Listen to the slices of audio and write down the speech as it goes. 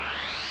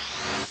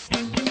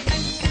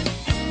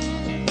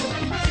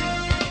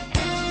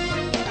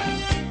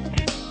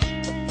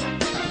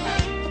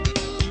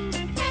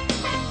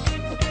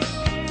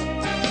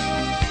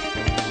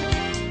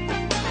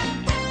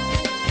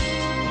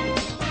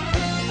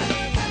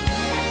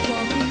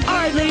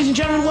right, ladies and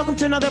gentlemen, welcome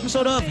to another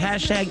episode of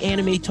Hashtag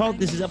Anime Talk.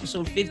 This is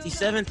episode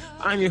 57.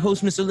 I'm your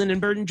host, Mr. Lyndon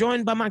Burton,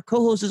 joined by my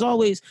co-host, as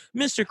always,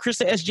 Mr. Chris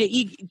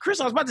SJE. Chris,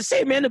 I was about to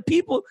say, man, the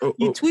people,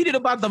 you tweeted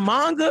about the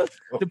manga.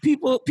 The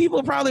people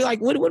are probably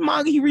like, what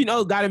manga you reading?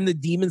 Oh, got him the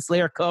Demon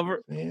Slayer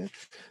cover. Man,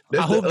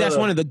 I hope that's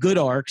one of the good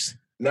arcs.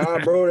 Nah,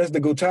 bro, that's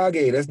the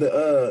Gotage. That's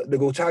the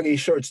Gotage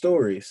short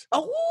stories.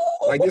 Oh,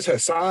 like this her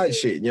side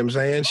shit. You know what I'm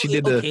saying? She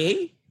did the.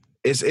 Okay.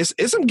 It's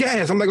some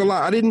gas. I'm not gonna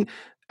lie.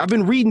 I've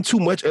been reading too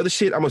much other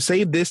shit. I'm gonna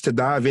save this to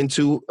dive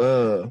into. You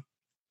know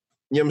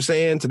what I'm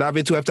saying? To dive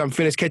into after I'm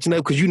finished catching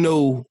up, because you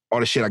know all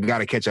the shit I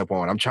gotta catch up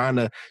on. I'm trying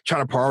to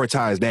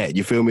prioritize that.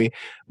 You feel me?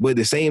 But at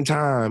the same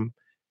time,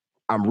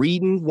 I'm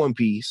reading One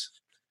Piece.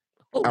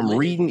 I'm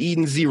reading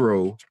Eden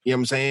Zero. You know what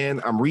I'm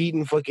saying? I'm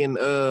reading fucking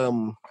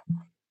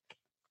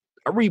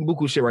I read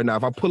buku shit right now.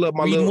 If I pull up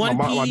my different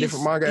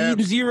manga apps.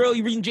 Eden Zero,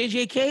 you reading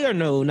JJK or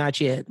no? Not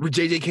yet.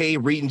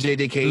 JJK, reading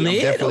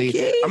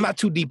JJK. I'm not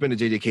too deep into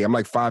JJK. I'm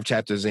like 5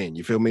 chapters in.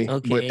 You feel me?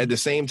 Okay. But at the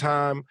same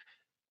time,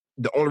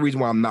 the only reason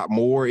why I'm not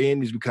more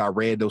in is because I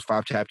read those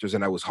 5 chapters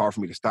and it was hard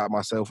for me to stop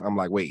myself. I'm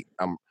like, wait,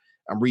 I'm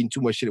reading too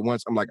much shit at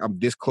once. I'm like, I'm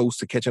this close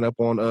to catching up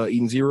on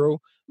Eden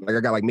Zero. Like I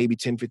got like maybe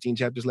 10, 15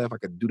 chapters left. I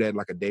could do that in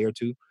like a day or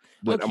two.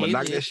 But I'm gonna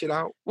knock that shit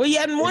out. Well, you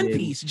had in One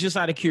Piece, just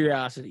out of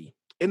curiosity.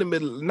 In the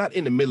middle, not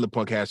in the middle of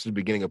Punk Hazard, the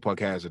beginning of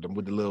Punk Hazard,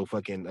 with the little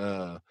fucking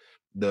the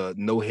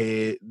no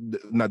head,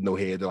 not no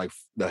head, like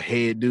the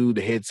head dude,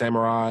 the head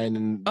samurai,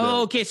 and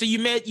okay. So you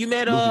met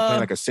playing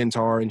like a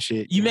centaur and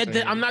shit. You met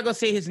I'm not gonna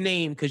say his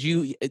name because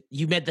you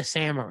met the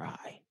samurai.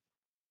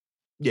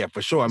 Yeah,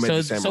 for sure. I met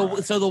the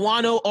samurai. So the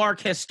Wano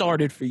arc has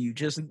started for you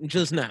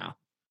just now.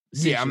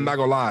 Yeah, I'm not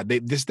gonna lie.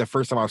 This is the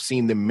first time I've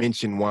seen them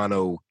mention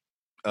Wano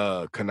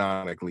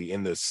canonically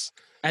in this.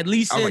 At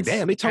least I was like,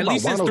 damn, they talking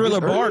about Wano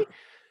Thriller Bark.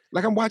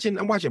 Like I'm watching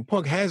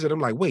Punk Hazard. I'm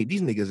like, wait,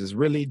 these niggas is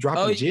really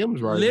dropping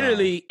gems right now.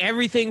 Literally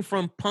everything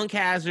from Punk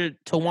Hazard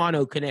to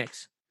Wano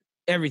connects.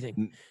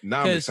 Everything.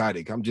 Now I'm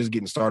excited. I'm just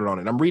getting started on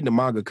it. I'm reading the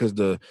manga because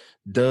the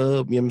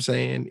dub, you know what I'm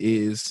saying,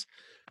 is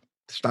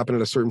stopping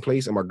at a certain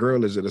place, and my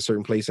girl is at a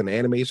certain place in the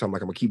anime. So I'm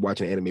like, I'm gonna keep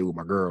watching the anime with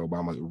my girl, but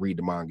I'm gonna read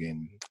the manga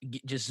and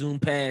just zoom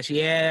past.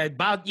 Yeah,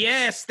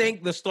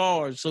 thank the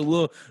stars. So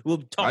we'll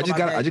talk. I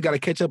just gotta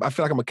catch up. I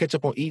feel like I'm gonna catch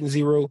up on Eden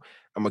Zero.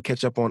 I'm gonna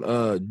catch up on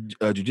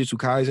Jujutsu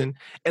Kaisen,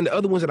 and the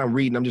other ones that I'm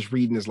reading, I'm just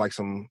reading as like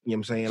some, you know what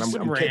I'm saying.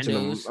 I'm catching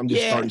them. I'm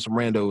just starting some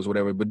randos,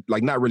 whatever, but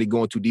like not really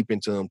going too deep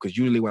into them because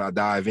usually when I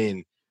dive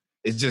in,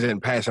 it's just in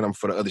passing them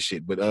for the other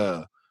shit.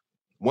 But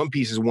One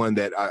Piece is one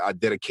that I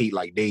dedicate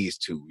like days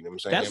to. You know what I'm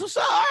saying? That's what's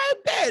up. I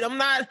bet I'm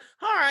not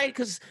all right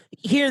because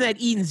hearing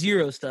that Eden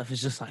Zero stuff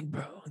is just like,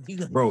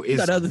 bro,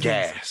 it's other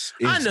gas.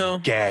 It's I know,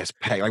 gas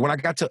packed. Like when I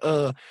got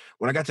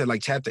to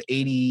like chapter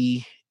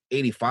 80,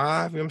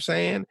 85, you know what I'm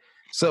saying?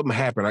 Something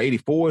happened, or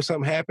 84,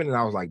 something happened, and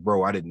I was like,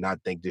 bro, I did not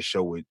think this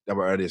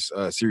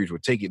series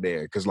would take it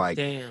there. Cause like,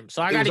 damn.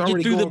 So I gotta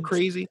get through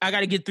crazy. I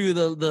gotta get through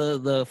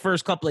the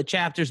first couple of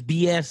chapters,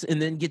 BS,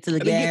 and then get to the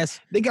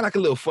gas. They got like a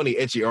little funny,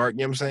 etchy art,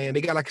 you know what I'm saying?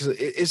 They got like,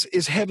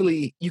 it's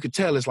heavily, you could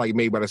tell it's like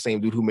made by the same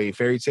dude who made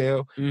Fairy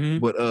Tail,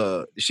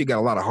 but she got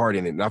a lot of heart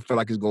in it, and I feel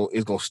like it's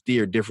gonna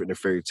steer different than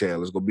Fairy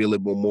Tail. It's gonna be a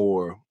little bit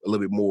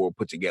more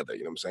put together,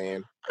 you know what I'm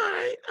saying?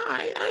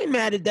 I ain't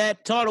mad at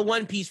that. To all the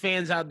One Piece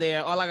fans out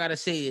there, all I gotta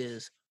say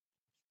is,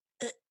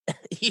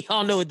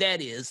 y'all know what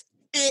that is.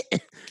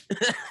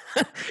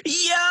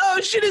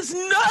 Yo, shit is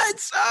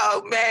nuts.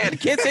 Oh man,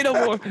 can't say no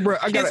more. Bro,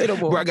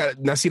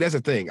 now see, that's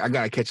the thing. I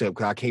gotta catch up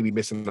because I can't be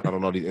missing out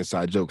on all these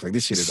inside jokes. Like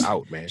this shit is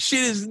out, man.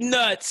 Shit is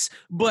nuts.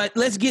 But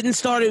let's get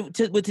started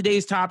with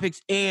today's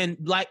topics. And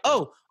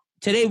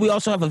today we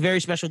also have a very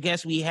special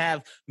guest. We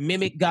have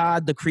Mimic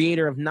God, the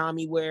creator of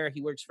Namiware.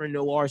 He works for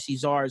Noir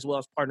Caesar as well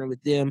as partner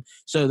with them.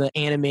 So the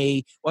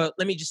anime, well,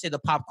 let me just say the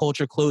pop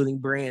culture clothing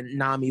brand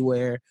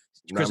Namiware.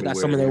 Chris got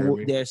some of their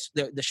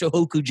the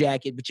Shohoku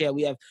jacket. But yeah,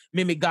 we have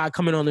Mimic God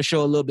coming on the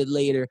show a little bit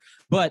later.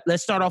 But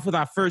let's start off with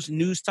our first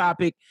news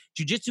topic.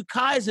 Jujutsu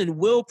Kaisen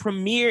will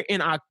premiere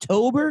in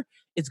October.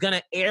 It's going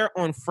to air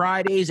on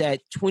Fridays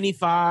at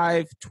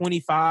 25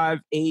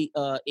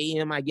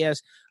 a.m., I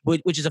guess,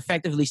 which is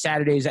effectively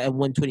Saturdays at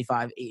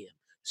 1:25 a.m.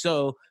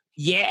 So,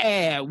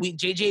 yeah,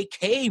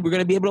 JJK, we're going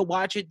to be able to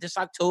watch it this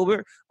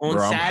October on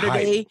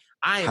Saturday.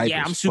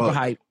 I'm super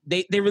hyped.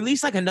 They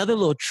released like another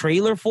little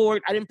trailer for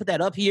it. I didn't put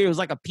that up here. It was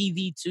like a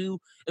PV2. It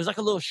was like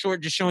a little short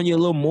just showing you a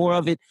little more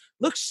of it.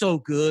 Looks so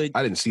good.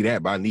 I didn't see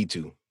that, but I need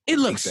to. It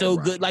looks so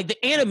good. Like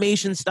the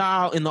animation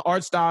style and the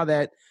art style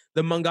that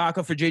the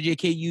mangaka for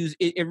JJK used,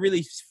 it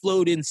really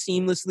flowed in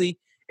seamlessly,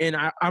 and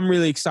I'm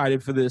really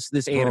excited for this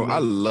anime. Bro, I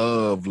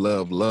love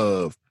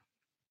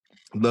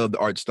the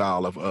art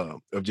style of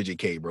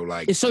JJK, bro.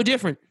 Like it's so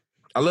different.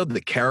 I love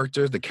the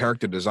characters, the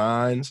character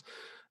designs,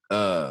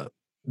 the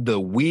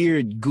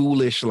weird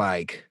ghoulish,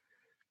 like,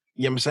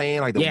 you know what I'm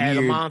saying? Like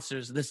the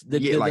monsters.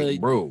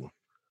 Bro.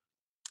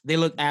 They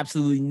look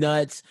absolutely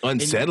nuts.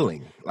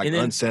 Unsettling. And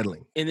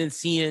unsettling. And then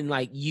seeing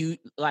I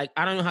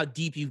don't know how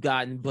deep you've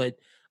gotten, but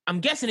I'm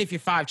guessing if you're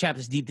 5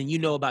 chapters deep, then you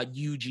know about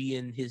Yuji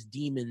and his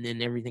demon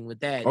and everything with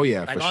that. Oh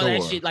yeah, like for all sure.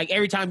 that shit. Like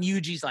every time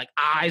Yuji's like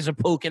eyes are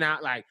poking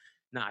out, like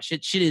nah,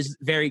 shit is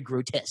very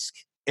grotesque.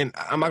 And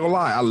I'm not gonna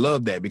lie, I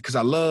love that because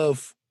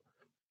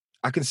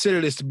I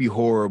consider this to be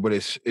horror, but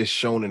it's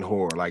shonen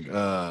horror. Like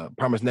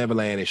Promised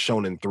Neverland is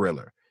shonen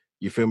thriller.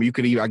 You feel me? You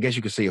could even, I guess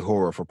you could say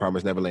horror for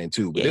Promised Neverland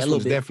too, but this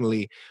one's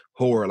definitely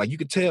horror. Like you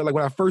could tell, like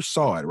when I first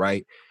saw it,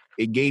 right?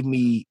 It gave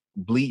me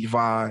Bleach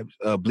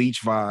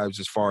vibes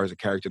as far as the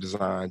character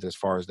designs, as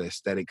far as the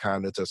aesthetic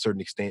kind of to a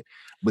certain extent.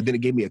 But then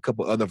it gave me a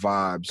couple other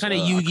vibes. Kind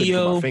of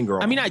Yu-Gi-Oh.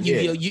 I mean, not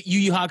Yu-Gi-Oh. Yu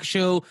Yu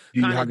Hakusho,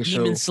 kind of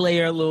Demon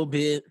Slayer a little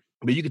bit.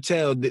 But you could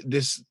tell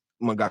this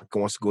mangaka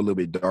wants to go a little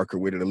bit darker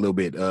with it, a little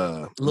bit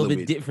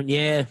different,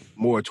 yeah.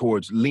 More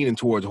leaning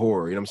towards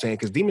horror. You know what I'm saying?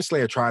 Because Demon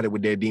Slayer tried it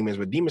with their demons,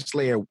 but Demon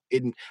Slayer,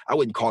 I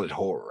wouldn't call it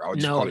horror. I would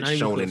just call it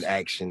shonen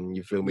action.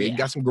 You feel me? Yeah. It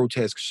got some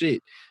grotesque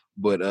shit,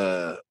 but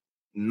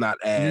not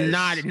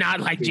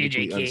like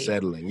JJK.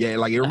 Unsettling. Yeah,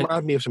 like it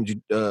reminds me of some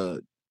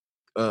Junji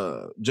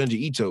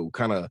Ito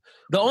kind of.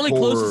 The only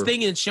closest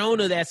thing in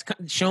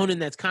shonen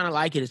that's kind of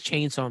like it is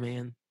Chainsaw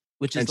Man.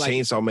 Which is like,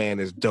 Chainsaw Man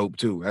is dope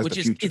too. That's the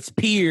future. It's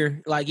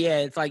peer. Like,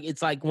 yeah,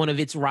 it's like one of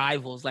its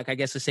rivals. Like, I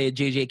guess to say a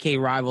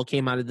JJK rival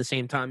came out at the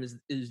same time as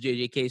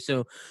JJK.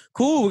 So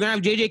cool. We're gonna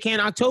have JJK in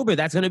October.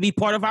 That's gonna be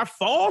part of our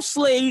fall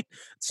slate.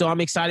 So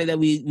I'm excited that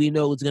we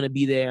know it's gonna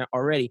be there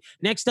already.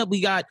 Next up, we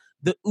got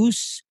the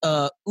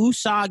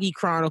Usagi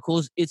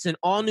Chronicles. It's an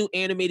all-new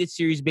animated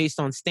series based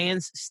on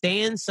Stan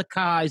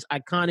Sakai's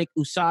iconic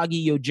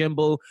Usagi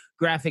Yojimbo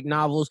graphic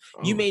novels.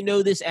 Oh. You may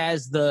know this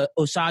as the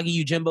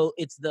Usagi Yojimbo.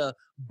 It's the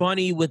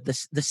bunny with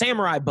the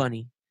samurai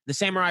bunny, the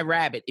samurai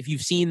rabbit. If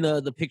you've seen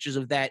the pictures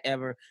of that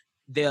ever,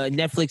 the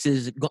Netflix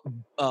is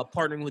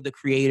partnering with the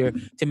creator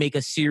to make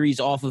a series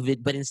off of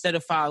it. But instead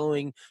of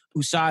following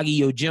Usagi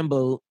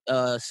Yojimbo,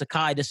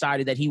 Sakai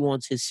decided that he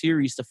wants his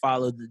series to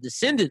follow the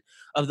descendant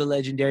of the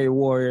legendary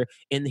warrior,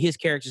 and his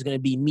character is going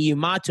to be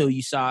Miyamoto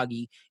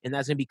Usagi, and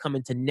that's going to be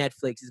coming to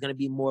Netflix. It's going to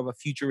be more of a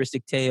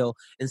futuristic tale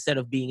instead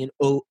of being in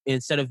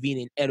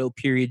Edo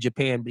period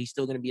Japan, but he's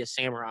still going to be a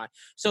samurai.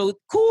 So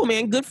cool,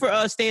 man. Good for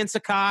Stan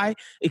Sakai.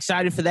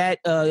 Excited for that.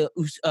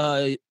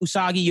 Usagi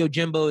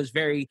Yojimbo is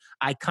very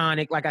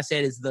iconic. Like I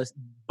said, is the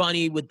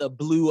bunny with the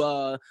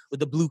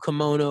blue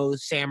kimono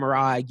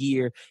samurai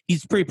gear.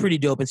 He's pretty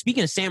dope. And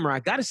speaking of samurai,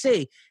 I gotta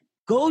say,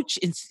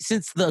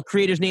 since the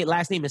creator's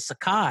last name is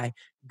Sakai,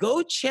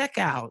 go check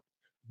out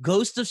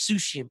Ghost of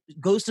Tsushima.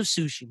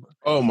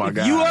 Oh my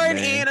God. You are an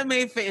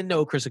anime fan.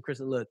 No, Krista,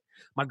 look,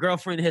 my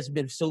girlfriend has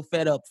been so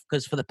fed up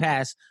because for the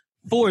past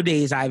 4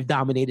 days I've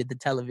dominated the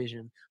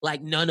television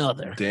like none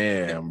other.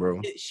 Damn, bro.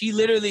 She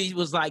literally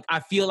was like, I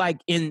feel like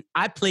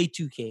I play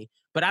 2K,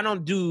 but I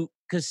don't do,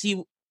 because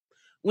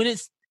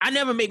I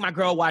never make my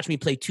girl watch me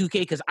play 2K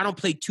because I don't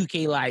play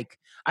 2K like,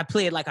 I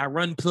play it like I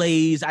run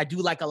plays. I do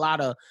like a lot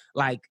of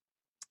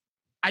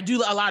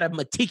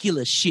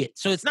meticulous shit.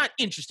 So it's not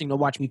interesting to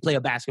watch me play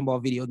a basketball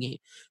video game.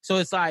 So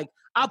it's like,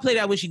 I'll play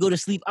that when she go to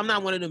sleep. I'm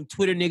not one of them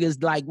Twitter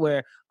niggas like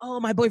where, oh,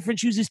 my boyfriend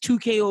chooses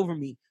 2K over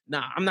me.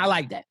 Nah, I'm not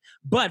like that.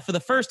 But for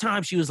the first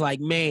time, she was like,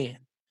 man,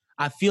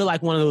 I feel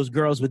like one of those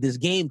girls with this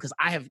game because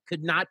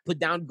could not put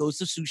down Ghost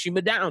of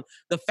Tsushima down.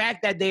 The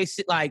fact that they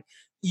sit like,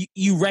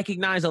 you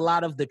recognize a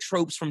lot of the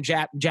tropes from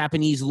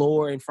Japanese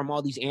lore and from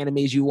all these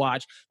animes you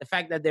watch. The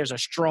fact that there's a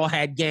Straw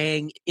Hat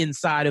gang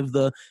inside of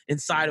the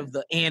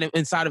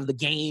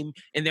game,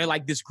 and they're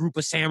like this group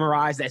of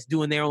samurais that's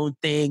doing their own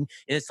thing,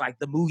 and it's like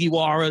the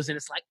Mugiwaras, and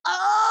it's like,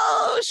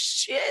 oh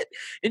shit,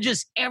 and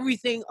just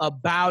everything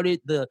about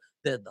it, the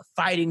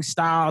fighting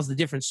styles, the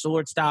different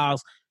sword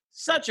styles.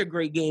 Such a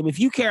great game. If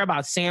you care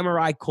about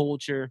samurai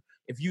culture,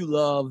 if you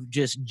love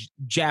just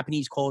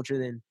Japanese culture,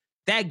 then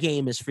that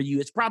game is for you.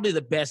 It's probably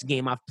the best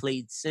game I've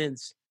played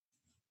since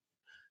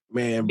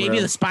maybe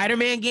the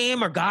Spider-Man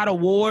game or God of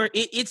War.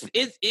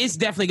 It's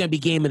definitely gonna be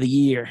game of the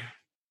year.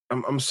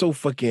 I'm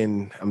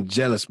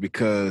jealous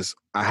because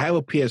I have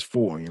a PS4.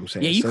 You know what I'm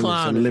saying? Yeah, you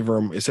it's in the living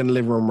room. It's in the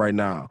living room right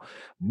now,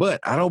 but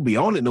I don't be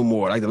on it no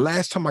more. Like the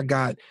last time I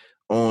got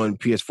on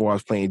PS4, I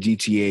was playing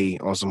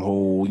GTA on some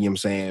whole, you know what I'm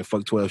saying,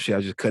 fuck 12 shit. I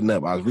was just cutting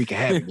up. I was wreaking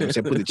havoc. You know what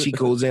I'm saying? Put the cheat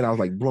codes in. I was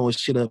like blowing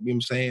shit up. You know what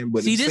I'm saying?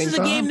 But see, this is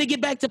a game to get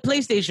back to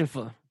PlayStation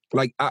for.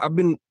 Like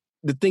the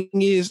thing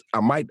is, I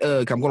might,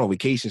 I'm going on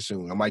vacation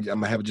soon. I'm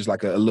gonna have just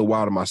like a little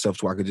while to myself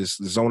so I could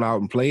just zone out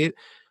and play it.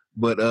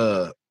 But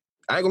I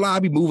ain't gonna lie,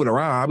 I'll be moving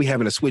around. I'll be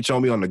having a Switch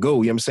on me on the go. You know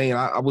what I'm saying?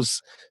 I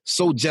was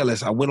so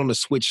jealous. I went on the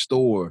Switch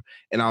store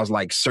and I was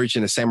like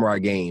searching the samurai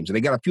games. And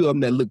they got a few of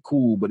them that look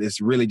cool, but it's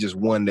really just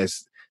one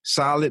that's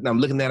solid. And I'm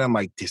looking at it, I'm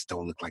like, this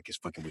don't look like it's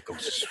fucking with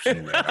Ghost of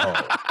Tsushima at all.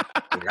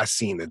 Like, I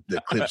seen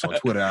the clips on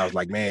Twitter. I was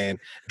like, man,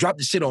 drop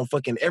the shit on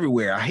fucking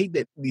everywhere. I hate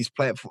that these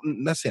platforms.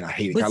 Not saying I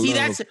hate it. But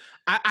see,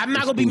 I'm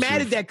not gonna be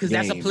mad at that because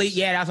that's a play.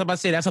 Yeah, that's what I'm about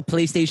to say. That's a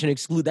PlayStation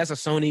exclusive. That's a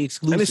Sony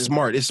exclusive. And it's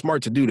smart. It's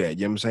smart to do that.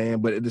 You know what I'm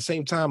saying? But at the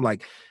same time,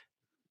 like,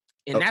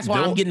 and that's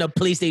why I'm getting a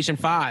PlayStation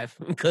 5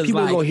 because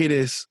people gonna hear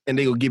this and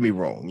they gonna get me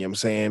wrong. You know what I'm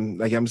saying?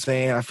 Like I'm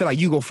saying, I feel like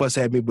you gonna fuss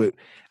at me, but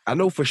I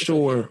know for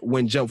sure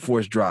when Jump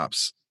Force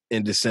drops,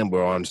 in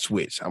December on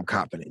Switch. I'm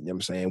copping it. You know what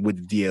I'm saying?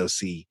 With the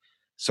DLC,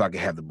 so I can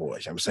have the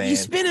boys. You know what I'm saying? You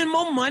spending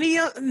more money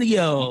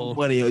on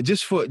money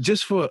just for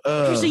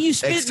so you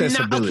spent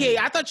accessibility. okay,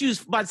 I thought you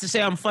was about to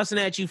say I'm fussing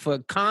at you for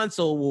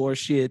console war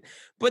shit.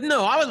 But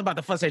no, I wasn't about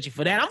to fuss at you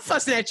for that. I'm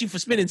fussing at you for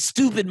spending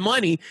stupid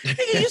money.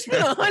 Nigga, you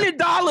spent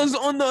 $100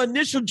 on the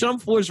initial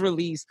Jump Force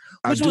release.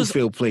 I do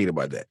feel played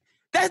about that.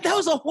 That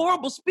was a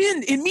horrible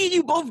spin. And me and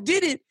you both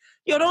did it.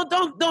 Yo,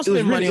 don't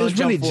spend money on Jump Force. It was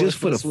really just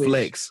for the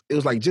flex. It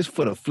was like just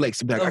for the flex.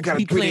 To be like, I got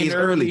it 3 days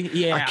early.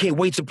 Yeah. I can't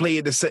wait to play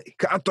it.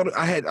 I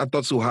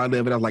thought so highly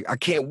of it. I was like, I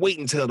can't wait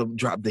until the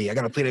drop day. I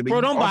gotta play that.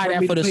 Bro, don't buy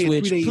that for the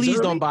Switch. Please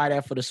don't buy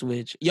that for the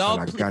Switch. Y'all,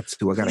 I got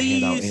to. I gotta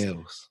hand out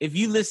L's. If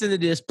you listen to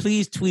this,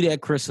 please tweet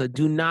at Krista.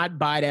 Do not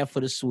buy that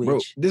for the Switch. Bro,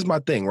 this is my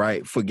thing,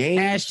 right? For games.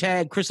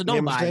 Hashtag Krista,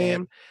 don't buy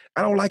that.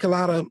 I don't like a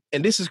lot of,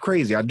 and this is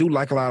crazy. I do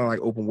like a lot of like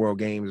open world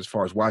games as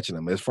far as watching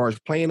them. As far as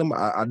playing them,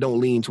 I don't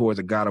lean towards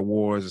a God of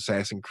Wars,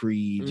 Assassin's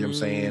Creed. You know what I'm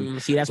saying?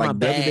 See, that's like my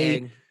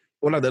bag.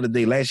 The other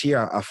day, last year,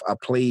 I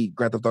played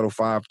Grand Theft Auto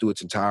 5 through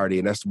its entirety,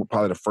 and that's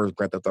probably the first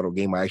Grand Theft Auto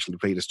game I actually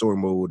played the story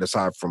mode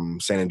aside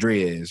from San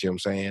Andreas. You know what I'm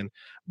saying?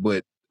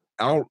 But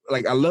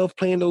I love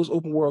playing those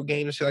open world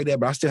games and shit like that.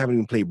 But I still haven't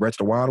even played Breath of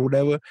the Wild or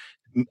whatever.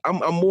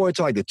 I'm more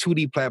into like the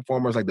 2D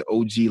platformers, like the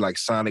OG, like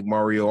Sonic,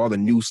 Mario, all the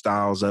new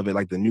styles of it,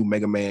 like the new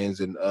Mega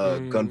Mans and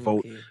Gunvolt.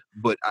 Okay.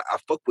 But I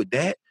fuck with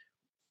that,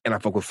 and I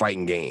fuck with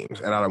fighting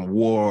games, and I done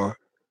wore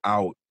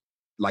out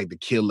like the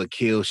Kill la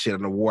Kill shit. I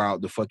done wore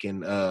out the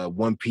fucking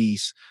One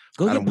Piece.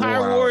 Go get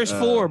Pyro Wars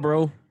 4,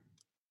 bro.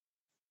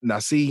 Now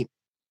see,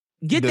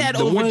 get that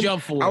over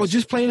Jump Force. I was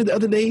just playing it the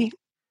other day,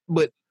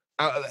 but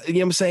you know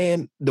what I'm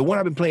saying? The one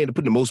I've been playing to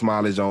put the most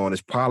mileage on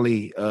is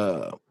probably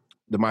the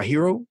My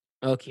Hero.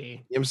 Okay. You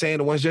know what I'm saying?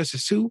 The One's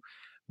Justice 2.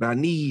 But I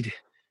need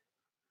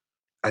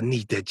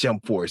that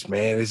Jump Force,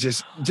 man. It's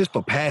just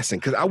for passing.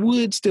 Because I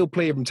would still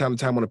play it from time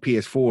to time on a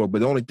PS4,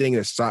 but the only thing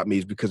that stopped me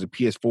is because the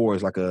PS4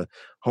 is like a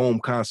home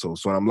console.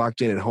 So when I'm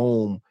locked in at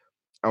home,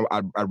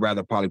 I'd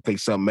rather probably play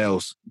something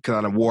else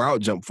because I wore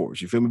out Jump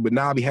Force. You feel me? But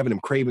now I be having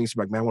them cravings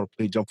like, man, I want to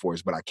play Jump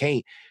Force, but I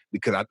can't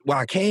because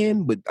I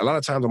can, but a lot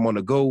of times I'm on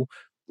the go.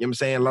 You know what I'm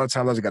saying? A lot of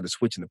times I just got the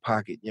Switch in the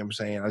pocket. You know what I'm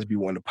saying? I just be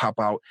wanting to pop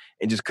out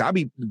and just, I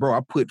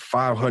put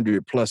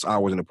 500 plus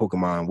hours in the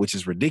Pokemon, which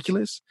is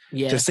ridiculous.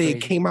 Yeah, to say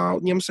it came out,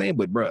 you know what I'm saying?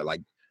 But bro,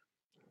 like,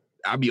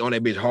 I be on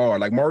that bitch hard.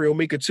 Like Mario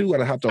Maker 2,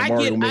 I hopped on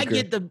Mario Maker. I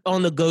get the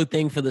on the go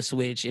thing for the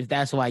Switch if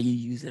that's why you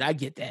use it. I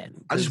get that.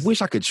 I just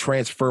wish I could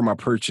transfer my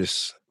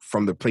purchase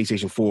from the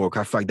PlayStation 4.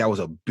 I feel like that was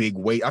a big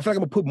waste. I feel like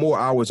I'm gonna put more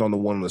hours on the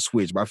one on the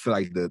Switch, but I feel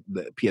like the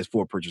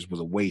PS4 purchase was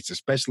a waste,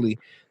 especially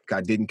I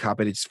didn't cop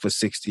it for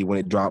 $60 when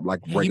it dropped like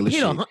regular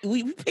shit.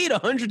 We paid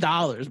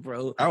 $100,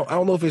 bro. I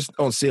don't know if it's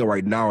on sale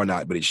right now or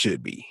not, but it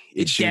should be.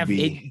 It should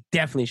be. It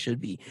definitely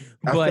should be.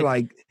 I feel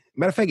like,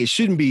 matter of fact, it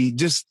shouldn't be,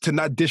 just to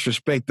not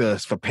disrespect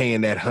us for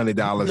paying that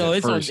 $100 no,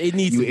 at first. It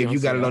needs to be if you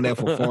got it on there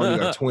for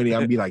 40 or 20,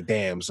 I'd be like,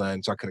 damn,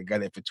 son. So I could have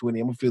got it for 20.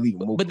 I'm gonna feel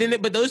even more.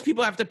 But those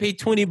people have to pay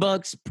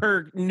 $20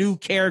 per new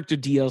character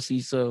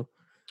DLC. So,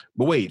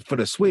 but wait, for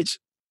the Switch,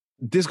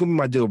 this is gonna be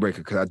my deal breaker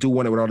because I do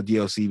want it with all the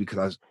DLC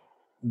because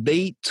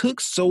they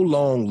took so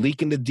long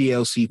leaking the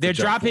DLC. They're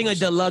dropping a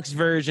deluxe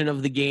version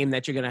of the game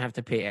that you're gonna have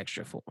to pay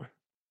extra for.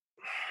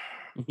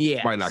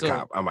 Yeah, might not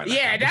cop. I might not.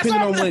 Yeah, that's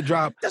what when it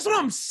drop. That's what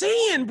I'm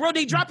saying, bro.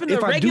 They dropping the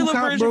regular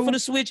version for the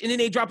Switch, and then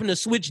they dropping the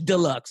Switch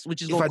Deluxe,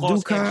 which is gonna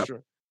cost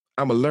extra.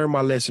 I'm gonna learn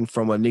my lesson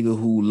from a nigga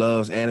who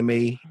loves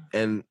anime,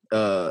 and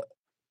I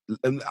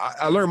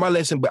learned my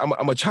lesson. But I'm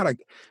gonna try to.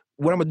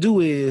 What I'm gonna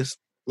do is,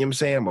 you know what I'm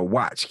saying, I'm gonna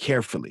watch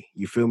carefully.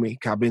 You feel me?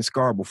 I've been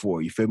scarred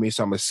before. You feel me?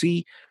 So I'm gonna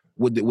see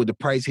what the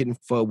price hitting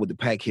for, what the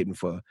pack hitting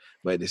for.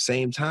 But at the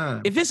same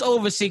time, if it's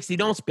over 60,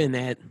 don't spend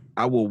that.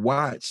 I will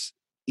watch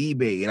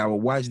eBay and I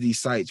will watch these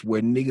sites where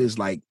niggas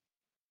like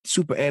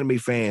super anime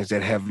fans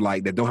that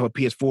don't have a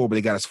PS4 but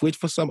they got a Switch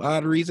for some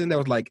odd reason. That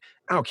was like,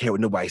 I don't care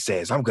what nobody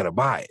says, I'm gonna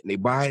buy it. And they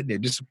buy it, they're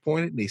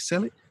disappointed, they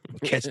sell it.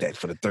 Catch that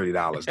for the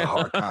 $30, the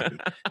hard copy.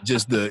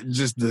 Just the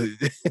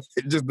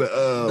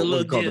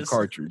what called the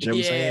cartridge. You know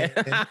what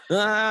I'm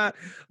saying?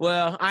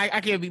 Well,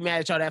 I can't be mad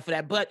at y'all that for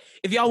that. But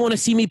if y'all want to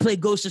see me play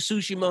Ghost of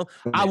Tsushima,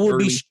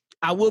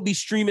 I will be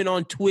streaming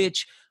on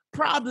Twitch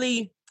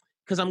probably.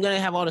 Because I'm gonna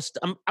have all the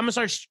I'm gonna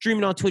start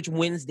streaming on Twitch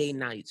Wednesday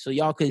night, so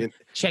y'all could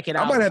check it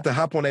out. I might have to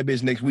hop on that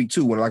bitch next week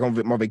too, when like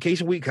on my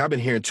vacation week. I've been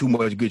hearing too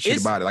much good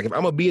shit about it. Like if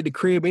I'm gonna be at the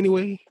crib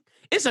anyway,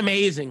 it's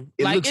amazing.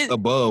 It looks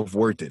above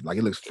worth it. Like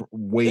it looks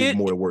way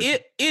more worth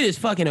it. It is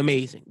fucking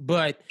amazing.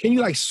 But can you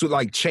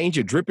like change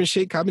your drip and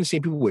shit? I've been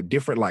seeing people with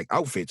different like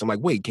outfits. I'm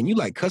like, wait, can you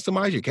like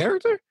customize your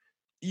character?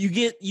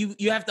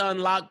 You have to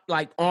unlock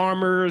like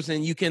armors,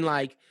 and you can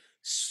like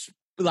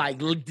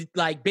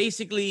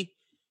basically.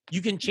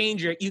 You can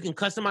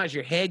customize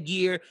your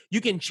headgear. You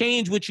can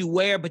change what you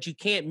wear, but you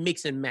can't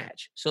mix and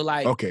match. So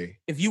like, okay,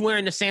 if you're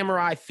wearing the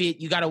samurai fit,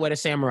 you got to wear the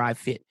samurai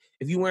fit.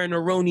 If you're wearing a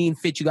Ronin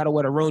fit, you got to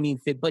wear the Ronin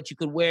fit, but you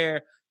could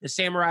wear the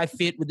samurai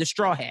fit with the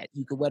straw hat.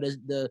 You could wear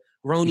the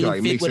Ronin You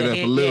like fit mix with it a up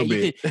head. a little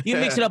Yeah, bit. you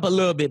can mix it up a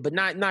little bit, but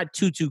not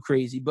too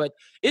crazy. But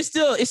it's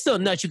still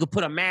nuts. You could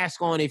put a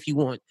mask on if you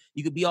want.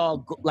 You could be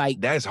all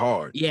like, That's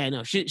hard. yeah,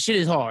 no, shit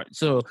is hard.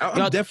 So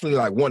I'm definitely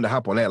like wanting to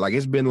hop on that. Like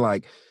it's been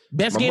like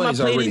best my game I money's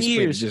played already in spent.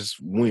 years.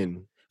 Just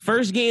win.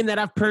 First game that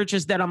I've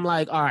purchased that I'm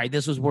like, all right,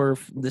 this was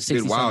worth the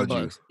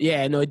 $60.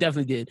 Yeah, no, it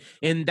definitely did.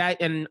 And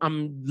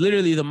I'm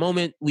literally, the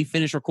moment we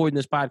finish recording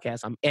this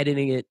podcast, I'm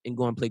editing it and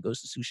going to play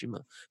Ghost of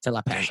Tsushima till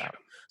I pass out.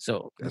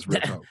 So that's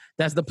real talk.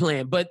 That's the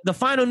plan. But the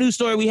final news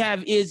story we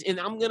have is, and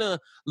I'm going to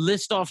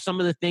list off some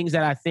of the things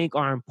that I think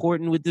are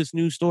important with this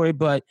news story,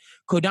 but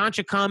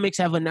Kodansha Comics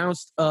have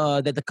announced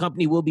that the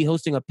company will be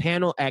hosting a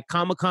panel at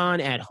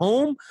Comic-Con at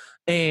home.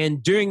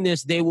 And during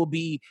this, they will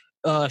be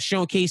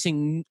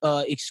showcasing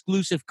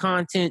exclusive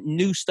content,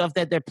 new stuff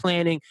that they're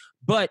planning.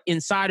 But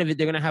inside of it,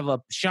 they're going to have a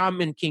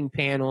Shaman King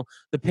panel.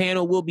 The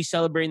panel will be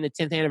celebrating the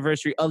 10th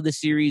anniversary of the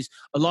series.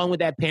 Along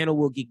with that panel,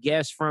 we'll get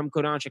guests from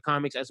Kodansha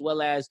Comics, as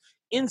well as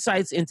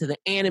insights into the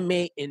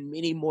anime and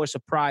many more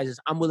surprises.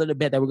 I'm willing to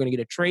bet that we're going to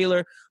get a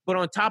trailer. But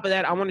on top of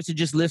that, I wanted to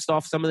just list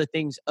off some of the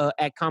things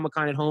at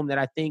Comic-Con at home that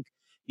I think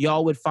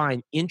y'all would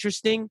find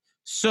interesting.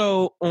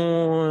 So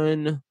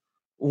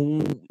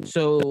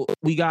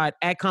we got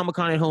at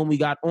Comic-Con at home, we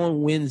got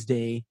on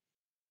Wednesday.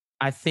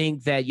 I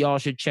think that y'all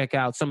should check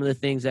out some of the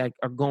things that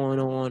are going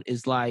on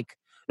is like,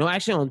 no,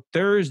 actually on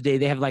Thursday,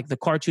 they have like the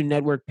Cartoon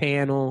Network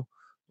panel.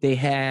 They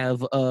have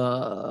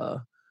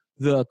the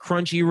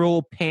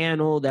Crunchyroll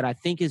panel that I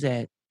think is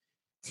at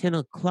 10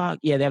 o'clock.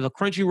 Yeah, they have a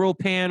Crunchyroll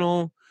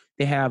panel.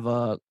 They have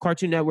a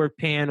Cartoon Network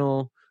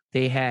panel.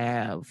 They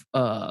have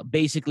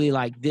basically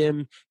like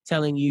them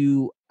telling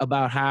you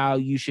about how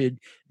you should.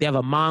 They have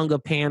a manga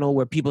panel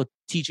where people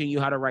teaching you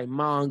how to write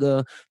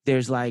manga.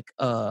 There's like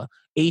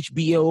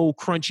HBO,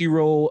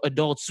 Crunchyroll,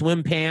 Adult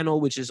Swim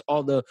panel, which is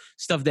all the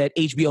stuff that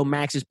HBO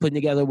Max is putting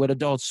together with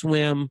Adult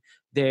Swim.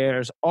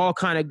 There's all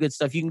kind of good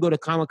stuff. You can go to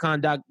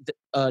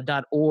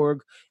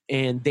comiccon.org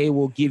and they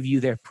will give you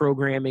their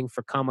programming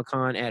for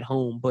Comic-Con at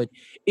home. But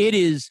it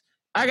is,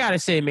 I gotta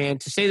say, man,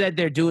 to say that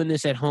they're doing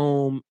this at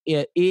home,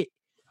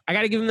 I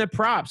got to give them their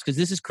props because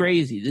this is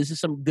crazy. This is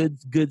some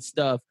good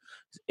stuff.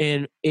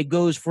 And it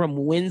goes from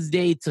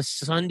Wednesday to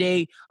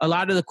Sunday. A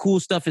lot of the cool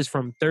stuff is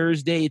from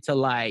Thursday to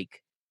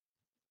like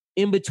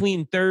in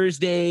between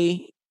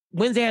Thursday.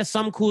 Wednesday has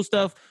some cool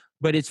stuff,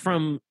 but it's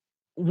from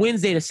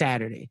Wednesday to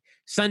Saturday.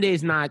 Sunday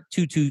is not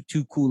too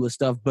cool of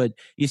stuff, but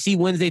you see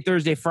Wednesday,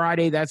 Thursday,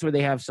 Friday, that's where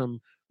they have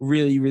some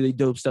really, really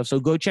dope stuff. So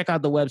go check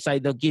out the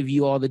website. They'll give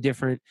you all the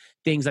different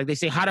things. Like they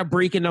say, how to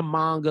break into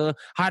manga,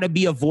 how to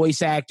be a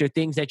voice actor,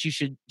 things that you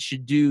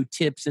should do,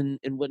 tips and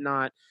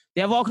whatnot.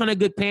 They have all kind of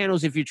good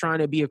panels if you're trying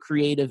to be a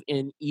creative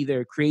and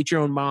either create your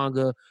own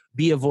manga,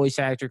 be a voice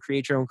actor,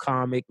 create your own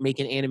comic, make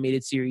an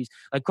animated series.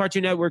 Like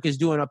Cartoon Network is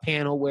doing a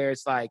panel where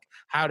it's like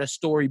how to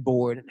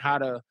storyboard and how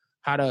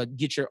to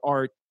get your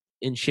art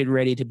and shit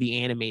ready to be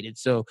animated.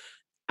 So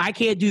I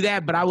can't do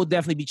that, but I will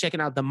definitely be checking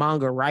out the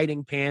manga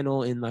writing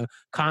panel and the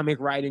comic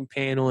writing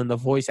panel and the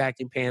voice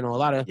acting panel. A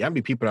lot of I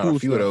be peeping out a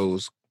few of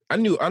those. I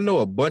know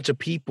a bunch of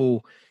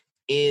people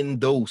in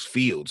those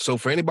fields. So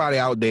for anybody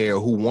out there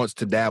who wants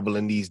to dabble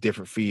in these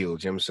different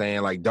fields, you know what I'm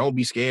saying? Like, don't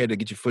be scared to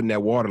get your foot in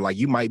that water. Like,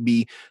 you might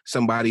be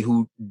somebody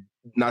who,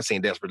 not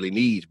saying desperately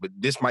needs, but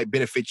this might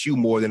benefit you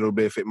more than it'll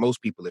benefit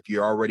most people. If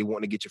you're already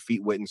wanting to get your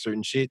feet wet in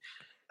certain shit,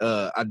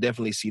 I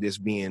definitely see this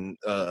being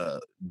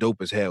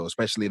dope as hell,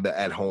 especially the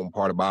at-home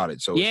part about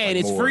it. So yeah, and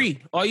it's free.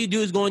 All you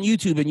do is go on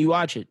YouTube and you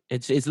watch it.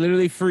 It's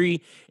literally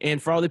free.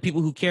 And for all the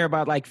people who care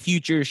about like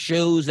future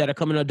shows that are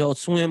coming to Adult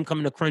Swim,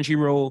 coming to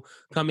Crunchyroll,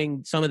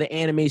 coming some of the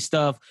anime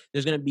stuff,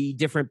 there's going to be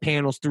different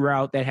panels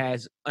throughout that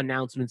has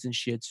announcements and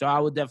shit. So I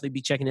would definitely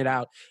be checking it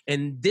out.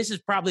 And this is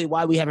probably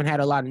why we haven't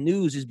had a lot of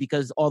news, is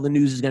because all the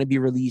news is going to be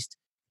released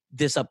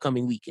this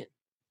upcoming weekend.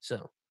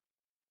 So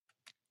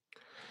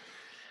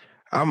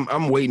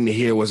I'm waiting to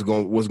hear what's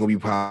going to be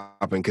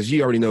popping, because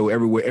you already know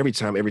every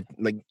time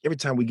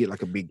we get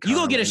like a big, you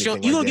gonna get a show,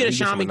 you gonna get a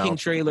Shaman King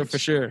trailer for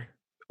sure.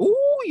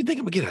 Ooh, you think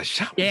I'm gonna get a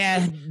Shaman?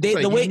 Yeah,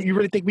 the way you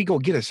really think we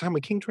gonna get a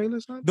Shaman King trailer,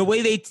 son? The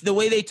way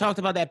they talked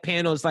about that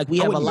panel is like we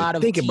have a lot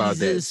of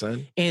teases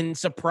and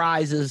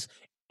surprises,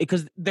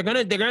 because they're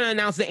gonna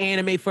announce the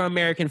anime for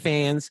American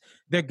fans.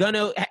 They're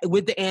gonna,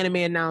 with the anime,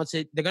 announce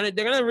it. They're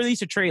gonna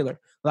release a trailer.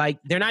 Like,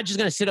 they're not just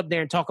gonna sit up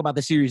there and talk about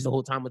the series the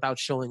whole time without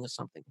showing us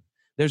something.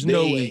 There's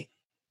no way.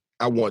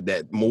 I want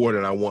that more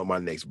than I want my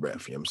next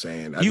breath. You know what I'm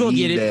saying? You gonna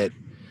get it.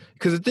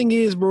 Because the thing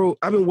is, bro,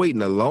 I've been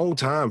waiting a long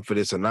time for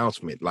this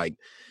announcement. Like,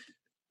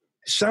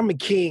 Shaman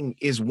King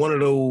is one of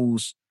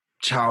those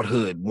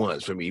childhood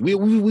ones for me.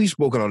 We've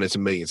spoken on this a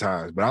million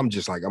times, but I'm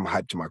just like, I'm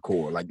hyped to my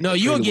core. Like, no,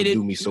 you gonna get it.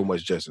 Do me so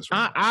much justice.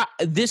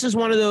 This is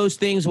one of those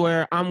things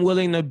where I'm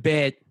willing to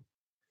bet.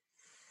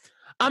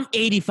 I'm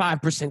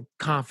 85%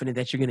 confident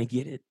that you're gonna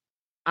get it.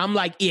 I'm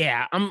like,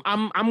 yeah,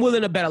 I'm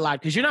willing to bet a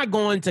lot, because you're not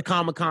going to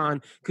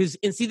Comic-Con,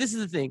 and see, this is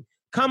the thing.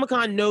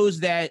 Comic-Con knows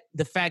that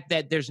the fact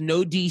that there's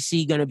no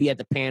DC going to be at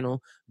the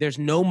panel, there's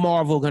no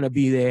Marvel going to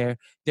be there,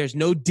 there's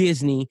no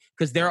Disney,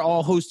 because they're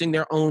all hosting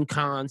their own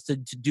cons to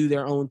do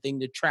their own thing,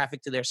 to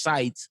traffic to their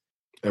sites.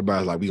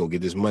 Everybody's like, we gonna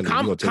get this money.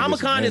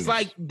 Comic-Con is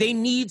like, they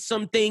need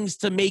some things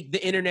to make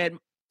the internet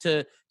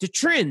to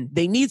trend.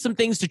 They need some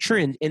things to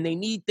trend, and they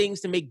need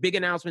things to make big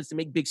announcements, to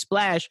make big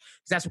splash,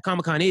 because that's what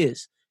Comic-Con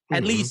is.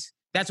 At least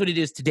that's what it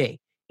is today.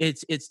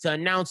 It's to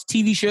announce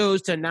TV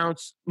shows, to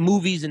announce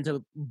movies, and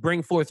to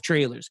bring forth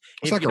trailers.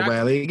 It's like a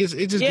rally. It just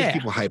gets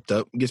people hyped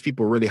up. It gets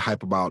people really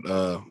hype about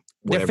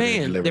their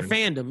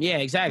fandom. Yeah,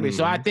 exactly.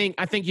 So I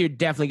think you're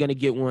definitely going to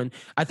get one.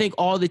 I think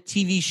all the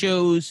TV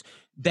shows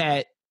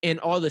and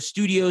all the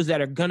studios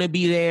that are going to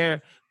be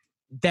there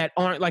that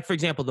aren't, like, for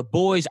example, The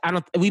Boys,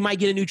 we might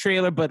get a new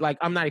trailer, but like,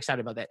 I'm not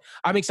excited about that.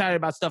 I'm excited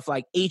about stuff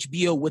like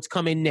HBO, what's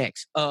coming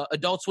next.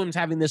 Adult Swim's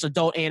having this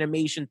adult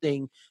animation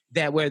thing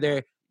where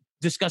they're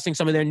discussing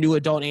some of their new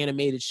adult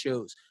animated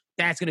shows.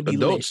 That's going to be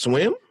Adult lit.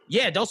 Swim?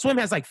 Yeah, Adult Swim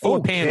has like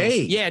 4 panels.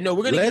 Yeah, no,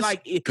 we're going to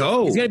get it's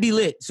going to be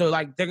lit. So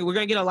like, we're going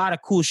to get a lot of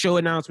cool show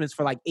announcements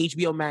for like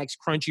HBO Max,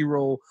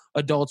 Crunchyroll,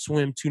 Adult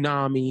Swim,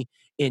 Toonami,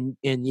 and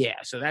yeah,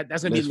 so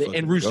that's going to be lit.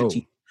 And Rooster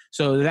Teeth.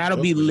 So that'll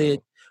be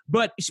lit.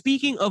 But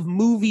speaking of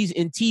movies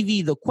and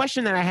TV, the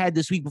question that I had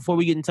this week before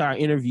we get into our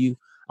interview,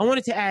 I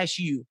wanted to ask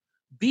you,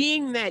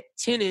 being that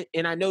Tenet,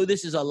 and I know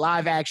this is a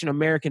live action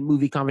American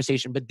movie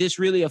conversation, but this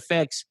really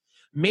affects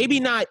maybe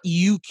not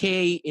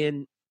UK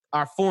and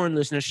our foreign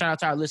listeners. Shout out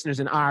to our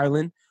listeners in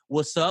Ireland.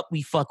 What's up?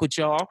 We fuck with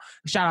y'all.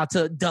 Shout out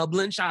to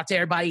Dublin. Shout out to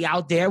everybody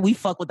out there. We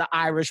fuck with the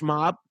Irish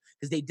mob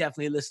because they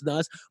definitely listen to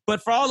us.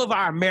 But for all of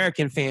our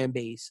American fan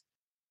base,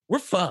 we're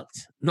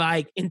fucked.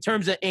 Like, in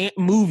terms of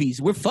movies,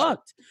 we're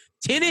fucked.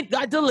 Tenet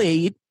got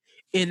delayed,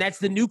 and that's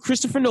the new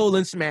Christopher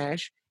Nolan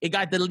smash. It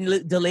got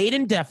delayed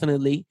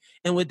indefinitely.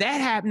 And with that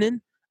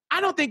happening,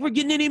 I don't think we're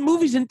getting any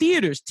movies in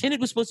theaters.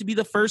 Tenet was supposed to be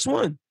the first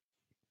one.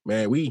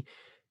 Man,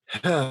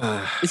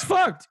 it's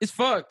fucked. It's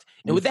fucked.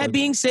 And with that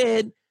being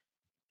said,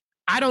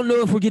 I don't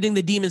know if we're getting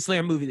the Demon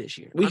Slayer movie this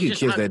year. We could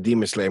kiss that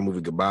Demon Slayer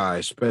movie goodbye,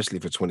 especially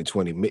for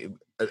 2020.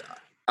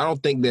 I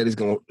don't think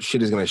that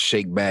shit is gonna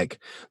shake back.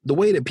 The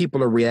way that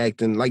people are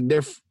reacting, like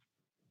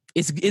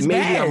it's maybe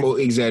bad. I'm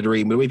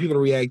exaggerating, but the way people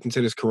are reacting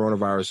to this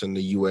coronavirus in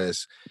the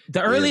U.S.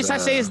 The earliest I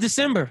say is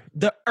December.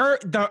 The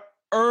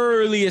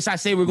earliest I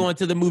say we're going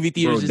to the movie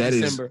theaters is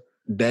December.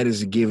 That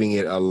is giving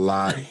it a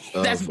lot.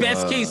 That's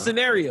best case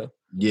scenario.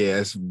 Yeah,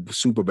 it's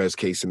super best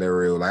case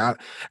scenario.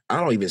 Like I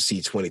don't even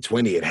see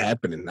 2020 it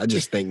happening. I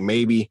just think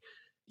maybe,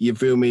 you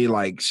feel me,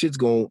 like shit's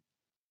gonna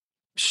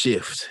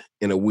shift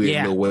in a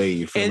weird little way.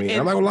 You feel me?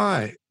 I'm not gonna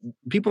lie.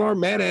 People aren't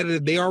mad at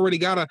it. They already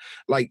gotta,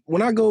 like,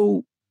 when I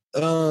go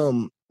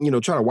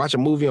try to watch a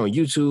movie on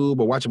YouTube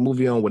or watch a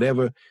movie on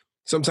whatever,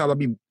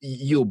 sometimes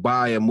you'll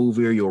buy a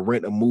movie or you'll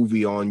rent a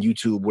movie on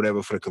YouTube,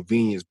 whatever, for the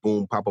convenience.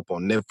 Boom, pop up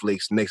on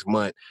Netflix next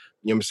month.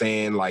 You know what I'm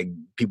saying? Like,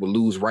 people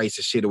lose rights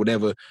and shit or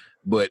whatever.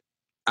 But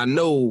I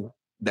know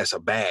that's a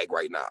bag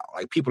right now.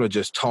 Like, people are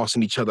just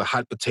tossing each other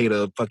hot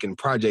potato fucking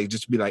projects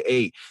just to be like,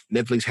 hey,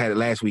 Netflix had it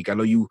last week. I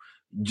know you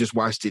just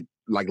watched it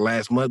like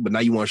last month, but now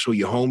you want to show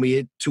your homie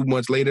it 2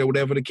 months later,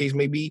 whatever the case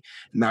may be.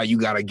 Now you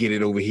got to get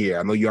it over here.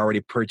 I know you already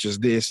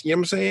purchased this. You know what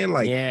I'm saying?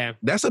 Like,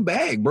 that's a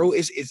bag, bro.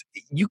 The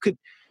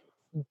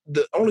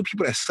only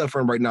people that's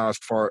suffering right now as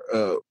far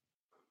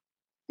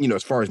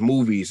as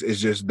movies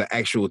is just the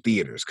actual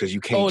theaters, because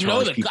you can't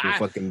charge people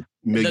fucking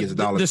millions of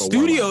dollars.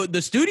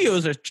 The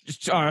studios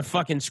are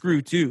fucking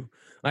screwed too.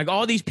 Like,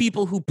 all these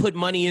people who put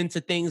money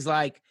into things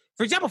like,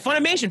 for example,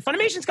 Funimation.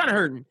 Funimation's kind of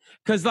hurting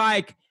because,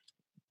 like,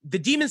 the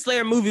Demon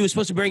Slayer movie was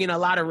supposed to bring in a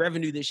lot of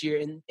revenue this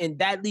year, and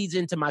that leads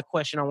into my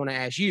question I want to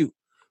ask you.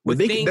 But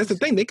that's the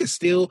thing.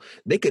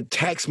 They could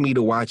tax me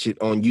to watch it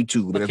on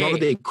YouTube, but as long as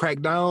they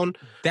crack down,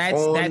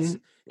 that's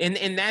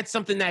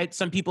something that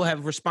some people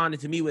have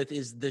responded to me with,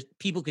 is the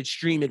people could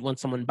stream it once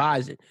someone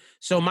buys it.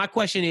 So my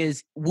question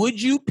is,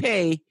 would you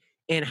pay,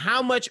 and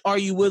how much are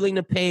you willing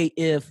to pay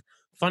if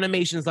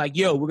Funimation's like,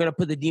 yo, we're gonna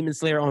put the Demon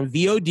Slayer on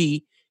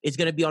VOD. It's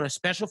gonna be on a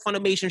special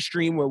Funimation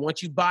stream where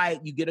once you buy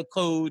it, you get a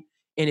code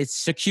and it's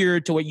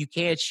secured to where you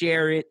can't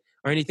share it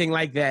or anything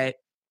like that.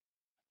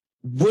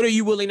 What are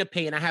you willing to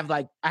pay? And I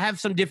have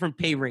some different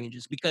pay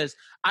ranges, because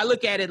I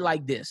look at it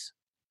like this.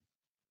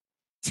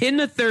 10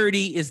 to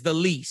 30 is the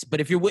least,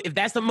 but if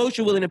that's the most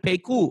you're willing to pay,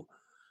 cool.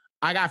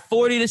 I got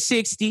 40 to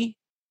 60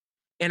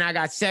 and I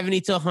got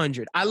 70 to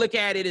 100. I look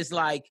at it as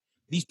like,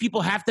 these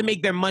people have to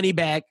make their money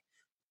back.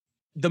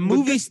 The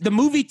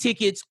movie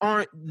tickets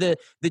aren't the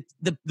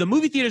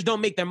movie theaters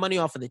don't make their money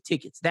off of the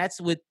tickets.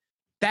 That's what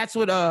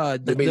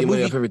they make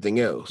money off everything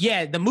else.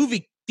 Yeah, the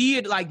movie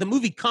theater, like the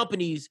movie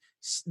companies,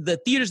 the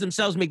theaters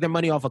themselves make their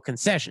money off of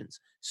concessions.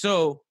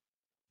 So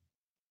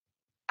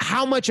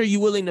how much are you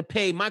willing to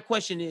pay? My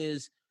question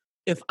is,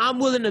 if I'm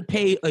willing to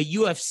pay a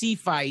UFC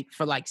fight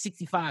for like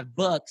 $65,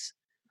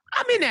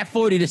 I'm in that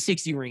 40 to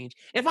 60 range.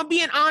 If I'm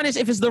being honest,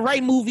 if it's the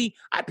right movie,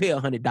 I pay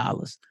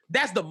 $100.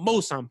 That's the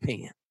most I'm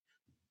paying.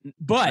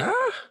 But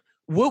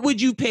what would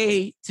you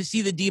pay to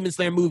see the Demon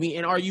Slayer movie,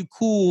 and are you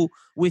cool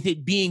with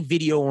it being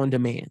video on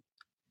demand?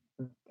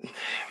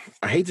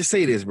 I hate to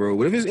say this, bro,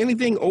 but if it's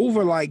anything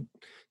over like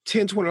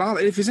 $10,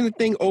 $20, if it's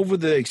anything over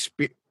the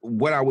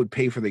what I would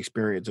pay for the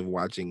experience of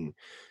watching,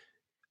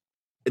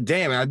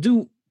 damn, I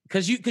do.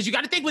 Because you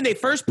got to think when they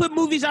first put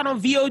movies out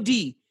on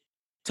VOD,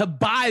 to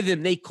buy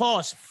them, they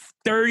cost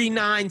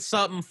 $39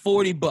 something,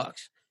 $40.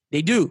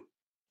 They do.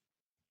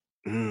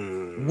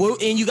 Well,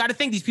 and you got to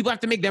think these people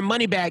have to make their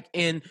money back.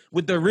 And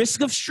with the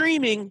risk of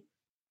streaming,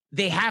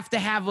 they have to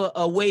have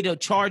a way to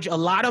charge a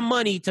lot of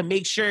money to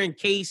make sure in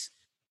case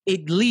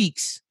it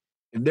leaks.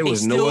 If there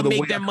was no other way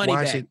I could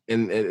watch it,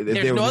 and if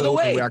there was no other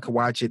way I could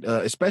watch it,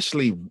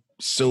 especially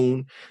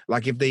soon,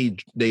 like if they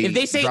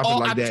say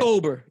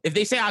October, if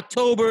they say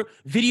October,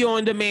 video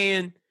on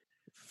demand,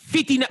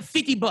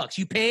 $50,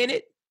 you paying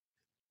it?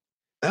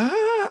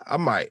 I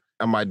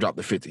might drop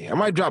the 50. I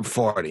might drop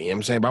 40. You know what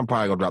I'm saying? But I'm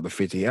probably gonna drop the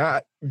 50.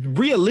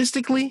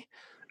 Realistically,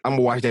 I'm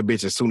gonna watch that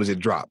bitch as soon as it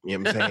drop. You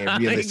know what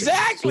I'm saying?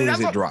 Exactly. As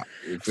soon as it drop.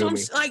 You feel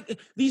me? Like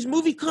these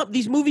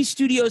movie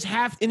studios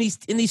have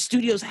these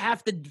studios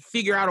have to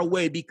figure out a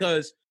way,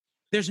 because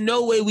there's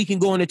no way we can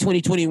go into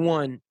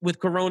 2021 with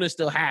Corona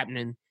still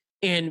happening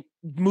and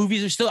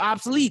movies are still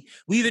obsolete.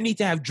 We either need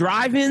to have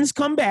drive-ins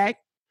come back,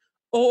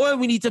 or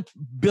we need to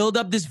build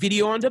up this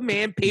video on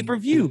demand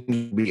pay-per-view.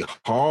 It'd be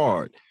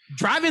hard.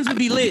 Drive-ins would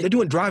be lit. They're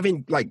doing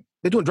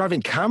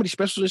drive-in comedy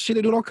specials and shit.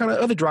 They're doing all kind of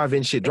other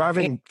drive-in shit.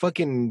 Drive-in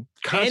fucking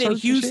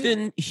concerts. And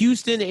in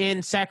Houston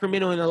and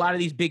Sacramento and a lot of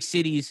these big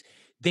cities,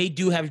 they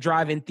do have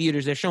drive-in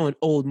theaters. They're showing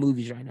old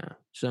movies right now.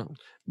 So,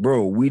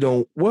 bro,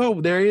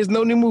 there is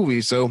no new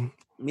movie, so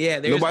yeah,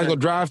 nobody's gonna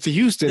drive to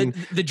Houston.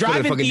 The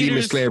drive-in fucking theaters,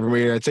 Demon Slayer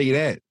premiere. I tell you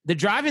that. The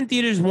drive-in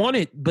theaters want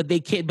it, but they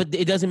can't. But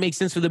it doesn't make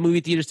sense for the movie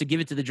theaters to give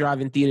it to the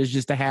drive-in theaters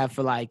just to have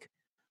for like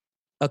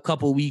a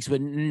couple weeks, but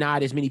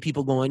not as many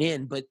people going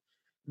in. But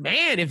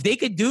man, if they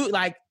could do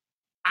like,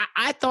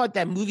 I thought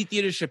that movie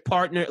theaters should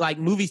partner, like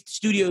movie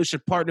studios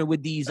should partner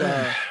with these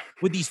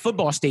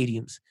football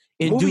stadiums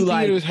and movie do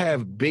like theaters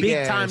have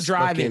big time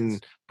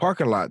drive-ins,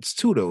 parking lots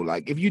too, though.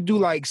 Like if you do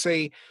like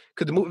say,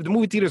 because the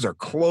movie theaters are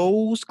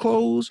closed.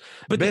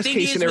 But best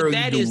case scenario,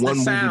 you do one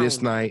movie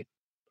this night.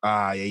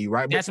 Yeah, you're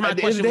right. That's but my at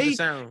the end question of the with day, the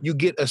sound. you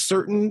get a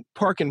certain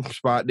parking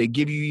spot. They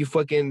give you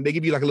like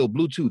a little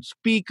Bluetooth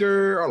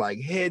speaker or like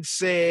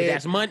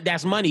headset.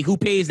 That's money. Who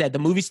pays that? The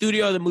movie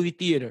studio or the movie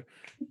theater?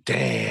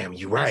 Damn,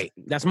 you're right.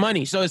 That's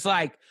money. So it's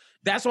like,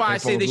 that's why I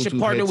say they should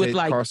partner with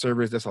like car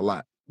service. That's a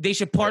lot. They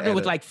should partner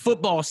with like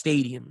football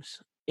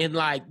stadiums and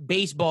like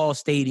baseball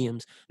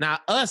stadiums. Now,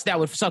 that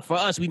would suck for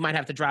us. We might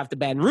have to drive to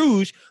Baton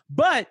Rouge,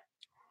 but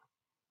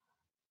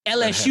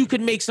LSU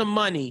could make some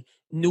money.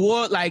 New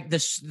Orleans, like the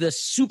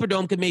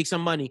Superdome could make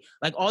some money.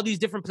 Like all these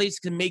different places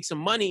can make some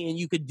money, and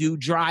you could do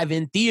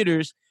drive-in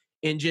theaters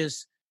and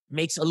just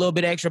makes a little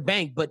bit of extra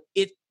bank. But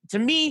to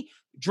me,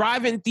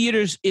 drive-in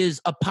theaters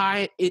is a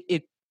pie.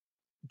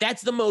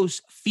 That's the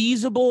most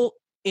feasible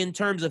in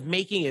terms of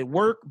making it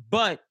work,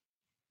 but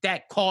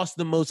that costs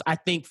the most, I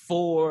think,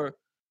 for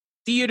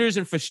theaters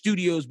and for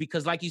studios,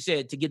 because like you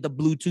said, to get the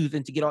Bluetooth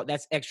and to get all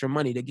that's extra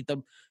money, to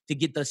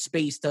get the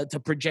space to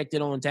project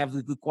it on, to have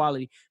the good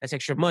quality, that's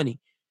extra money.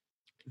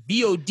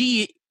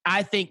 VOD,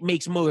 I think,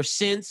 makes more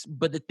sense,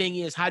 but the thing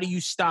is, how do you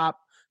stop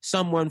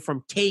someone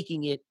from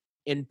taking it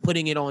and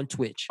putting it on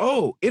Twitch?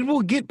 Oh, it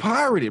will get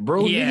pirated,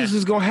 bro. Yeah. Niggas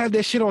is gonna have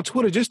that shit on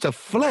Twitter just to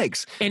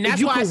flex. And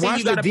that's why I say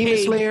you gotta Demon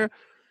pay. Slayer,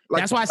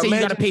 like, that's why I say you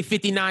gotta pay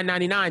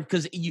 $59.99,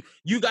 because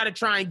you gotta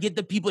try and get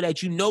the people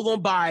that you know gonna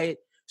buy it.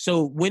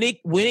 So when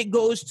it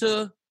goes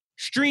to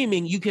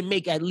streaming, you can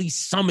make at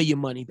least some of your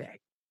money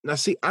back. Now,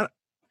 see,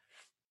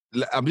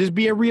 I'm just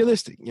being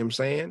realistic. You know what I'm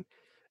saying?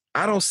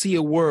 I don't see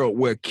a world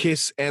where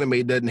Kiss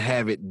Anime doesn't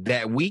have it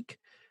that week.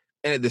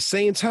 And at the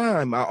same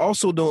time, I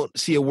also don't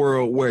see a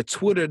world where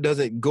Twitter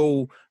doesn't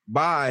go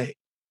buy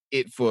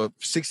it for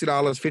 $60,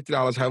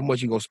 $50, however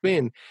much you're going to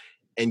spend,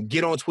 and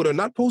get on Twitter.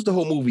 Not post the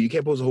whole movie. You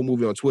can't post the whole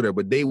movie on Twitter,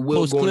 but they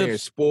will go in there and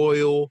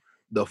spoil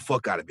the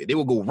fuck out of it. They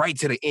will go right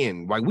to the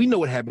end. Like, we know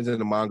what happens in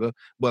the manga,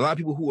 but a lot of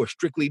people who are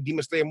strictly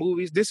Demon Slayer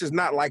movies, this is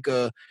not like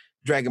a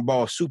Dragon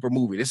Ball Super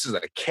movie. This is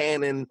a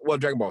canon,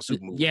 Dragon Ball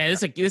Super movie. Yeah,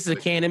 this is a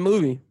canon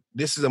movie.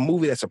 This is a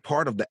movie that's a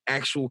part of the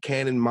actual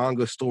canon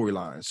manga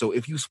storyline. So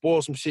if you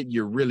spoil some shit,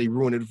 you're really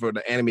ruining it for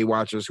the anime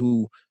watchers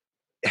who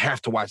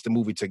have to watch the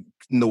movie to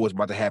know what's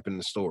about to happen in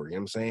the story. You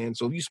know what I'm saying?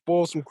 So if you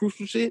spoil some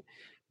crucial shit,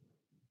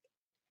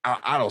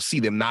 I don't see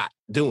them not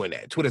doing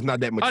that. Twitter's not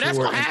that mature. That's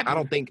what happened. I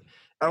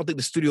don't think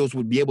the studios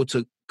would be able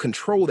to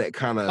control that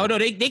kind of. Oh no,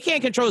 they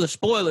can't control the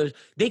spoilers.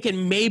 They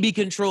can maybe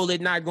control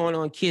it not going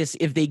on Kiss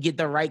if they get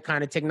the right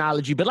kind of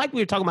technology. But like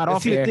we were talking about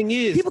off air, the thing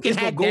is, people can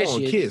hack go that on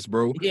shit. Kiss,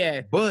 bro.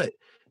 Yeah, but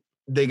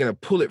they're gonna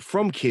pull it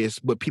from Kiss,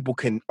 but people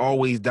can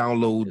always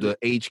download the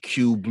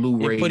HQ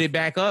Blu-ray and put it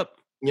back up.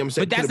 You know what I'm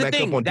saying? But that's the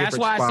thing. That's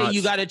why I say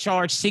you got to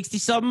charge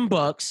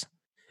 $60-something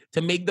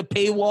to make the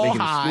paywall make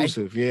it high,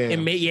 exclusive, yeah,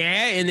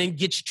 and then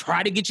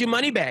try to get your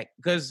money back,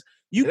 because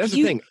that's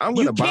the thing. I'm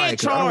gonna buy it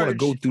because I don't want to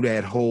go through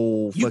that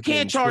whole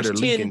fucking Twitter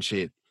leaking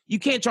shit. You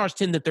can't charge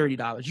 $10 to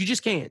 $30. You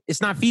just can't.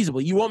 It's not feasible.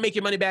 You won't make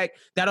your money back.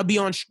 That'll be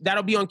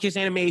on Kiss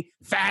Anime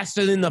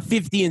faster than the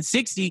 50 and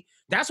 60,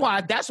 That's why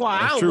I That's true.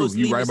 almost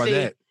You lean right to about say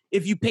that.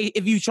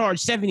 if you charge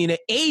 70 to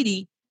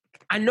 80,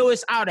 I know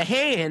it's out of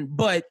hand,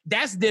 but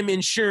that's them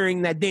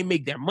ensuring that they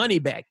make their money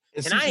back.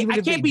 And see, I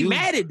can't be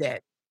mad at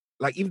that.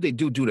 Like, even if they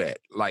do that,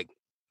 like,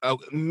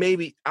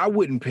 maybe I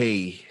wouldn't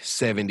pay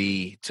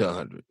 70 to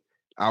 100.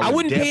 I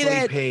wouldn't pay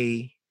that.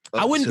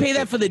 I wouldn't pay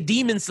that 50. for the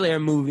Demon Slayer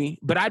movie,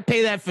 but I'd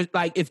pay that for,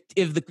 like, if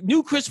the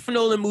new Christopher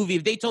Nolan movie,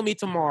 if they told me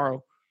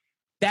tomorrow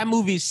that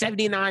movie is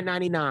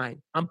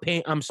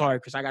 $79.99, I'm sorry,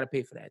 Chris, I gotta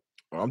pay for that.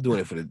 I'm doing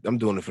it for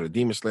the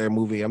Demon Slayer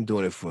movie. I'm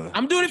doing it for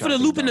the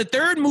Lupin the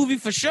Third movie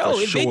for sure.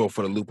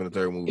 For the Lupin the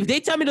Third movie. If they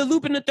tell me the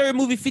Lupin the Third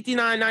movie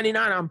 $59.99,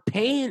 I'm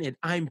paying it.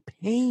 I'm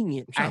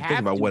trying to think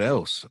about what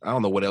else. I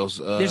don't know what else.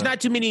 There's not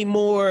too many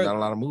more. Not a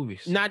lot of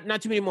movies. Not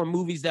too many more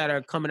movies that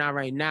are coming out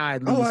right now.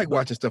 At least. I like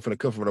watching stuff in the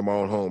comfort of my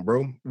own home,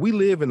 bro. We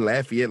live in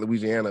Lafayette,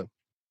 Louisiana,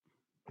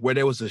 where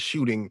there was a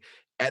shooting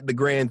at the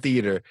Grand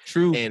Theater.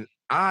 True. And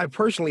I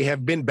personally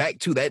have been back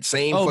to that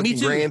same fucking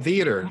Grand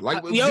Theater.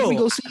 Like, did we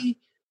go see?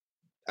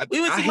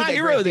 We went to My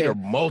Hero there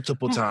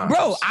multiple times.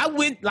 Bro, I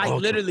went, like,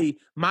 literally,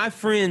 my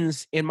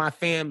friends and my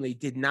family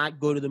did not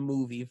go to the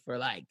movie for,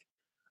 like,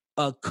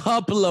 a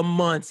couple of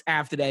months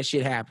after that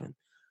shit happened.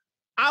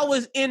 I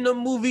was in the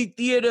movie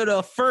theater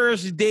the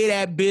first day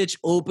that bitch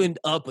opened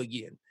up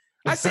again.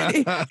 I said,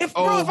 if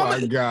I'm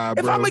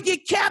gonna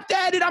get capped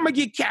at it, I'm gonna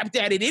get capped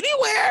at it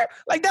anywhere.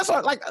 Like, that's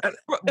what, like,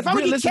 if I'm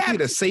gonna get capped,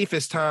 the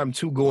safest time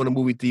to go in a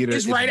movie theater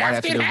is right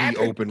after the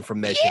reopen from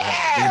that shit.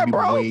 Yeah,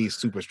 bro. Way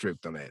super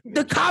strict on that.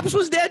 The cops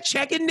was there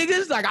checking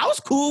niggas. Like, I was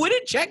cool with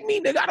it. Check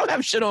me, nigga. I don't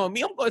have shit on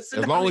me. I'm going to sit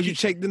as long as you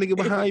check the nigga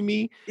behind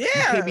me. Yeah,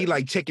 you can't be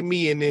like checking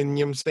me and then,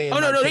 you know what I'm saying? Oh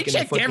no, they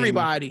checked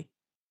everybody.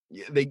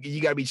 Yeah,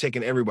 you gotta be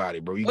checking everybody,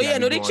 bro.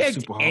 They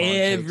checked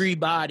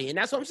everybody, and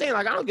that's what I'm saying.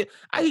 Like,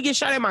 I could get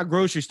shot at my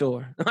grocery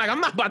store. Like,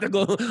 I'm not about to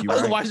go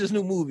watch this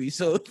new movie.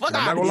 So fuck out.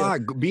 I'm not gonna lie,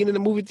 being in the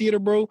movie theater,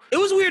 bro, it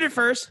was weird at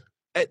first.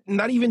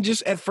 Not even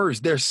just at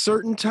first. There's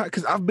certain times,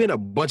 because I've been a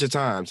bunch of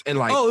times, and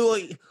like,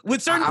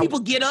 with certain people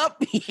get up.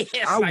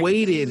 I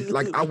waited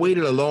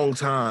a long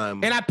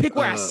time, and I pick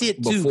where I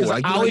sit too, because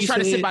I always try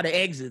to sit by the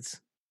exits.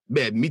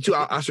 Man, me too.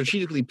 I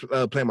strategically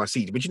plan my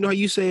seats, but you know how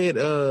you said,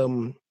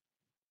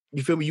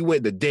 you feel me? You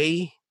went the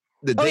day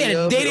the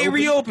day they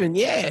reopened.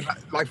 Yeah.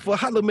 Like, for a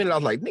hot little minute, I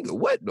was like, nigga,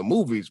 what? The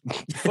movies?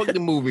 Fuck the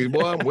movies,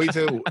 boy. I'm wait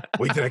till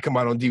they come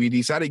out on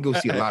DVD. So I didn't go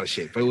see a lot of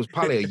shit. But it was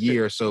probably a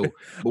year or so.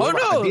 But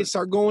I did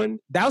start going.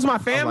 That was my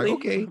family. Like,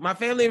 okay. My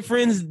family and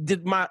friends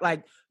did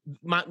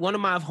one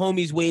of my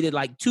homies waited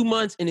like 2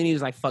 months, and then he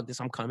was like, fuck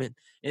this, I'm coming.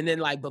 And then,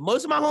 like, but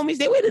most of my homies,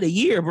 they waited a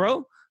year,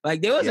 bro.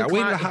 Like, there was I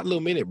waited a hot little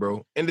minute,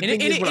 bro. And the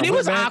thing is, it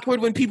was awkward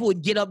when people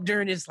would get up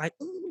during this, like,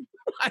 ooh.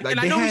 Like, and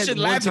I know we should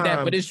laugh at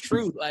that, but it's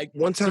true. Like,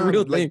 one time, it's a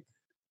real thing. Like,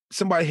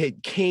 somebody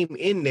had came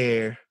in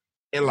there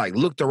and like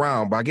looked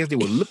around, but I guess they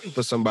were looking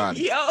for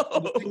somebody.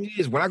 The thing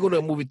is, when I go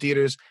to movie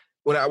theaters,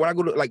 when I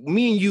go to, like,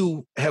 me and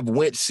you have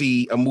went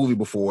see a movie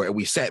before and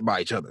we sat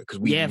by each other because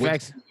we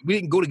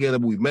didn't go together,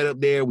 but we met up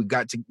there, we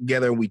got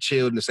together and we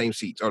chilled in the same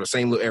seats or the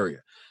same little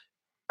area.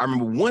 I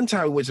remember one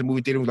time we went to the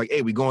movie theater and was like,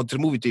 hey, we going to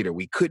the movie theater.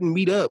 We couldn't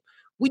meet up.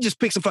 We just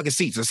picked some fucking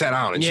seats and sat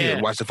down and chilled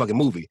and watched the fucking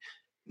movie.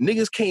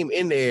 Niggas came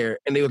in there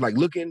and they was like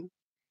looking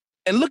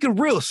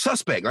real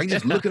suspect. Like,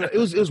 just looking. It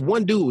was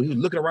one dude. He was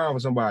looking around for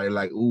somebody.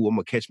 Like, ooh, I'm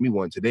gonna catch me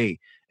one today.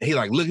 And he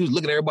was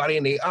looking at everybody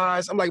in their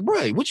eyes. I'm like,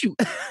 bro, what you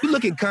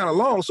looking kind of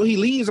long? So he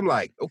leaves. I'm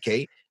like,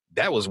 okay,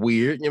 that was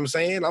weird. You know what I'm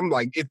saying? I'm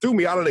like, it threw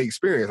me out of the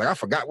experience. Like, I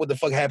forgot what the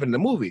fuck happened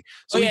in the movie.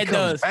 So he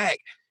comes back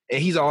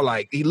and he's all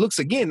like, he looks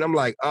again. I'm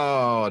like,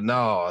 oh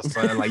no,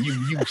 son, like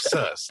you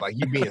sus, like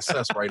you being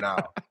sus right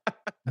now.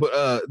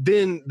 But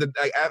then in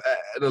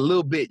a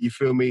little bit, you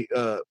feel me?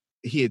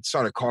 He had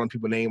started calling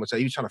people names. So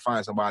he was trying to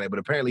find somebody, but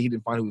apparently he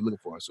didn't find who he was looking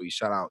for. So he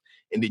shut out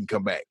and didn't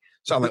come back.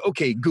 So I'm like,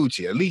 okay,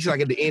 Gucci. At least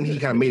like at the end, he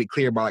kind of made it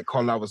clear by like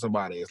calling out for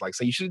somebody. It's like,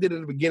 so you should have did it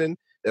at the beginning.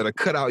 That'll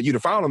cut out. You'd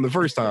have found him the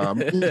first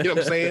time. You know what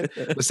I'm saying?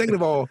 But second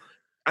of all,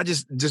 I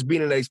just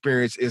being in that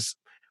experience is,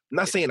 I'm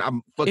not saying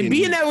I'm fucking... And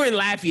being that we're in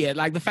Lafayette,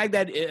 like the fact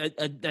that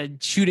a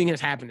shooting has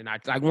happened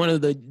tonight, like one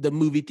of the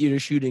movie theater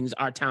shootings,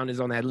 our town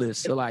is on that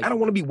list. So like, I don't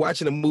want to be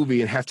watching a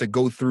movie and have to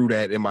go through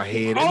that in my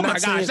head. Oh my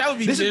gosh, that would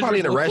be This is probably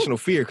an irrational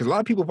fear because a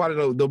lot of people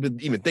probably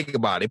don't even think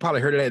about it. They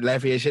probably heard of that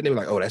Lafayette shit and they were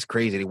like, oh, that's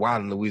crazy. They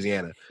wild in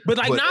Louisiana. But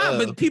like,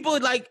 but people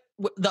like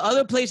the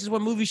other places where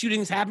movie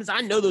shootings happens,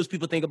 I know those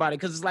people think about it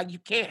because it's like you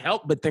can't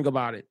help but think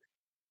about it.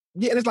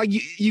 Yeah, and it's like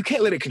you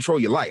can't let it control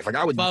your life. Like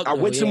I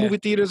went to movie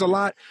theaters a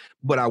lot,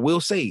 but I will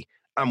say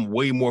I'm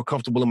way more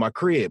comfortable in my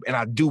crib, and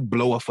I do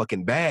blow a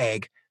fucking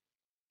bag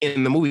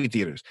in the movie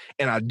theaters.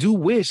 And I do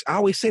wish, I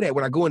always say that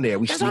when I go in there.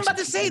 That's what I'm about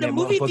to say. The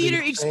movie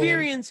theater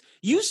experience,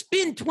 you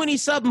spend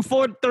 20-something,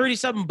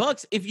 30-something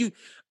bucks. If you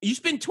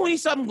spend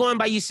 20-something going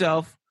by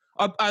yourself,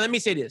 or let me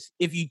say this.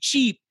 If you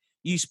cheap,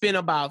 you spend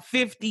about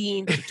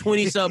 15 to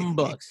 20-something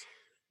bucks.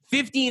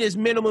 15 is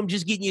minimum,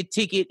 just getting your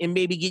ticket and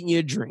maybe getting you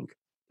a drink.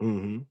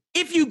 Mm-hmm.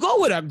 If you go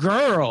with a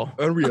girl.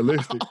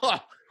 Unrealistic.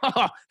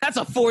 That's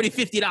a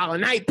 $40-$50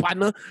 night,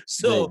 partner.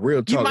 So bro,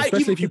 real talk,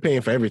 especially if you're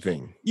paying for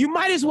everything. You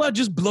might as well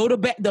just blow the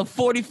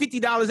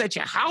 $40-$50 at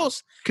your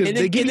house. Because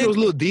they give you those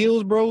little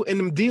deals, bro, and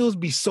them deals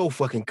be so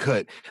fucking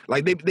cut.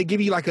 Like they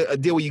give you like a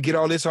deal where you get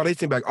all this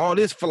thing back, all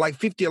this for like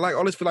 50, or like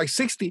all this for like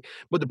 60,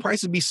 but the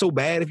prices be so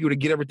bad if you were to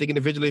get everything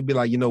individually, it'd be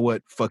like, you know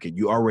what, fuck it,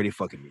 you already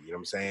fucking me. You know what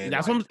I'm saying?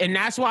 And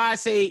that's why I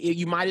say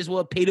you might as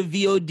well pay the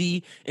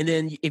VOD, and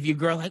then if your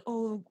girl like,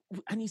 oh,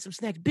 I need some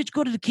snacks, bitch,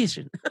 go to the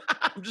kitchen.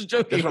 I'm just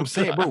joking. That's what I'm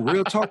saying, bro.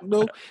 Real talk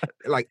though.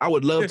 Like I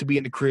would love to be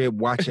in the crib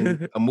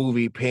watching a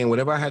movie, paying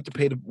whatever I have to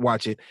pay to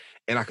watch it,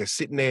 and I could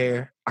sit in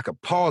there, I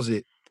could pause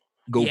it,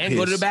 go piss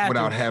go to the bathroom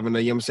without having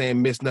to, you know what I'm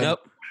saying, miss nothing. Yep.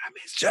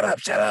 Shut up.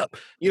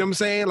 You know what I'm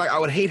saying? Like I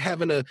would hate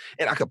having and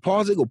I could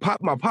pause it, go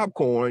pop my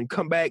popcorn,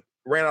 come back,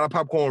 ran out of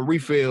popcorn,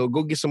 refill,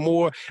 go get some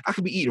more. I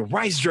could be eating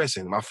rice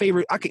dressing, my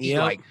favorite. I could eat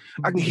I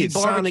can hit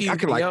Sonic. I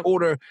could like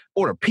order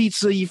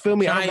pizza. You feel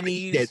me?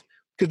 Chinese.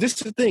 Because this is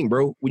the thing,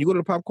 bro. When you go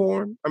to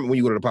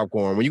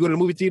the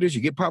movie theaters,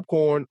 you get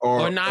popcorn or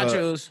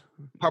nachos,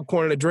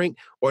 popcorn and a drink,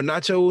 or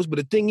nachos. But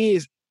the thing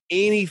is,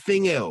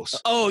 anything else.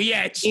 Oh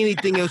yeah,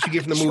 anything else you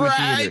get from the movie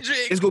theater,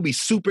 it's gonna be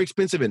super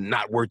expensive and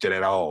not worth it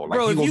at all. Like,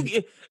 bro,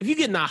 if you're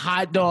getting a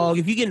hot dog,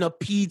 if you're getting a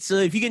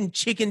pizza, if you're getting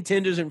chicken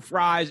tenders and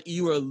fries,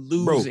 you are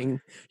losing.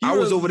 Bro, I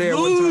was over there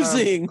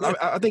losing. One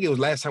time. I think it was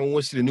last time we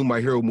went to the new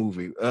My Hero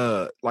movie.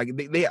 Like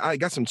I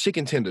got some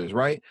chicken tenders,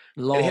 right?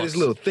 And they had this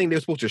little thing they were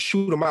supposed to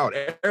shoot them out.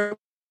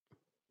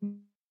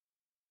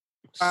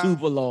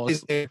 Super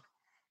lost.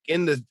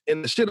 In the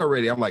shit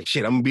already. I'm like,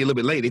 shit, I'm gonna be a little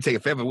bit late. They take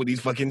forever with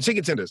these fucking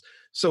chicken tenders.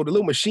 So the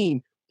little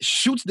machine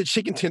shoots the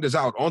chicken tenders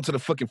out onto the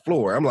fucking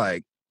floor. I'm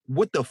like,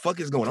 what the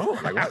fuck is going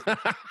on? Like,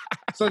 what?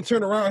 Son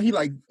turn around,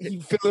 he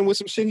fiddling with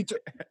some shit.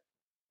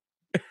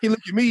 He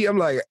looked at me, I'm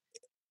like,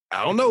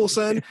 I don't know,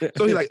 son.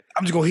 So he's like,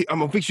 I'm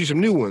gonna fix you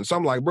some new ones. So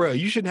I'm like, bro,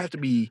 you shouldn't have to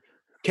be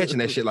catching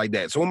that shit like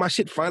that. So when my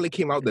shit finally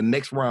came out the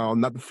next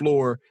round, not the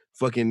floor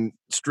fucking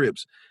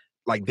strips,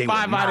 like they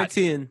 5 out of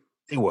 10.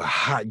 They were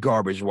hot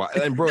garbage.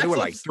 And bro, they were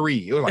like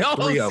 3. It was like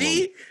 3 of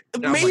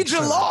them. Major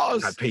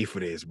loss. I pay for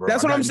this, bro.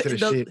 That's what I'm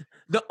saying.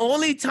 The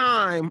only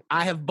time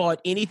I have bought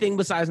anything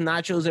besides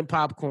nachos and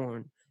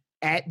popcorn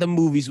at the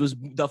movies was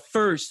the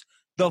first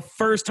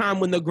time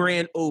when the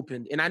Grand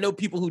opened. And I know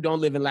people who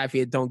don't live in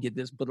Lafayette don't get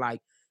this, but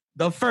like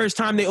the first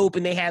time they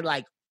opened, they had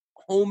like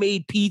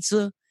homemade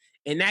pizza,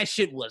 and that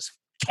shit was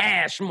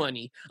cash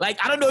money.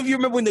 Like I don't know if you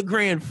remember when the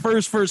Grand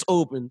first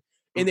opened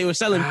and they were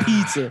selling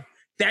pizza.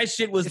 That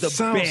shit was the best. It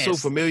sounds so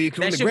familiar.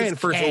 Because when the Grand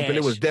first opened,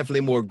 it was definitely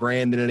more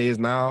grand than it is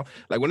now.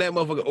 Like when that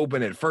motherfucker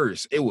opened at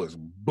first, it was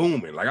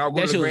booming. Like I'll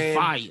go to the Grand.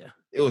 Fire.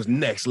 It was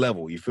next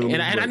level. You feel me?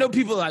 And I know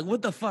people are like,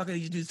 "What the fuck are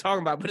these dudes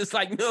talking about?" But it's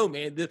like, no,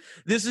 man.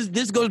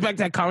 This goes back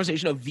to that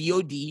conversation of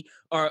VOD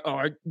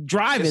or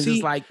driving.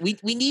 It's like we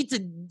need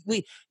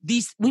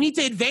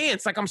to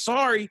advance. Like I'm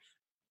sorry,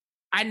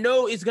 I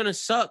know it's gonna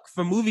suck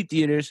for movie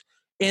theaters,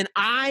 and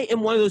I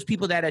am one of those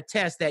people that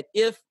attest that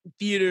if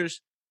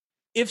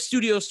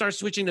studios start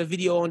switching to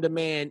video on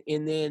demand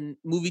and then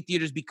movie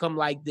theaters become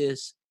like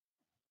this,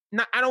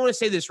 I don't want to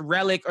say this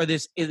relic or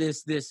this,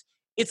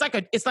 it's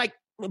like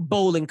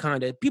bowling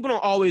kind of. People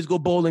don't always go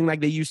bowling like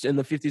they used to in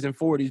the 50s and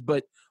 40s,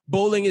 but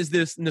bowling is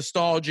this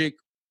nostalgic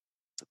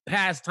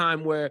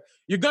pastime where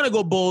you're going to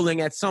go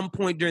bowling at some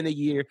point during the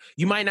year.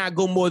 You might not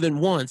go more than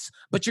once,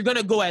 but you're going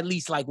to go at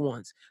least like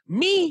once.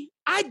 Me,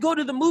 I'd go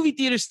to the movie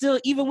theater still,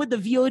 even with the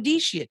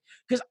VOD shit,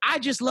 because I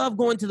just love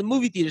going to the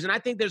movie theaters. And I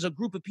think there's a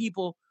group of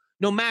people,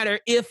 no matter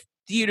if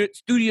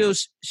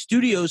studios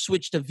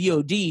switch to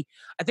VOD,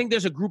 I think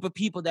there's a group of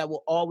people that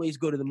will always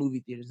go to the movie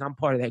theaters. I'm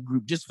part of that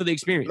group just for the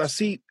experience. Now,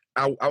 see,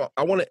 I'm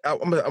gonna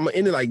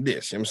end it like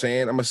this. You know what I'm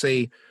saying? I'm gonna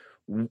say,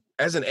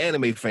 as an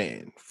anime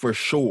fan, for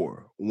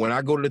sure, when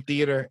I go to the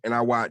theater and I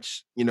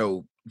watch,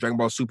 Dragon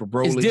Ball Super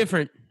Broly, it's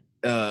different.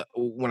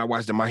 When I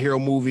watch the My Hero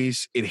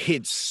movies, it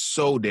hits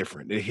so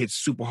different. It hits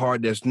super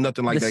hard. There's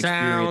nothing like the that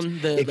sound,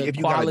 experience. If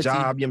you got a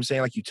job, you know what I'm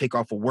saying, like you take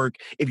off of work.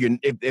 If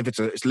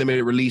it's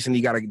limited release and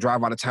you got to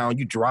drive out of town,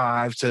 you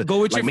drive to go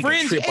with like, your make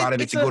friends. A trip out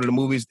of it to go to the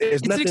movies.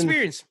 There's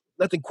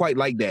nothing quite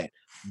like that.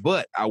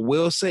 But I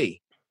will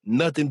say,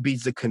 nothing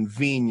beats the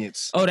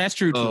convenience. Oh, that's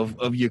true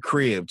of your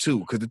crib too.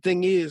 Because the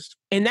thing is,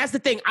 and that's the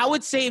thing. I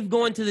would say if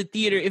going to the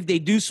theater, if they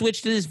do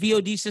switch to this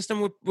VOD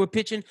system we're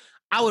pitching,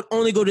 I would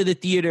only go to the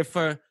theater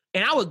for.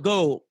 And I would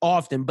go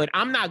often, but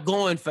I'm not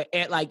going for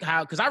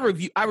because I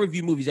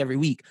review movies every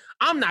week.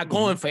 I'm not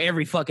going for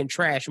every fucking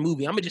trash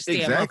movie. I'm gonna just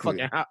stay at my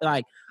fucking house.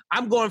 Like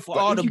I'm going for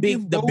all the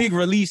big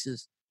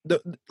releases.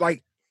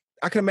 Like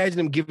I can imagine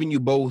them giving you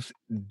both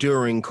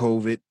during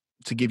COVID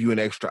to give you an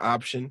extra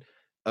option.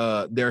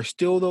 There are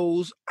still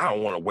those I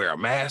don't want to wear a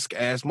mask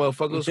ass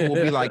motherfuckers who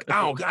will be like,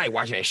 I ain't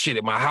watching that shit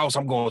at my house.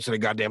 I'm going to the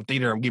goddamn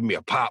theater. I'm giving me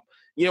a pop.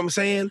 You know what I'm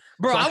saying?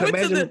 Bro,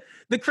 so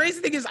the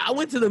crazy thing is I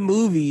went to the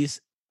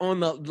movies. on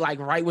the like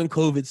right when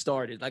COVID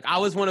started. Like I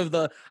was one of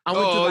the. I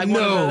went Oh to like no!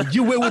 one of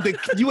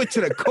the, You went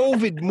to the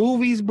COVID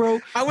movies, bro.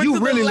 I went You to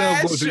the really love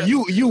last going to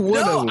show. you one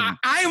No, of them.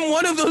 I am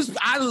one of those.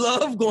 I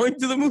love going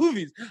to the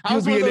movies. I You'll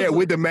was be one in of there those,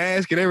 with the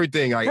mask and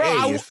everything. Like,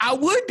 bro. hey, I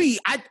would be.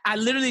 I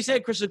literally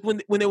said, Chris,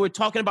 when they were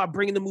talking about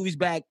bringing the movies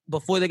back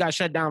before they got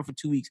shut down for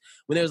 2 weeks,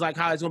 when it was like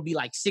how it's gonna be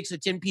like 6 or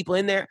 10 people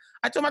in there.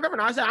 I told my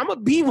girlfriend, I said, I'm gonna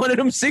be one of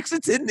them 6 or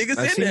 10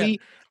 niggas in see there. me,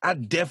 I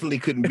definitely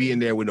couldn't be in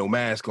there with no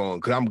mask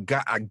on because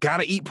I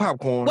gotta eat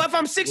popcorn. Well, if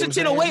I'm 6 or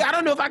 10 away, I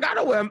don't know if I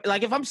gotta wear.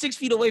 Like if I'm 6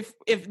 feet away,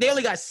 if they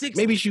only got 6,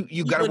 maybe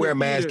you gotta wear a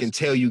mask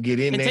until you get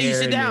in there. Until you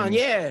sit down,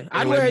 yeah.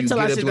 I'd wear it until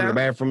I sit down. To the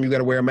bathroom, you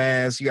gotta wear a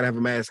mask. You gotta have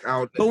a mask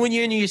out. But when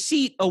you're in your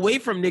seat away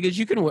from niggas,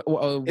 you can.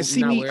 And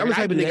see me, I'm the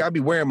type of nigga. I'll be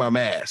wearing my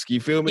mask. You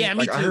feel me? Yeah, me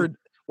like too. I heard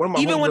one of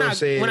my even when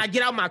said, when I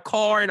get out my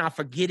car and I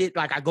forget it,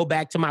 like I go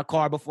back to my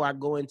car before I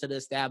go into the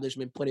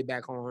establishment, put it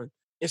back on.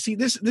 And see,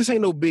 this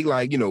ain't no big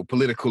like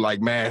political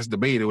like mass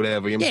debate or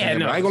whatever. You know what I'm saying?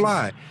 No. But I ain't gonna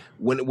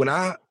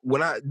lie.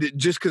 When I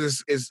just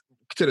because it's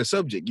to the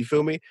subject, you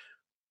feel me?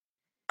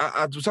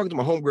 I was talking to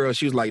my homegirl.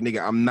 She was like,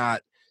 "Nigga, I'm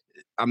not.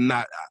 I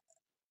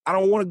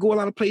don't want to go a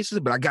lot of places,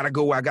 but I gotta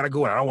go. I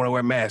don't want to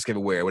wear a mask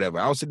everywhere, whatever."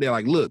 I was sitting there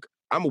like, "Look,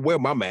 I'm gonna wear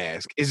my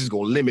mask. It's just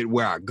gonna limit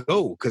where I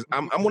go because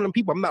I'm one of them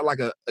people. I'm not like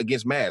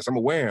against masks. I'm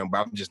gonna wear them,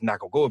 but I'm just not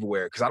gonna go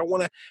everywhere because I don't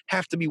want to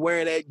have to be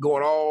wearing that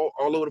going all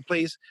over the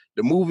place.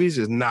 The movies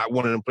is not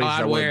one of them places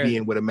I want to be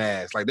in with a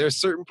mask. Like there's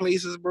certain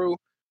places, bro.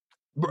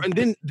 And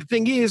then the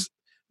thing is,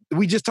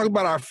 we just talked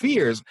about our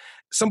fears.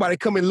 Somebody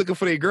come in looking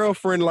for their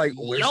girlfriend, like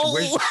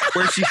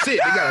where she sit?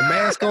 They got a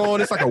mask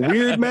on. It's like a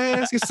weird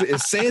mask.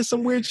 It's saying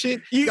some weird shit.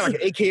 You got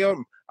like an AK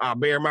on. I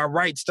bear my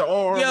rights to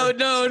arm. Yo,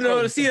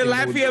 no. See, the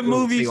Lafayette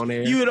movies,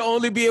 you would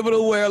only be able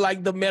to wear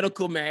like the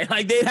medical man.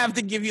 Like they'd have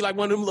to give you like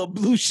one of them little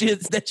blue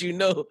shits that you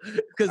know.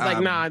 Because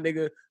like, nah,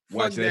 nigga.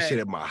 Watching that shit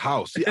at my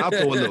house. See, I'll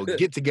throw a little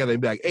get together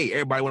and be like, hey,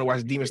 everybody want to watch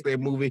a Demon Slayer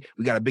movie?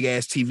 We got a big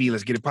ass TV.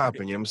 Let's get it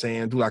popping. You know what I'm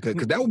saying? Do like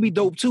because that would be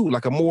dope too.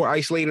 Like a more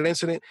isolated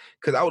incident.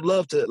 Because I would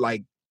love to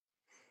like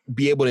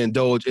be able to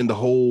indulge in the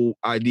whole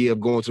idea of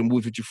going to the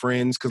movies with your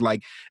friends. Because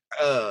like,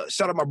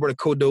 shout out my brother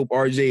Kodope,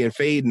 RJ, and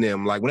Fade and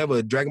them. Like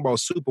whenever Dragon Ball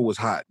Super was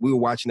hot, we were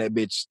watching that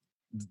bitch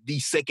the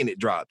second it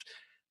dropped.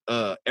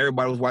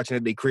 Everybody was watching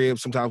at their crib.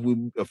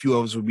 Sometimes a few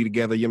of us would be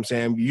together. You know what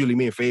I'm saying? Usually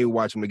me and Fade would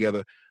watch them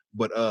together.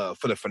 But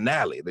for the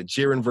finale, the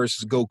Jiren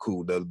versus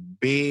Goku, the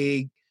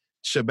big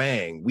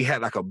shebang, we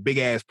had like a big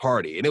ass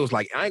party. And it was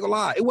like, I ain't gonna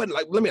lie, it wasn't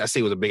like, I say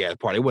it was a big ass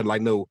party. It wasn't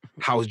like no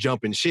house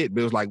jumping shit,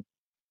 but it was like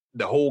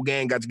the whole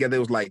gang got together.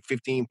 It was like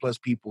 15 plus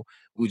people.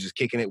 We were just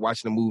kicking it,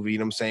 watching the movie, you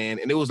know what I'm saying?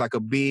 And it was like a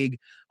big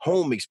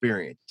home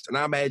experience. And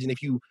I imagine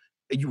if you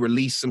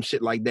release some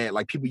shit like that,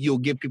 like you'll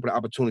give people the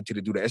opportunity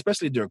to do that,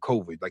 especially during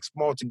COVID. Like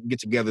small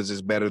get-togethers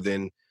is better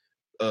than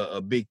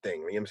a big thing. You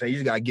know what I'm saying? You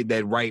just gotta get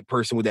that right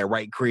person with that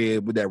right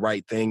crib, with that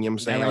right thing. You know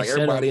what I'm saying? Like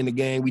everybody in the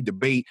gang, we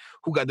debate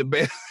who got the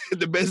best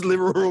the best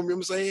living room. You know what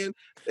I'm saying?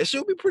 That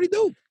should be pretty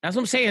dope. That's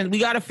what I'm saying. We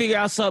got to figure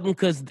out something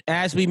because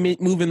as we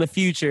move in the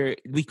future,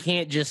 we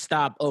can't just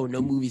stop. Oh,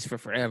 no movies for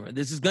forever.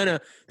 This is gonna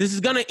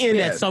end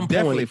at some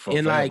point.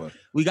 And like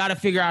we got to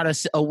figure out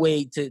a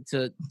way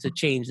to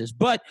change this.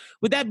 But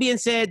with that being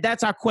said,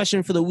 that's our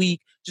question for the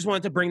week. Just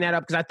wanted to bring that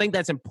up because I think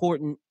that's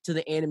important to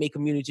the anime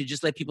community.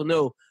 Just let people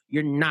know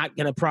you're not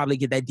gonna probably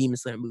get that Demon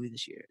Slayer movie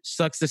this year.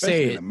 Sucks to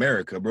say it. In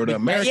America, bro. The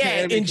American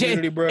anime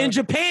community, bro. In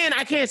Japan,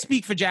 I can't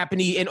speak for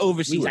Japanese and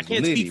overseas. I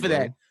can't speak for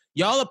that.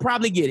 Y'all will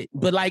probably get it.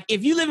 But like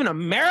if you live in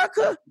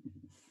America,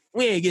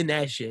 we ain't getting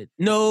that shit.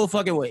 No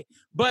fucking way.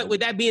 But with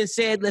that being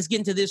said, let's get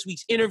into this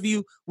week's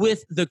interview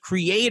with the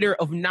creator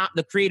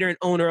and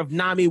owner of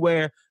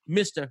Namiware,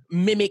 Mr.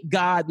 Mimic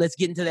God. Let's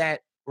get into that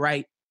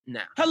right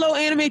now. Hello,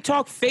 Anime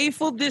Talk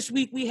faithful. This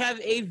week we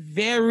have a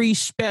very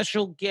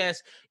special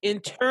guest in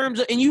terms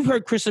of, and you've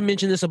heard Krista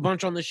mention this a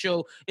bunch on the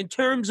show, in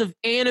terms of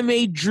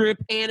anime drip,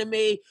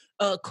 anime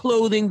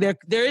clothing, there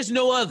is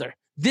no other.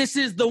 This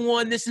is the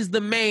one. This is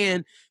the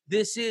man.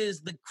 This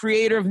is the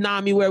creator of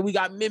Namiware. We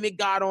got Mimic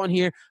God on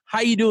here.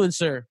 How you doing,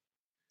 sir?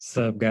 What's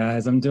up,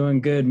 guys? I'm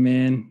doing good,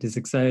 man. Just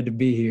excited to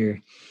be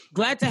here.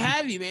 Glad to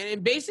have you, man.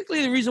 And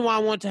basically the reason why I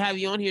want to have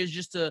you on here is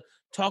just to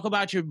talk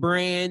about your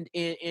brand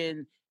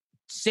and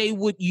say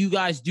what you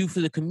guys do for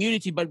the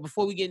community. But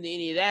before we get into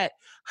any of that,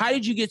 how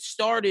did you get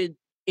started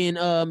in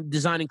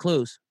designing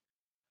clothes?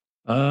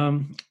 I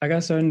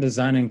got started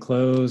designing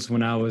clothes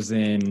when I was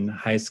in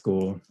high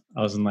school.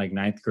 I was in like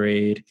 9th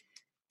grade.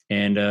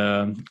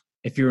 And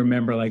if you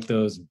remember like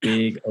those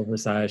big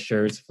oversized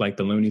shirts, like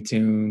the Looney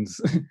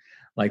Tunes,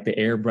 like the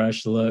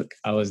airbrush look,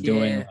 I was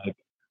doing like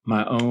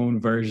my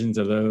own versions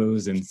of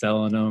those and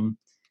selling them.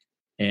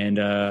 And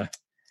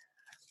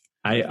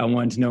I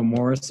wanted to know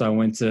more, so I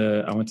went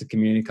to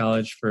community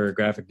college for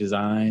graphic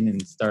design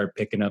and started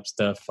picking up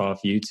stuff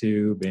off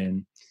YouTube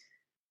and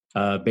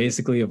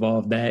basically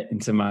evolved that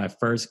into my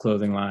first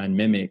clothing line,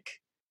 Mimic,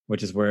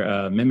 which is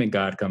where Mimic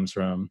God comes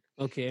from.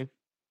 Okay.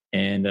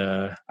 And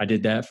I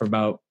did that for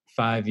about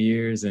 5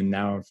 years, and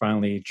now I'm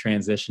finally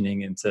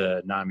transitioning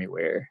into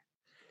Namiware.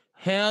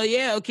 Hell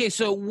yeah. Okay,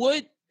 so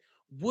what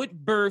what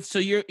birth? So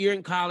you're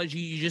in college.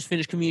 You just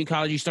finished community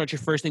college. You start your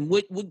first thing.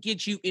 What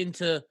gets you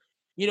into?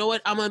 You know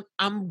what?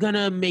 I'm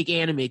gonna make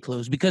anime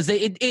clothes because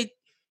it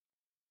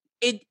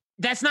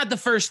that's not the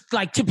first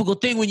like typical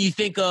thing when you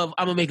think of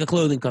I'm gonna make a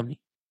clothing company.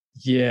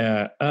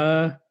 Yeah.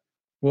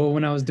 Well,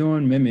 when I was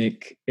doing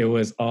Mimic, it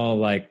was all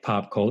like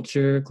pop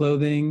culture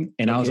clothing,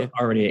 and I was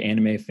already an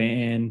anime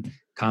fan,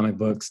 comic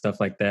books, stuff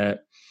like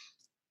that.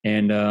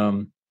 And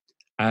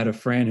I had a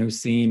friend who's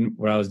seen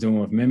what I was doing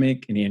with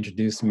Mimic, and he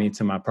introduced me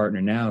to my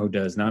partner now who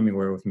does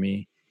Namiwear with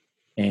me.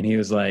 And he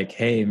was like,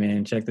 "Hey,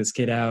 man, check this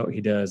kid out.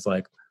 He does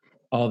like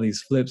all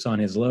these flips on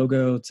his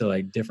logo to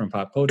like different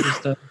pop culture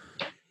stuff.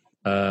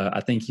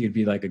 I think he'd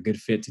be like a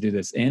good fit to do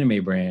this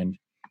anime brand."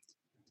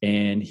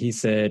 And he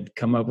said,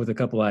 "Come up with a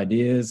couple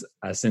ideas."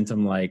 I sent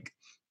him like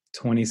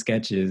 20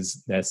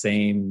 sketches that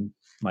same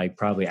like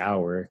probably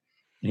hour.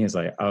 And he was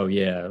like, "Oh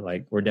yeah,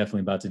 like we're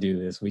definitely about to do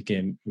this. We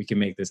can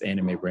make this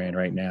anime brand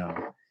right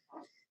now."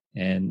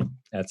 And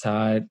that's how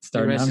I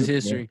started. The rest is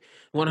history.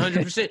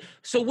 100%.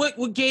 So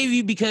what gave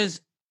you,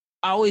 because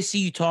I always see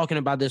you talking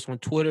about this on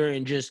Twitter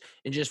and just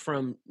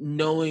from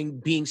knowing,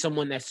 being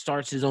someone that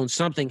starts his own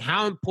something,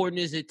 how important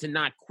is it to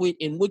not quit?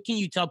 And what can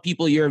you tell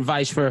people your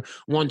advice for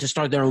one to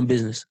start their own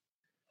business?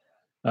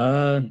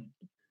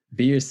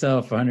 Be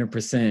yourself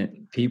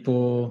 100%.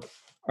 People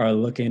are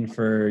looking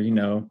for, you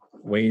know,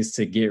 ways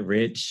to get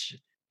rich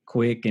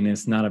quick. And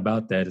it's not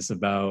about that. It's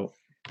about,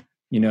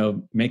 you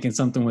know, making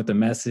something with a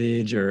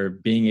message or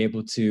being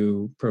able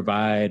to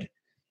provide,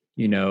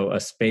 you know, a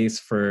space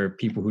for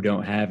people who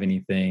don't have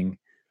anything.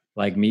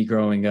 Like me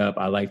growing up,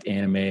 I liked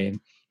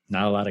anime.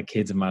 Not a lot of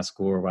kids in my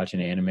school were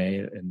watching anime,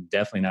 and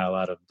definitely not a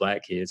lot of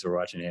Black kids were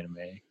watching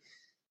anime.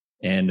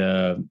 And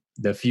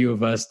the few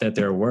of us that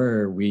there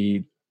were,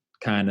 we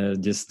kind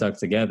of just stuck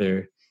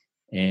together.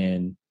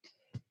 And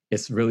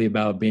it's really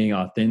about being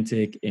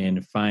authentic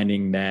and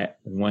finding that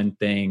one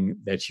thing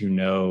that you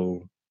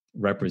know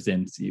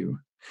represents you.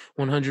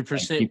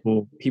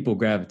 100%. People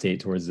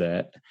gravitate towards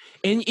that,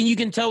 and you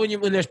can tell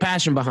when there's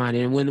passion behind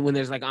it, and when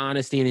there's like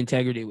honesty and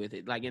integrity with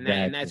it, like, and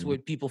that's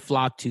what people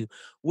flock to.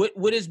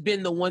 What has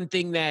been the one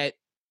thing that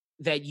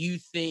you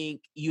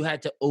think you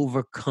had to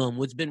overcome?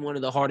 What's been one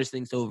of the hardest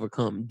things to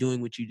overcome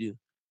doing what you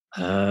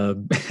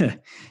do?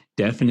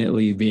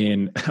 Definitely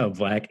being a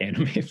Black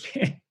anime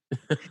fan.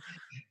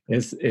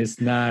 It's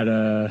not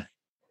I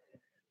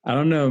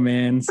don't know,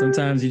 man.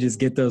 Sometimes you just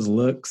get those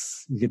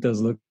looks. You get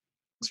those looks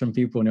from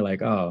people, and they're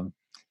like, "Oh,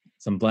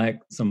 some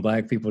black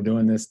people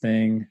doing this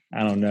thing.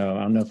 I don't know.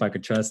 I don't know if I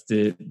could trust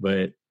it,"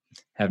 but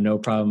have no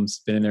problem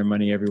spending their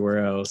money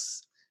everywhere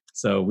else.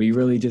 So we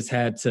really just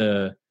had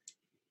to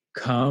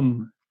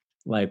come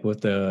like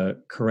with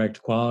the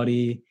correct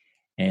quality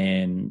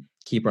and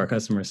keep our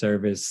customer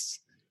service,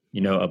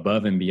 you know,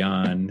 above and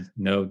beyond.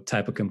 No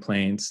type of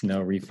complaints, no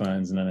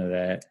refunds, none of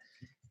that.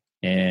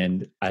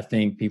 And I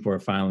think people are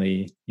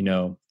finally, you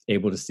know,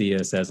 able to see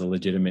us as a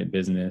legitimate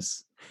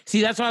business.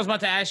 See, that's what I was about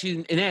to ask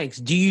you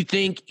next. Do you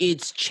think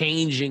it's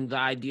changing the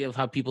idea of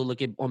how people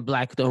look at on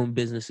Black-owned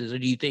businesses, or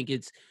do you think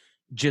it's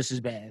just as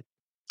bad?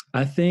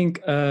 I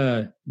think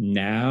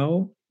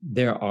now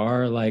there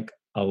are like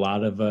a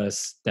lot of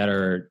us that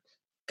are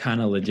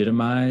kind of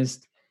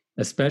legitimized,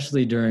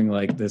 especially during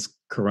like this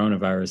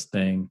coronavirus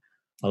thing.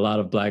 A lot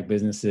of Black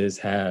businesses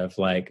have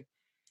like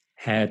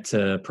had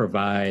to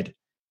provide,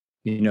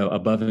 you know,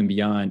 above and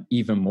beyond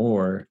even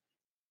more.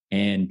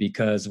 And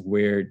because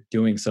we're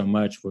doing so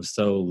much with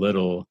so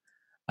little,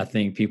 I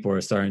think people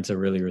are starting to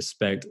really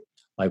respect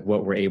like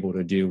what we're able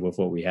to do with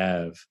what we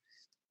have.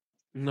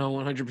 No,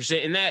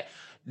 100%. And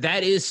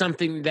that is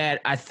something that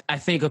I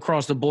think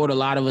across the board, a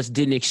lot of us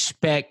didn't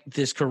expect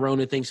this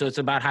Corona thing. So it's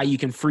about how you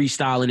can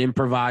freestyle and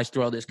improvise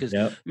through all this. Because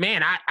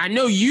man, I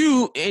know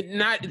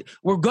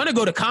we're going to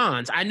go to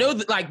cons. I know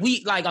that like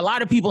a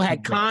lot of people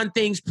had con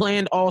things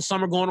planned all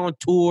summer, going on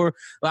tour,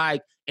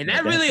 like, and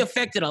that really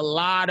affected a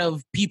lot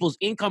of people's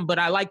income. But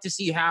I like to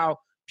see how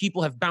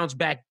people have bounced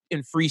back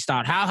and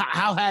freestyled.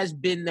 How has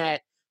been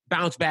that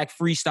bounce back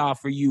freestyle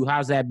for you?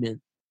 How's that been?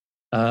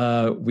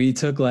 We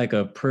took like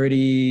a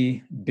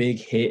pretty big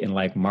hit in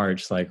like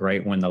March, like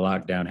right when the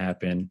lockdown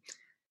happened.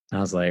 I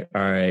was like,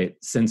 all right,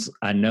 since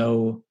I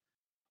know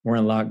we're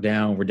in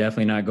lockdown, we're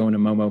definitely not going to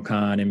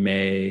MomoCon in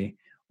May.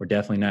 We're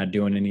definitely not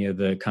doing any of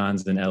the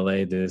cons in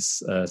LA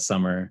this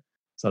summer.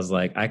 So I was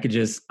like, I'm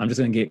just going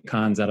to get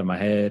cons out of my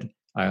head.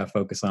 I gotta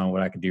focus on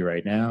what I could do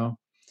right now.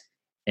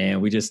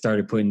 And we just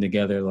started putting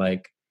together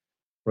like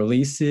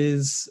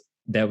releases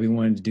that we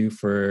wanted to do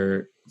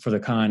for the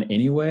con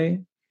anyway.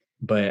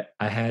 But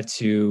I had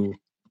to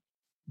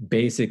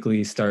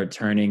basically start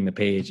turning the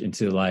page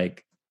into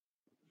like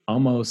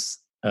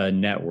almost a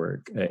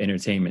network, an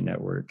entertainment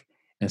network,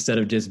 instead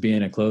of just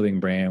being a clothing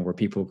brand where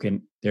they're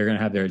going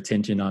to have their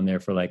attention on there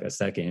for like a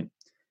second.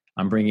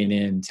 I'm bringing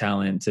in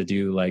talent to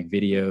do like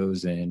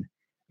videos and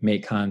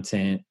make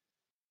content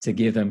to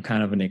give them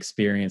kind of an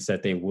experience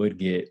that they would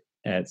get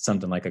at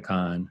something like a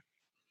con.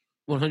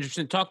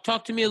 100%.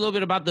 Talk to me a little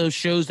bit about those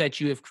shows that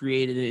you have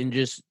created, and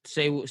just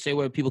say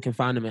where people can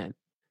find them at.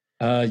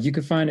 You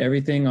can find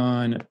everything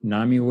on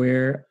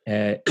Namiware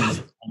at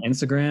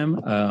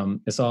Instagram.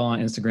 It's all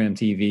on Instagram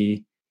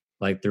TV,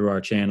 like through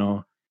our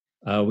channel.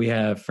 We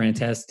have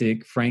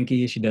Fantastic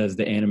Frankie. She does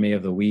the anime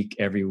of the week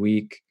every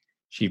week.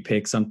 She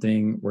picks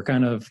something. We're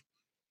kind of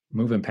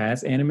moving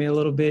past anime a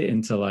little bit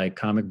into like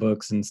comic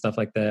books and stuff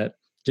like that.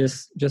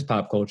 Just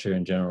pop culture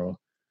in general.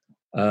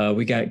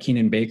 We got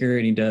Keenan Baker,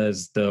 and he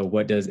does the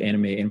What Does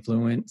Anime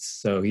Influence?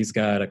 So he's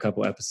got a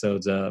couple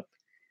episodes up.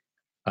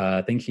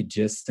 I think he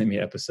just sent me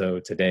an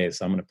episode today,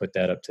 so I'm going to put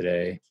that up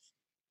today.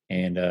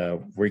 And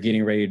we're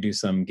getting ready to do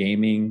some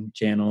gaming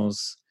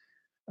channels.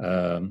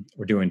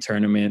 We're doing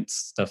tournaments,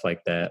 stuff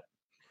like that.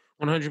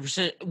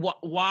 100%.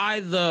 Why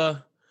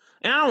the,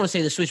 and I don't want to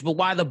say the switch, but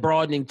why the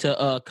broadening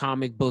to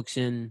comic books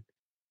and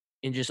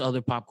just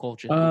other pop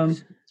culture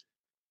things?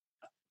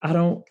 I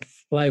don't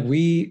like,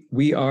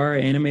 we are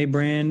an anime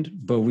brand,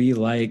 but we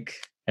like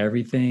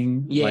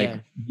everything. Yeah.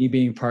 Like me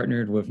being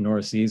partnered with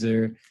North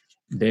Caesar,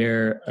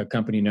 they're a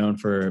company known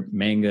for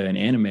manga and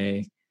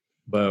anime,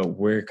 but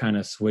we're kind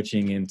of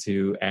switching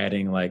into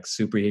adding like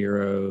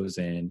superheroes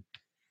and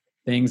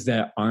things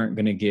that aren't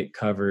going to get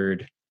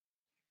covered,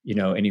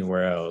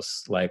 anywhere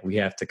else. Like we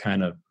have to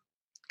kind of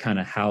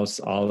house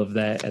all of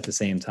that at the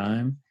same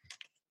time.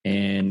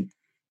 And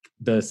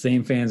the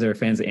same fans that are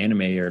fans of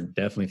anime are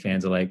definitely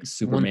fans of like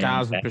Superman,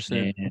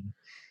 1000%.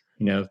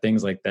 Batman,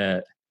 things like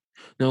that.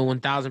 No,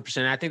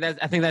 1000%. I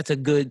think that's a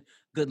good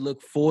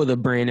look for the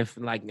brand. If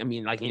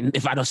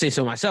if I don't say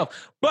so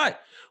myself, but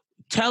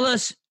tell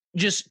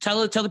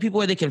the people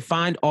where they can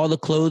find all the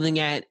clothing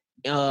at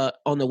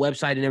on the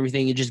website and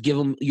everything, and just give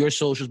them your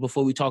socials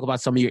before we talk about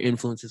some of your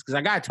influences. Because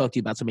I gotta talk to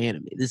you about some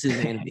anime. This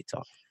is anime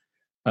talk.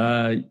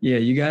 Yeah,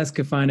 you guys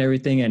can find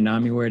everything at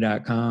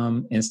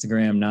namiware.com,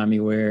 Instagram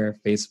Namiware,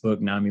 Facebook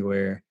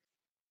Namiware,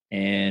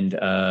 and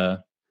I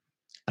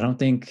don't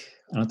think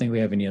we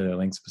have any other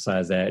links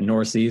besides that.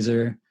 North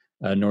Caesar,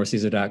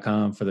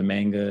 northcaesar.com for the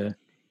manga,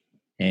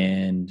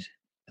 and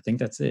I think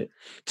that's it.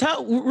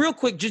 Tell real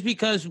quick, just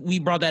because we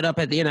brought that up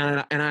at the end,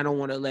 and I don't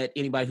want to let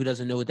anybody who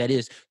doesn't know what that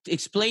is,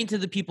 explain to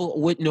the people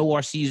what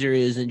Noir Caesar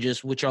is and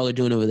just what y'all are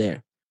doing over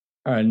there.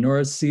 All right,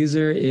 North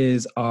Caesar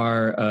is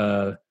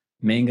our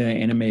manga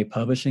anime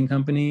publishing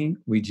company.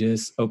 We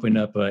just opened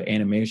up an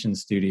animation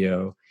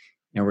studio,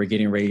 and we're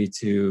getting ready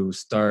to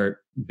start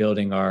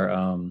building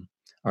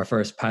our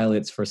first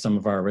pilots for some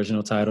of our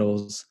original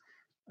titles.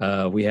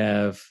 We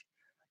have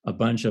a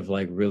bunch of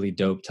like really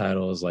dope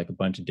titles, like a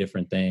bunch of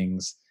different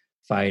things,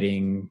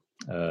 fighting,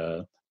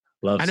 love.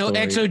 I know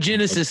story.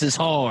 Exogenesis is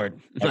hard,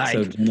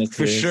 like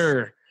for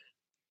sure.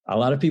 A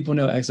lot of people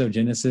know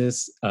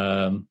Exogenesis.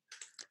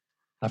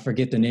 I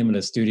forget the name of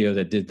the studio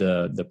that did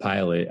the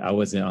pilot. I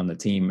wasn't on the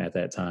team at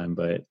that time,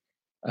 but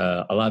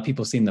a lot of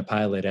people seen the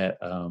pilot at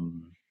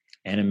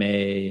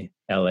Anime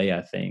LA,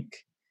 I think,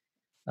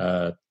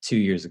 2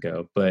 years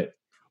ago. But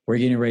we're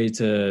getting ready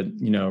to,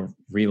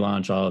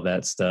 relaunch all of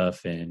that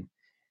stuff and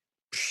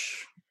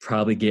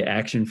probably get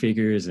action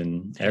figures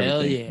and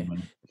everything. Hell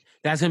yeah.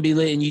 That's going to be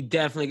lit, and you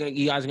guys are going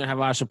to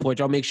have our support.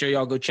 Y'all make sure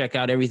y'all go check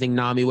out everything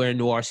Namiware and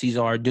Noir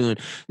Caesar are doing.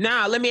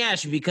 Now, let me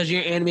ask you, because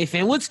you're an anime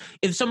fan,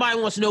 if somebody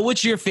wants to know,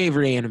 what's your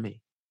favorite anime?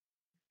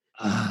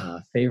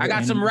 Favorite I got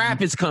anime? some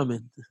rapids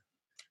coming.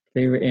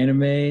 Favorite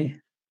anime?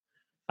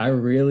 I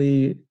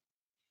really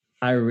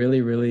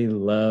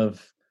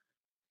love,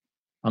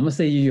 I'm going to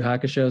say Yu Yu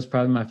Hakusho is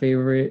probably my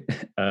favorite.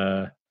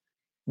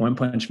 One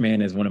Punch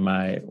Man is one of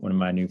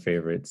my new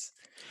favorites.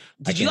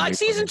 Did you like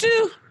season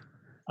 2?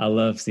 I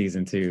love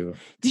season 2.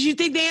 Did you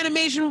think the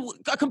animation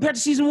compared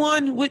to season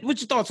 1?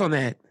 What's your thoughts on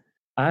that?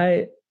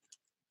 I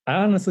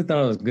honestly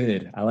thought it was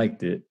good. I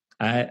liked it.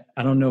 I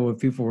don't know what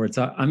people were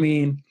talking. I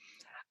mean,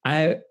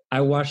 I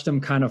watched them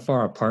kind of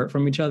far apart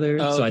from each other,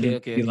 so I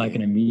didn't feel like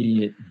an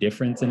immediate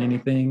difference in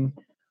anything.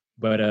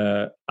 But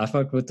I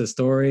fucked with the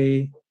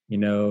story.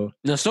 The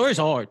story's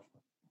hard.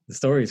 The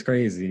story's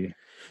crazy.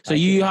 So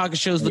Yu Yu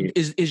Hakusho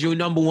is your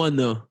number one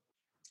though?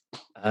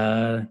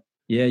 Yeah,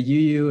 Yu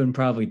Yu and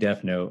probably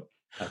Death Note,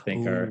 I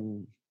think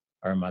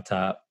are my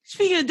top.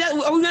 Speaking of Death,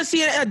 are we gonna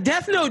see a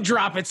Death Note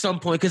drop at some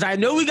point? Because I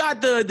know we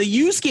got the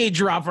Yusuke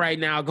drop right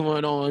now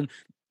going on.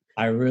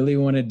 I really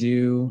want to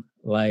do,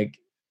 like,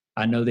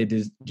 I know they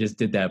just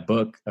did that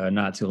book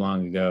not too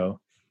long ago.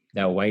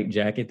 That white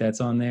jacket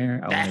that's on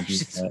there. I want to do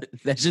that.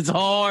 That shit's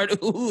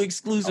hard. Ooh,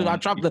 exclusive. I'll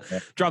drop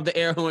the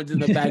air horns in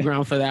the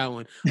background for that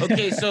one.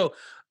 Okay, so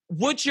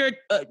what's your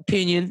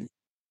opinion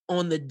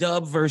on the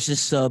dub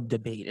versus sub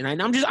debate? And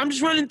I'm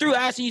just running through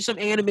asking you some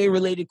anime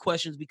related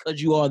questions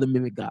because you are the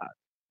Mimic God.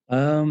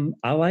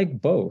 I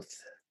like both.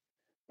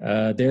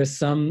 There's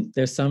some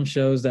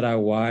shows that I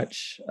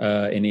watch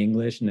in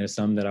English, and there's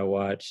some that I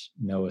watch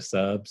with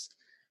subs.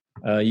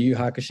 Yu Yu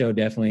Hakusho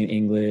definitely in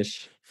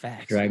English.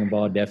 Facts. Dragon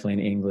Ball definitely in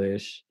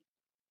English.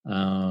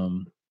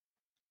 There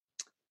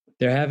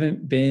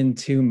haven't been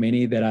too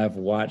many that I've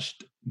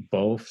watched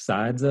both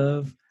sides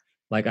of.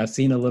 Like, I've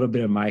seen a little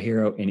bit of My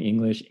Hero in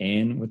English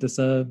and with the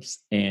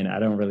subs, and I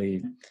don't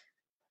really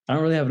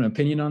have an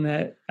opinion on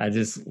that. I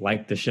just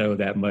like the show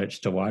that much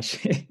to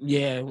watch it.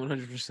 Yeah,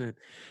 100%.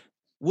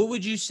 What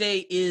would you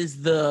say is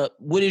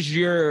what is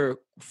your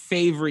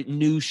favorite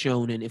new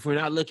shonen? If we're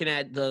not looking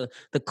at the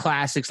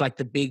classics like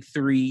the big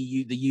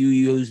three, the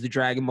Yu-Gi-Ohs, the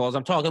Dragon Balls,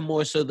 I'm talking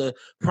more so the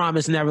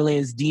Promised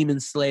Neverlands, Demon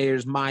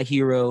Slayers, My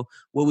Hero.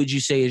 What would you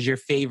say is your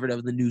favorite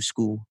of the new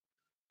school?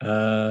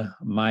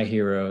 My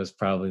Hero is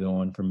probably the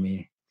one for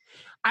me.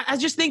 I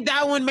just think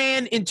that one,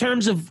 man, in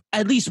terms of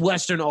at least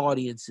Western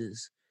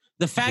audiences,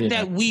 the fact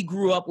that we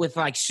grew up with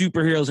like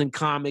superheroes and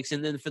comics,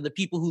 and then for the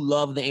people who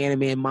love the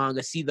anime and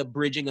manga, see the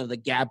bridging of the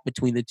gap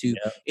between the two.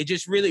 Yep. It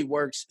just really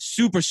works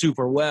super,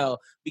 super well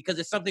because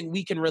it's something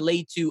we can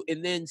relate to,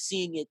 and then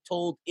seeing it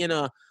told in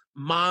a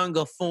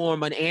manga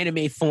form, an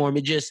anime form,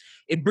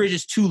 it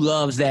bridges two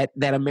loves that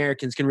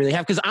Americans can really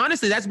have. Because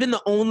honestly, that's been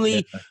the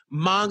only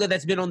manga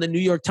that's been on the New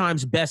York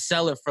Times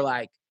bestseller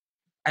for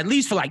at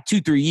least for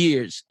 2-3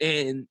 years,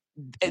 and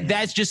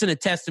that's just a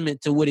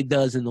testament to what it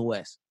does in the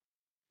West.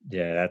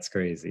 Yeah, that's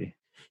crazy.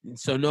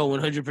 So no,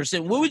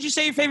 100%. What would you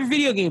say your favorite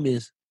video game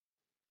is?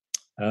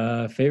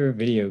 Favorite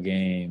video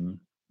game?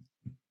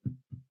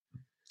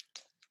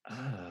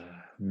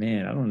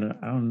 Man, I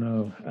don't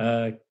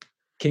know.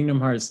 Kingdom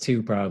Hearts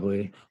 2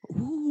 probably.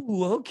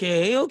 Ooh,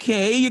 okay.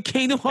 You're a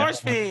Kingdom Hearts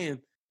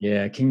fan.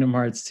 Yeah, Kingdom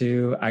Hearts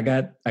 2. I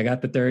got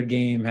the third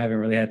game. Haven't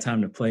really had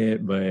time to play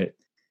it, but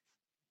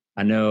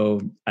I know,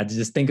 I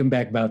just thinking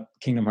back about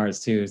Kingdom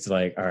Hearts 2, it's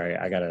like, all right,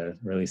 I gotta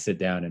really sit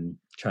down and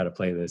try to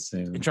play this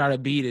soon. And try to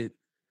beat it.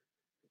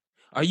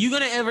 Are you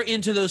gonna ever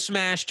enter those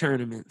Smash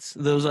tournaments?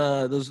 Those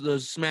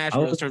Smash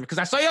Bros tournaments? Because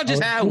I saw y'all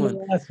just had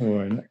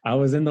one. I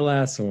was in the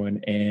last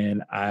one,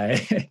 and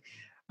I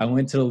I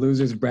went to the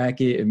losers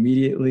bracket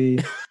immediately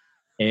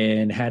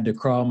and had to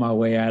crawl my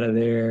way out of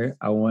there.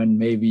 I won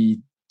maybe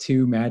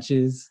 2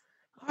 matches.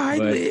 All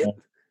right,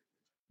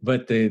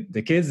 but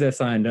the kids that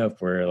signed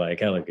up were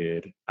like hella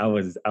good. I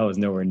was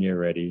nowhere near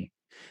ready.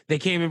 They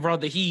came and brought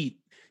the heat.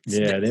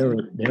 Yeah, they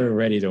were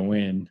ready to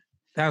win.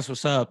 That's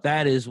what's up.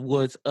 That is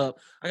what's up.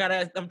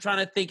 I'm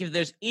trying to think if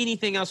there's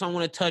anything else I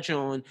want to touch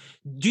on.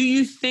 Do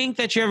you think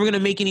that you're ever going to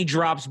make any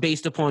drops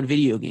based upon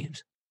video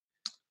games?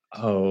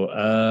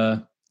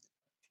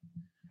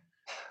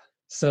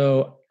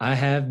 So I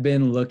have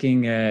been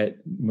looking at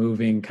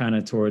moving kind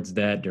of towards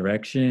that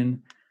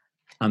direction.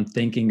 I'm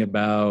thinking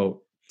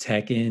about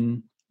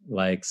Tekken,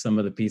 like some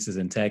of the pieces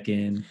in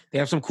Tekken. They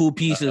have some cool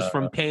pieces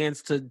from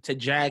pants to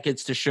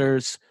jackets to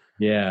shirts.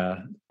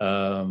 Yeah.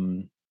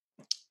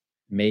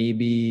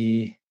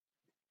 Maybe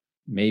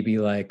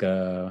like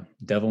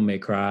Devil May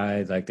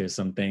Cry. Like there's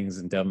some things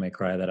in Devil May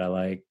Cry that I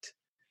liked.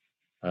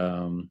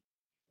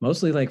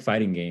 Mostly like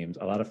fighting games.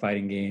 A lot of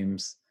fighting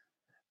games.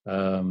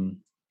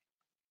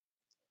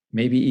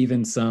 Maybe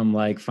even some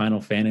like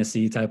Final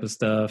Fantasy type of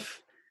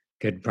stuff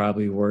could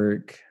probably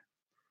work.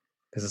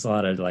 Because it's a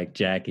lot of like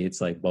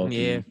jackets, like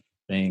bulky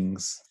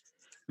things.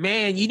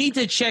 Man, you need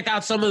to check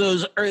out some of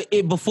those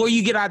before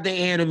you get out the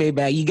anime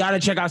bag. You got to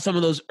check out some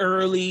of those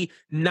early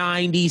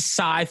 90s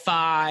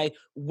sci-fi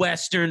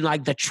Western,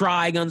 like the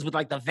Triguns with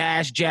like the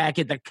vast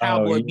jacket, the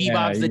cowboy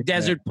bebops, the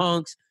desert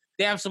punks.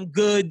 They have some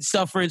good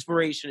stuff for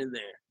inspiration in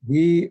there.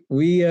 We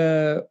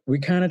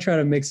kind of try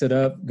to mix it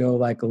up, go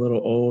like a little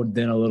old,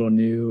 then a little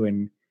new,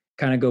 and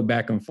kind of go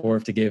back and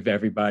forth to give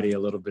everybody a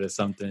little bit of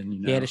something.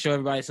 You know? Yeah, to show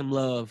everybody some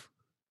love.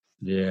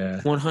 Yeah.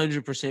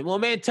 100%. Well,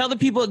 man, tell the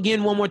people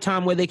again one more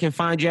time where they can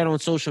find you out on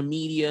social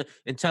media,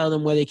 and tell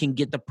them where they can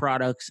get the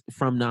products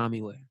from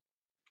Namiwear.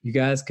 You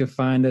guys can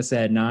find us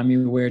at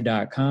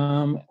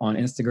namiwear.com, on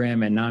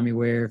Instagram at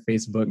Namiwear,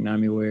 Facebook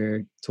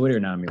Namiwear, Twitter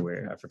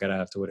Namiwear. I forgot I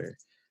have Twitter.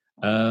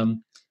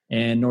 And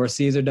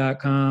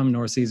northcaesar.com,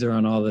 North Caesar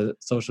on all the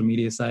social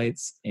media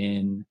sites.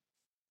 And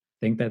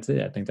I think that's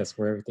it. I think that's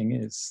where everything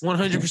is.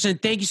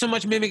 100%. Thank you so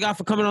much, Mimic God,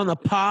 for coming on the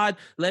pod.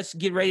 Let's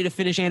get ready to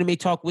finish Anime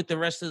Talk with the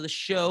rest of the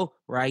show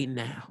right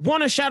now.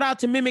 Want to shout out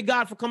to Mimic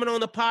God for coming on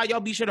the pod. Y'all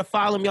be sure to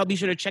follow him. Y'all be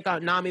sure to check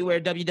out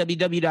Namiwear,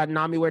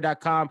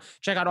 www.namiwear.com.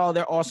 Check out all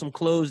their awesome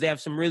clothes. They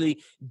have some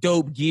really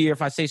dope gear,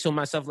 if I say so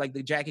myself, like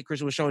the jacket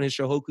Chris was showing, his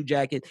Shohoku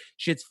jacket.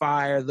 Shit's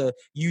fire. The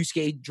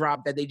Yusuke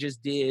drop that they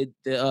just did,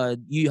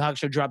 the Yu Yu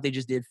Hakusho drop they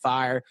just did,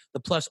 fire. The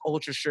Plus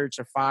Ultra shirts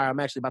are fire.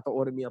 I'm actually about to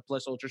order me a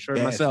Plus Ultra shirt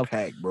myself.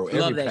 Pack, bro.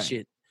 Love that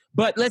shit.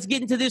 But let's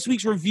get into this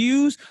week's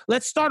reviews.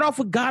 Let's start off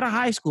with God of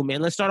High School, man.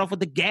 Let's start off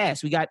with the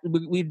gas.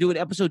 We're doing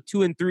episode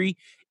 2 and 3.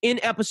 In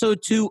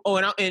episode 2,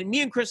 and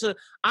me and Chris,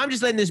 I'm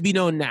just letting this be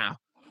known now.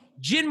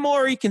 Jin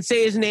Mori can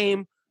say his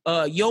name.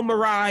 Yo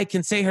Mirai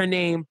can say her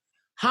name.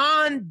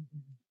 Han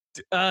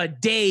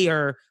Day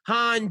or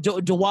Han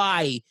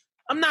Dawai.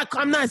 I'm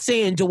not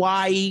saying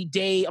Dawai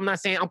Day. I'm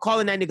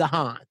calling that nigga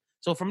Han.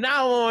 So from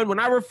now on, when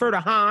I refer to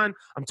Han,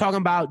 I'm talking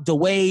about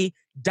Dawei,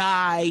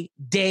 Dai,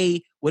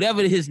 Day,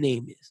 whatever his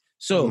name is.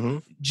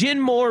 So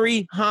Jin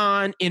Mori,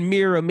 Han, and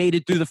Mira made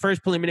it through the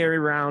first preliminary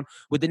round.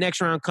 With the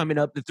next round coming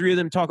up, the three of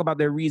them talk about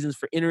their reasons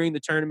for entering the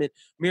tournament.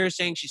 Mira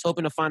saying she's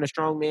hoping to find a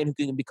strong man who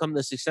can become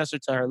the successor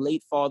to her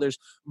late father's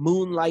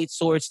moonlight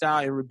sword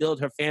style and rebuild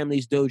her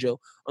family's dojo.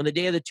 On the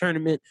day of the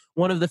tournament,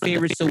 one of the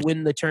favorites to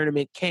win the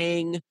tournament,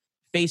 Kang,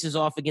 faces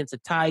off against a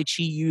Tai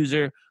Chi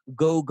user,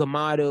 Go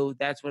Gamato.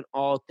 That's when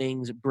all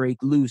things break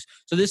loose.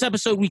 So this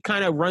episode, we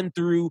kind of run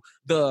through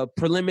the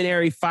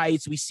preliminary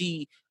fights. We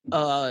see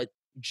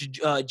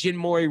Jin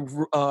Mori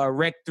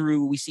wreck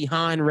through. We see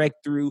Han wreck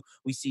through.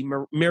 We see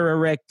Mira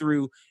wreck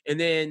through. And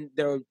then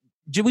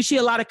we see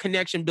a lot of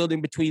connection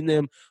building between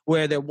them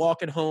where they're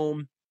walking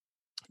home.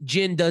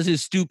 Jin does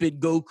his stupid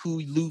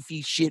Goku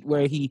Luffy shit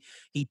where he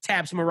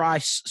taps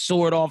Mirai's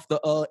sword off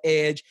the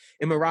edge,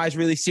 and Mirai's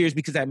really serious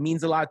because that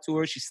means a lot to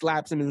her. She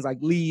slaps him and is like,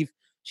 leave.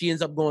 She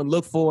ends up going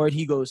look for it.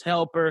 He goes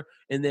help her,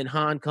 and then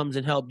Han comes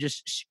and help,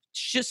 just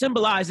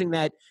symbolizing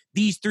that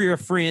these three are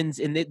friends,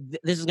 and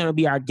this is going to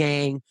be our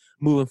gang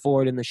moving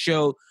forward in the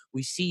show.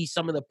 We see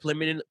some of the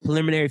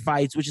preliminary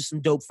fights, which is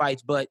some dope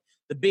fights, but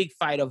the big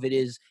fight of it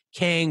is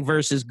Kang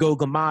versus Go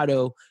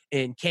Gamato,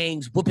 and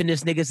Kang's whooping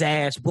this nigga's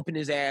ass, whooping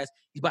his ass.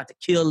 He's about to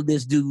kill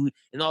this dude,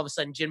 and all of a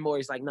sudden Jin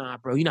Mori's like, nah,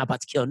 bro, you're not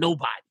about to kill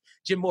nobody.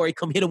 Jin Mori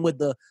come hit him with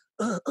the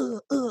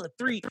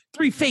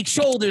three fake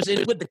shoulders,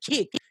 and with the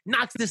kick,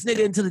 knocks this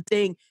nigga into the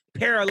thing,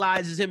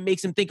 paralyzes him,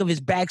 makes him think of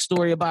his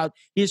backstory about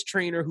his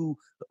trainer who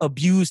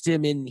abused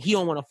him, and he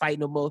don't want to fight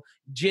no more.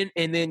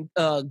 And then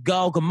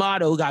Go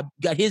Gamato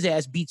got his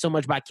ass beat so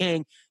much by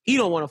Kang, he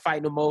don't want to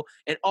fight no more.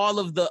 And all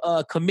of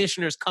the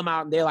commissioners come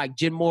out and they're like,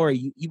 Jin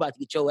Mori, you about to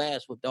get your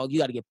ass whooped, dog. You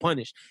got to get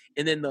punished.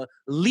 And then the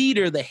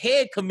leader, the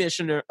head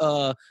commissioner,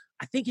 I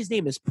think his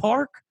name is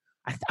Park.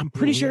 I'm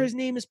pretty sure his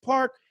name is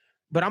Park.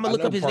 But I'm gonna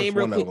look up his name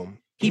real quick.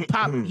 He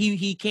popped.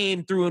 He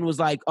came through and was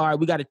like, "All right,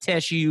 we got to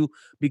test you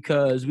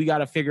because we got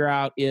to figure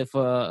out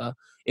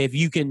if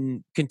you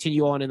can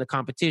continue on in the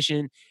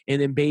competition."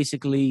 And then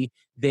basically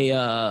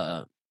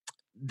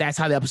that's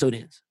how the episode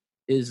ends.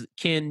 Is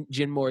can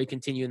Jin Mori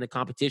continue in the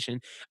competition?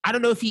 I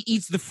don't know if he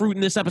eats the fruit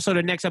in this episode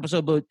or next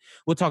episode, but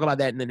we'll talk about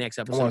that in the next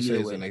episode. I want to say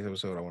it's the next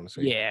episode. I want to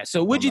say. Yeah.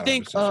 So, what'd you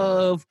think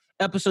of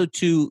episode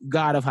 2,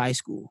 God of High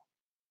School?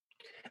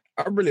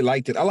 I really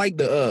liked it. I like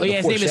the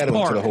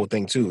foreshadowing to the whole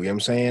thing too. You know what I'm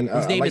saying?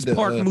 His name is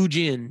Park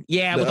Mujin.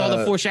 Yeah, with all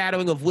the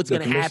foreshadowing of what's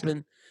going to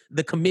happen,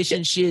 the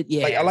commission shit.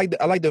 Yeah, like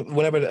I like the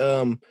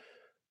whenever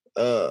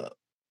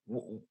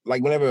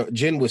like whenever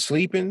Jin was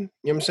sleeping. You know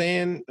what I'm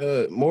saying?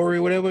 Mori,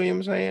 whatever. You know what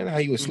I'm saying? How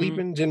he was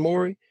sleeping, Jin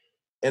Mori,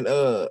 and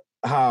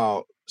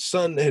how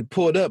Sun had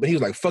pulled up and he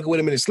was like fucking with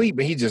him in his sleep,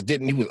 and he just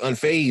didn't. He was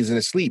unfazed in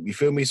his sleep. You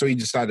feel me? So he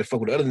just started to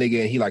fuck with the other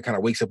nigga, and he like kind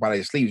of wakes up out of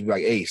his sleep. He's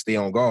like, "Hey, stay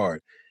on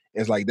guard."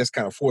 It's like that's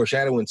kind of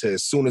foreshadowing to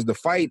as soon as the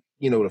fight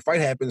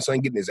happens, Son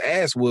getting his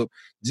ass whooped,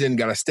 Jin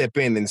got to step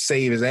in and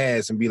save his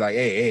ass and be like,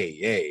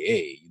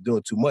 hey, you're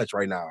doing too much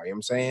right now. You know what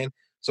I'm saying?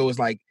 So it's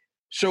like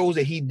shows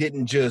that he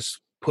didn't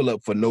just pull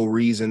up for no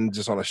reason,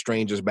 just on a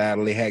stranger's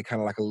battle. They had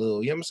kind of like a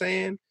little, you know what I'm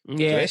saying?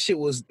 Yeah. So that shit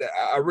was,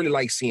 I really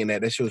like seeing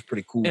that. That shit was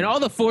pretty cool. And all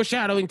the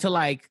foreshadowing to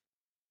like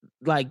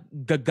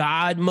the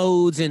God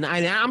modes, and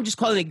I'm just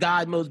calling it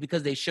God modes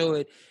because they show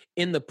it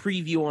in the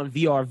preview on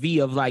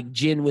VRV of like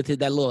Jin with that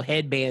little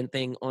headband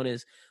thing on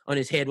his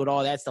head with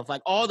all that stuff.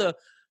 Like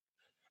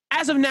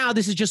as of now,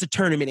 this is just a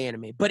tournament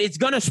anime, but it's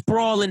gonna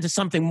sprawl into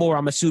something more,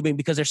 I'm assuming,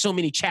 because there's so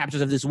many chapters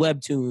of this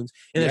webtoons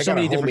and there's so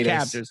many different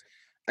chapters.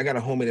 I got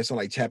a homie that's on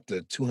like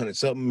chapter 200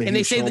 something, and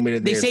they say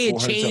it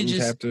changes.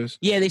 Chapters.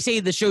 Yeah, they say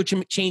the show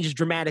changes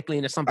dramatically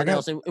into something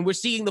else, and we're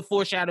seeing the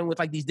foreshadowing with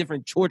like these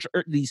different church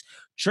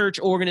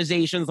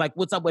organizations. Like,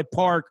 what's up with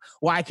Park?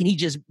 Why can he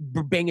just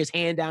bang his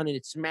hand down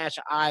and smash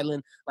an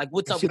island? Like,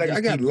 what's up? See, with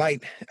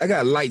like, I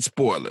got light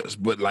spoilers,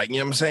 but like, you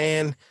know what I'm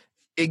saying?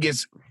 It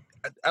gets.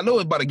 I know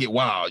it's about to get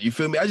wild. You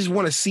feel me? I just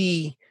want to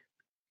see.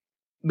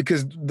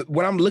 Because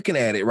when I'm looking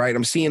at it, right,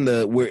 I'm seeing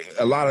where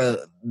a lot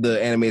of the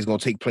anime is going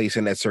to take place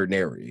in that certain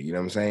area. You know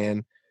what I'm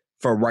saying?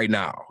 For right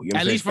now. You know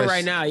At least for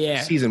right now,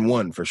 yeah. Season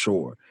 1, for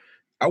sure.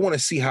 I want to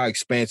see how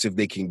expansive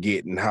they can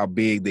get and how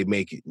big they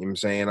make it. You know what I'm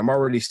saying? I'm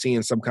already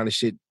seeing some kind of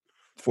shit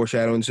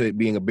foreshadowing to it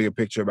being a bigger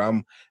picture, but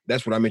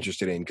that's what I'm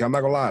interested in. I'm not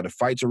going to lie. The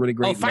fights are really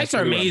great. Oh, fights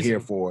are amazing. I'm here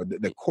for.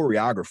 The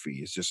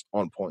choreography is just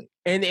on point.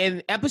 And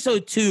in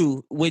episode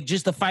 2, with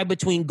just the fight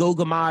between Go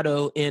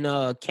Gamato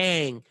and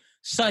Kang,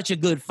 such a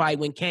good fight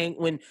when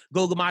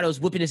Go Gamato's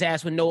whipping his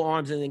ass with no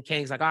arms, and then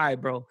Kang's like, all right,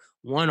 bro,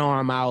 one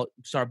arm out,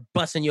 start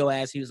busting your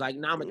ass. He was like,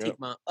 nah, I'm gonna take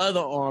my other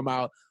arm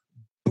out,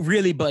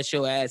 really bust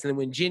your ass. And then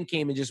when Jin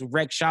came and just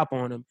wrecked shop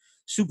on him,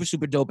 super,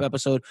 super dope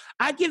episode.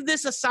 I give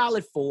this a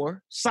solid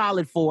 4.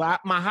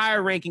 My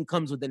higher ranking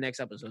comes with the next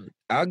episode.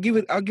 I'll give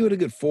it a good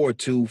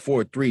 4.2,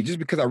 4.3, just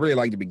because I really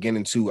like the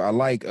beginning too. I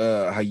like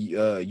how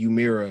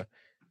Ymira,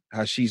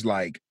 how she's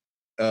like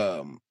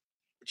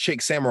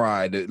chick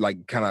samurai,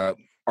 like kind of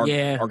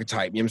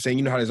archetype. You know what I'm saying?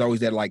 You know how there's always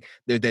that, like,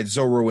 there's that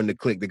Zoro in the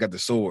clique. They got the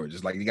swords.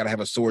 It's like you got to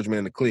have a swordsman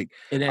in the clique.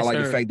 I like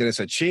the fact that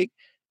it's a chick.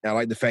 And I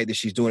like the fact that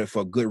she's doing it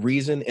for a good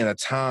reason in a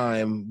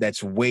time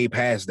that's way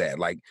past that.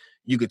 Like,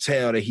 you could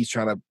tell that he's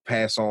trying to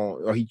pass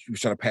on, or he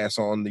was trying to pass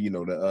on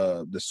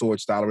the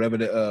sword style, or whatever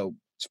the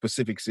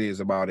specifics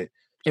is about it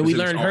And we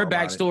specific learned her song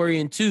about it. backstory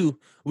in 2.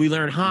 We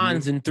learned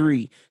Han's in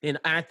 3.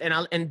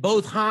 And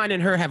both Han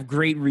and her have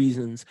great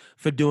reasons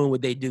for doing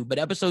what they do. But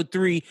episode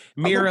 3,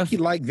 Mira, I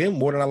like them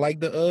more than I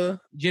like the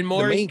Jin the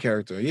Mori. main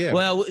character. Yeah.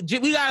 Well,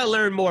 we got to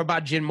learn more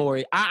about Jin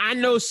Mori. I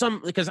know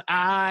some because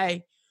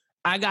I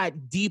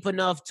got deep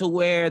enough to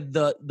where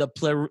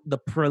the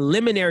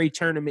preliminary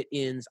tournament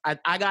ends.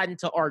 I got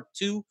into arc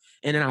 2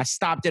 and then I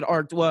stopped at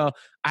arc. Well,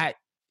 I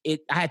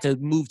had to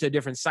move to a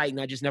different site and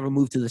I just never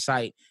moved to the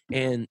site.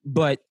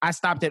 But I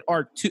stopped at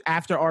arc 2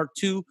 after arc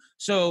 2.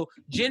 So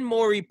Jin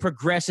Mori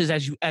progresses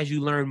as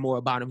you learn more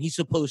about him. He's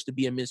supposed to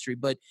be a mystery,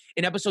 but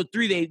in episode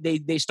 3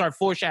 they start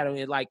foreshadowing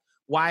it, like,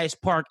 why is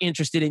Park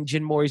interested in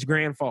Jin Mori's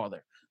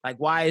grandfather? Like,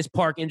 why is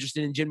Park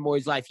interested in Jin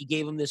Mori's life? He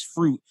gave him this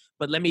fruit.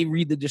 But let me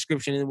read the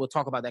description and we'll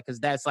talk about that because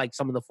that's like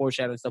some of the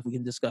foreshadowing stuff we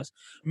can discuss.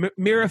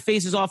 Mira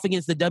faces off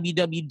against the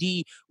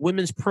WWD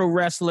women's pro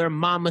wrestler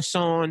Ma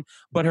Mason,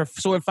 but her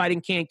sword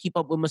fighting can't keep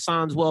up with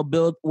Mason's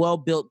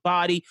well-built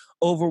body,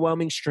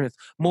 overwhelming strength.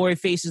 Mori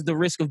faces the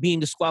risk of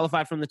being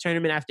disqualified from the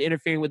tournament after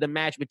interfering with a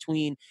match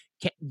between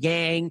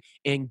Gang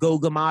and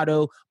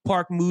Gogamato.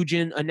 Park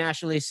Mujin, a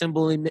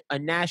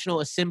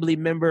National Assembly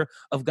member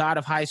of God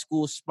of High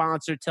School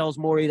sponsor, tells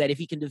Mori that if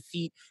he can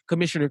defeat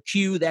Commissioner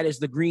Q, that is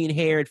the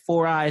green-haired,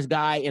 four-eyes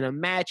guy, in a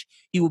match,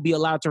 he will be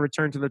allowed to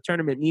return to the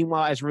tournament.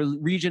 Meanwhile, as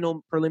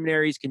regional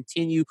preliminaries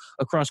continue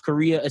across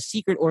Korea, a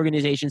secret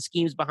organization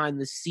schemes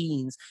behind the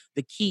scenes.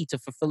 The key to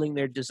fulfilling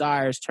their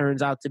desires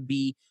turns out to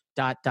be ...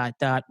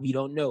 We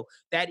don't know.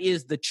 That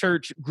is the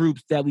church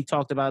groups that we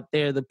talked about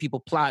there, the people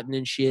plotting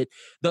and shit.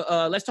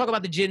 Let's talk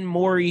about the Jin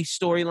Mori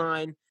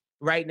storyline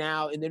right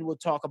now, and then we'll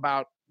talk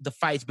about the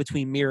fights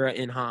between Mira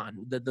and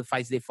Han, the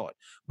fights they fought.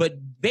 But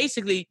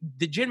basically,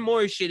 the Jin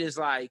Mori shit is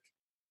like,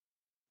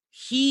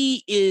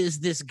 he is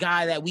this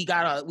guy that we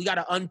gotta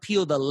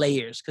unpeel the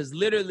layers, because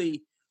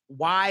literally,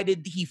 why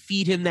did he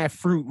feed him that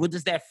fruit? What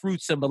does that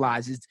fruit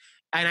symbolize?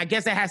 And I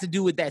guess that has to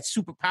do with that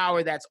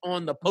superpower that's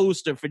on the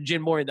poster for Jin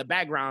Mori in the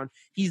background.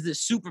 He's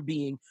this super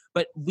being,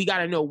 but we got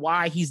to know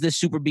why he's this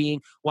super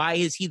being. Why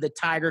is he the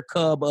tiger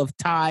cub of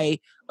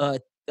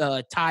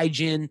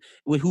Taijin,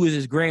 who is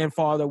his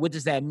grandfather? What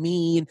does that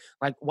mean?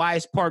 Like, why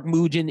is Park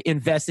Mujin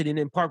invested in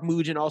him? Park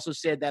Mujin also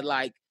said that,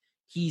 like,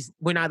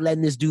 we're not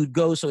letting this dude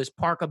go. So is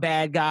Park a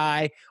bad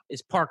guy?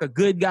 Is Park a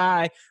good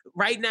guy?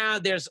 Right now,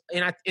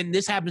 and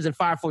this happens in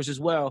Fire Force as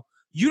well.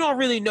 You don't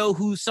really know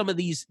who some of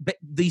these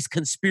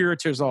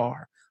conspirators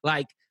are.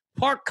 Like,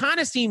 Park kind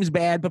of seems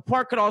bad, but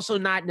Park could also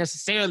not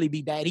necessarily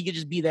be bad. He could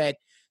just be that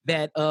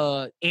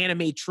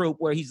anime trope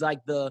where he's like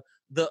the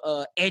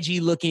edgy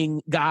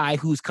looking guy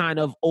who's kind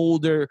of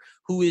older,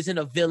 who isn't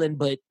a villain,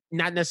 but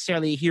not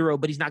necessarily a hero,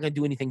 but he's not going to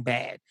do anything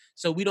bad.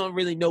 So we don't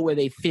really know where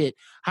they fit.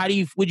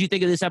 What'd you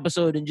think of this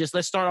episode? And just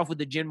let's start off with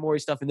the Jin Mori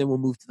stuff and then we'll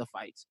move to the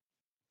fights.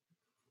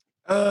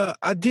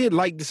 I did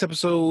like this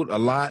episode a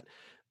lot.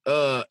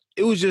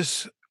 It was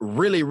just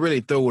really,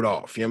 really throw it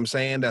off. You know what I'm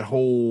saying? That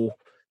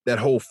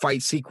whole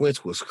fight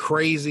sequence was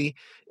crazy.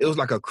 It was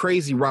like a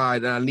crazy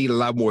ride, and I need a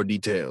lot more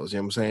details. You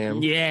know what I'm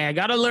saying? Yeah, I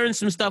got to learn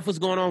some stuff what's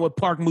going on with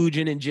Park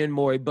Mujin and Jin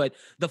Mori, but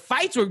the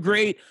fights were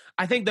great.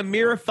 I think the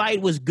Mira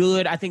fight was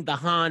good. I think the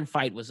Han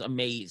fight was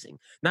amazing.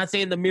 Not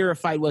saying the Mira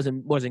fight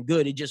wasn't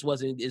good. It just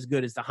wasn't as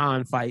good as the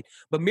Han fight.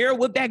 But Mira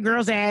whipped that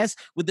girl's ass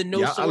with the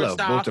sword I love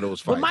style. both of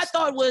those fights. But my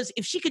thought was,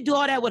 if she could do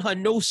all that with her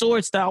no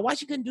sword style, why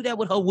she couldn't do that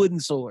with her wooden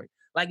sword?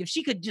 Like, if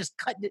she could just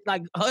cut it,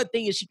 like, her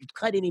thing is she could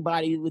cut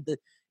anybody with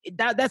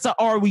that's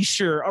are we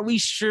sure? Are we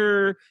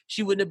sure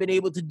she wouldn't have been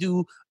able to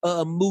do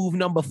move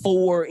number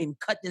 4 and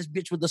cut this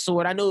bitch with the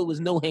sword? I know it was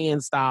no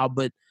hand style,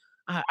 but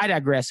I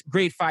digress.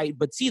 Great fight.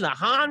 But see the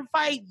Han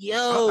fight,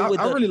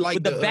 I really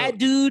like the bad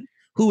dude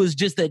who was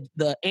just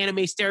the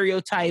anime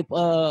stereotype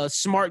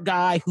smart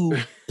guy who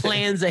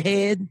plans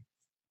ahead.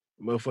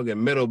 Motherfucking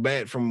Metal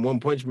Bat from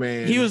One Punch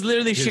Man. He was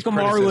literally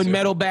Shikamaru and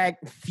Metal Bat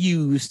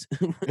fused.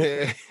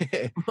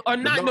 Or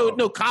not,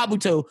 no,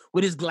 Kabuto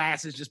with his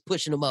glasses just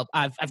pushing him up.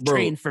 I've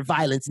trained for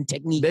violence and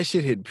technique. That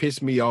shit had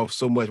pissed me off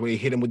so much when he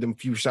hit him with them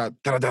few shots.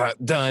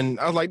 Done.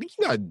 I was like,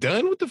 you're not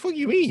done? What the fuck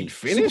you mean?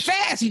 Finished? Super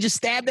fast. He just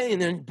stabbed it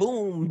and then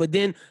boom. But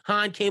then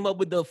Han came up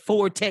with the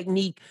 4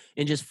 technique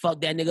and just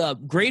fucked that nigga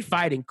up. Great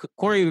fighting.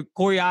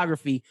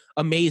 Choreography,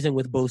 amazing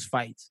with both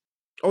fights.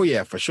 Oh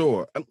yeah, for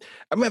sure. I'm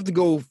gonna have to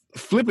go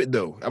flip it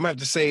though. I'm gonna have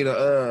to say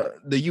the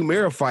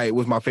Ymera fight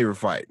was my favorite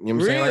fight. You know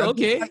what I'm saying? Really?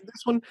 Okay. Like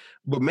this one,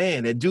 but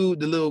man, that dude,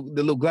 the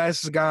little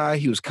glasses guy,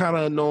 he was kind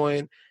of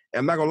annoying.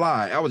 And I'm not gonna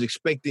lie, I was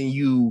expecting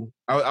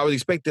I was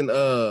expecting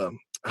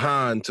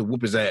Han to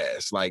whoop his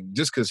ass, like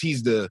just because he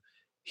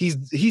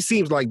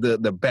seems like the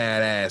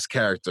badass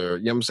character.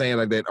 You know what I'm saying?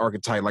 Like that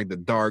archetype, like the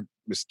dark,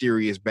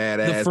 mysterious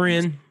badass. The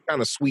friend.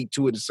 Kind of sweet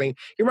to it, the same.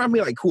 He reminds me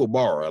of like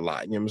Kuwabara a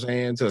lot. You know what I'm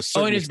saying?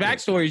 And his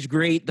backstory is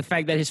great. The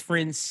fact that his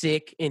friend's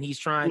sick and he's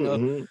trying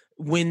to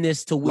win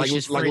this to wish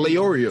his friend like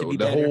Leorio, to be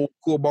the better. whole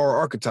Kuwabara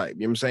archetype.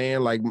 You know what I'm saying?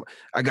 Like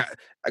I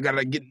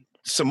gotta get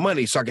some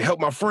money so I can help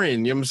my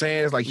friend. You know what I'm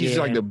saying? It's like he's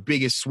like the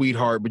biggest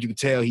sweetheart, but you can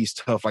tell he's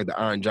tough, like the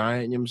Iron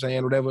Giant. You know what I'm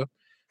saying? Whatever.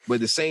 But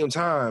at the same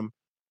time,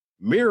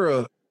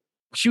 Mira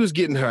she was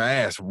getting her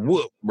ass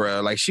whooped,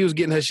 bro. Like she was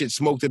getting her shit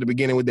smoked at the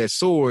beginning with that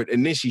sword,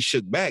 and then she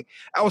shook back.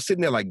 I was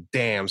sitting there like,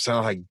 damn,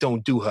 son, like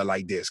don't do her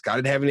like this. I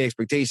didn't have any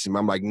expectations.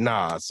 I'm like,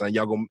 nah, son,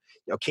 y'all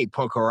can't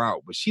punk her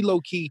out. But she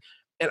low key,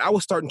 and I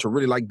was starting to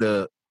really like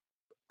the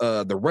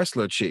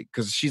wrestler chick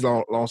because she's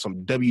on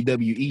some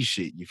WWE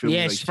shit. You feel me?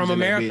 Yeah, Like, she's from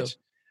America.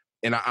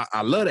 And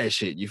I love that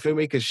shit. You feel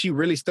me? Because she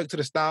really stuck to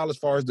the style as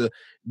far as the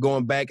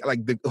going back,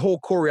 like the whole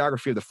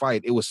choreography of the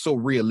fight. It was so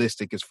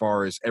realistic as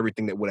far as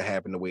everything that would have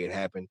happened the way it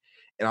happened.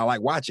 And I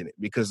like watching it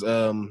because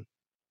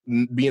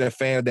being a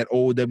fan of that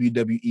old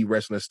WWE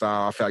wrestling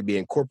style, I feel like they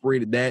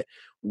incorporated that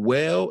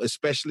well,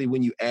 especially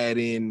when you add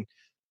in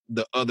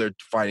the other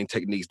fighting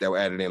techniques that were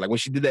added in. Like when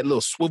she did that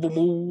little swivel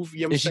move,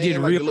 you know what I'm saying? She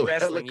did like real the little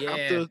wrestling,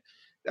 helicopter. yeah.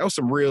 That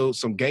was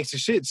some gangster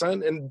shit,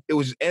 son. And it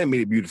was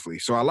animated beautifully.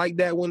 So I like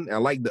that one. I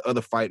like the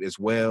other fight as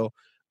well.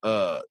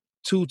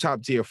 Two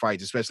top tier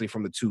fights, especially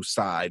from the two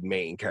side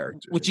main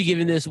characters. What you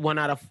giving this 1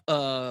 out of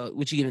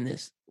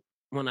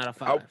 1 out of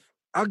 5?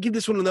 I'll give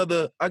this one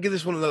another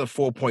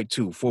 4.2,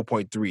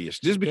 4.3-ish.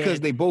 Just because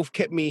they both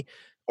kept me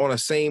on a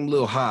same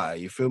little high.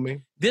 You feel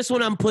me? This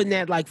one I'm putting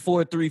at like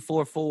 4.3,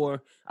 4.4.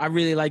 I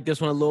really like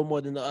this one a little more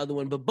than the other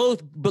one,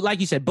 but like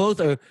you said, both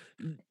are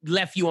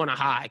left you on a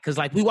high. Cause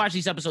like we watch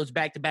these episodes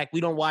back to back.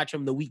 We don't watch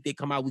them the week they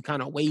come out. We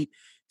kind of wait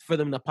for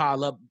them to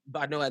pile up.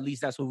 But I know at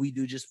least that's what we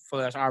do just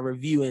for our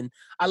review. And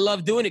I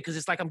love doing it because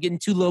it's like I'm getting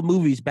two little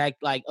movies back.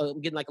 Like I'm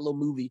getting like a little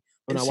movie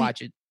when I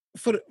watch it.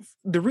 For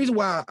the reason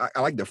why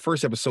I like the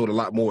first episode a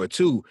lot more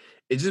too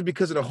is just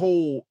because of the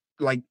whole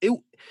like it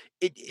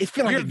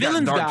felt like you're it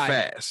got dark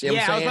fast. You know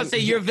I was about to say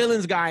you're a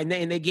villains guy,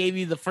 and they gave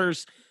you the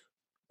first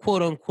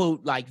quote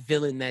unquote like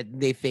villain that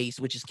they faced,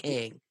 which is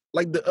Kang.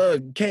 Like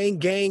the Kang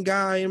gang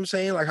guy, you know what I'm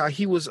saying? Like how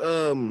he was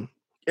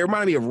it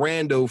reminded me of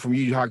Rando from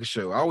Yu Yu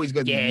Hakusho. I always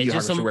got the Yu Yu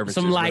Hakusho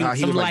references. How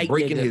he was like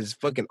breaking his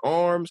fucking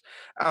arms.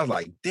 I was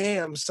like,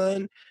 damn,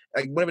 son.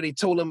 Like whenever they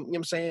told him, you know what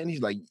I'm saying?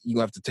 He's like, you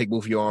gonna have to take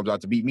both of your arms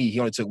out to beat me. He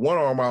only took one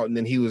arm out and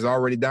then he was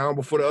already down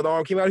before the other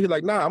arm came out. He's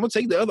like, nah, I'm gonna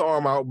take the other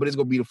arm out, but it's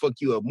gonna be to fuck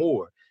you up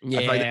more. Yeah.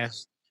 I feel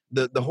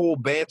like the whole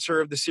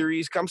banter of the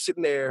series, I'm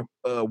sitting there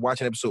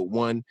watching episode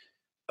 1,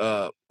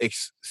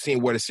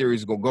 seeing where the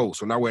series is gonna go.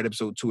 So now we're at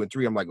episode 2 and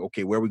 3. I'm like,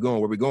 okay, where we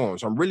going?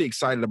 So I'm really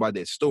excited about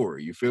that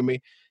story. You feel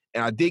me?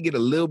 And I did get a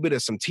little bit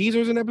of some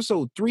teasers in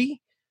episode 3,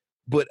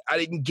 but I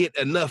didn't get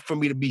enough for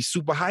me to be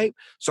super hyped.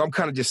 So I'm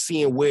kind of just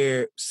seeing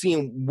what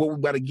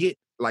we got to get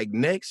like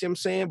next, you know what I'm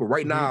saying? But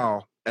right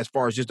now, as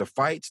far as just the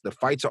fights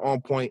are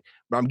on point,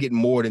 but I'm getting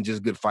more than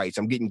just good fights.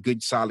 I'm getting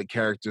good, solid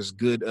characters,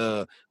 good,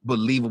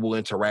 believable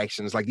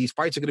interactions. Like these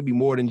fights are going to be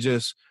more than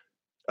just,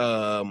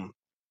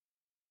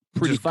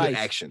 pretty just fights. Good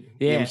action. Yeah.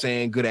 You know what I'm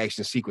saying? Good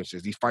action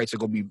sequences. These fights are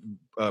going to be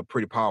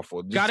pretty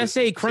powerful. Gotta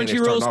say,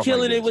 Crunchyroll's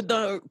killing it with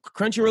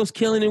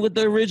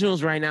the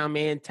originals right now,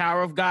 man.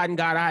 Tower of God and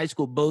God of High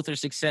School, both are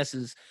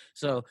successes.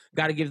 So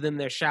gotta give them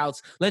their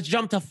shouts. Let's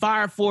jump to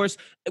Fire Force.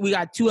 We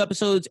got 2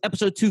 episodes.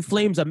 Episode 2,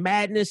 Flames of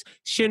Madness.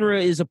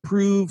 Shinra is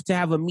approved to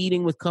have a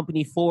meeting with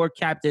Company 4,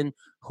 Captain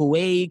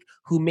Huaig,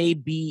 who may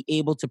be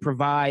able to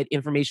provide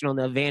information on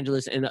the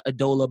Evangelist and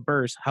Adola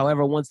Burst.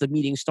 However, once the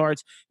meeting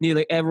starts,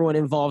 nearly everyone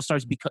involved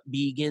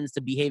begins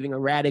to behaving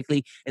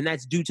erratically, and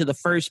that's due to the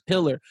first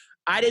pillar.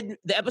 The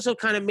episode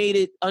kind of made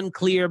it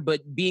unclear,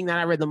 but being that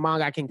I read the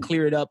manga, I can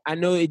clear it up. I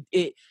know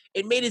it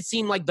made it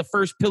seem like the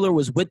first pillar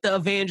was with the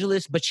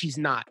Evangelist, but she's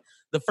not.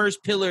 The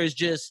first pillar is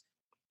just,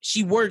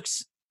 she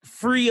works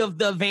free of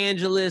the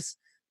Evangelist.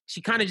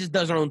 She kind of just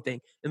does her own thing.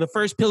 And the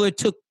first pillar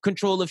took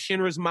control of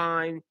Shinra's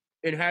mind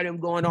and had him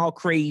going all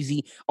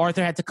crazy.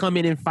 Arthur had to come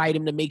in and fight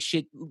him to make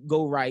shit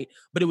go right.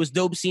 But it was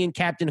dope seeing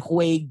Captain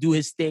Huaig do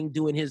his thing,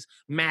 doing his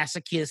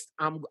masochist.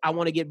 I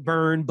want to get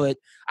burned, but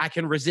I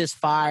can resist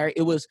fire.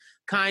 It was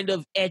kind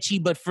of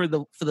ecchi, but for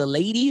the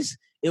ladies,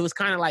 it was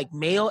kind of like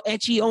male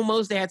ecchi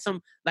almost. They had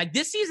some, like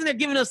this season, they're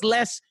giving us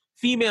less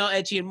female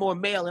ecchi and more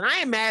male. And I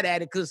am mad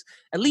at it because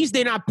at least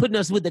they're not putting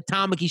us with the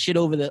Tamaki shit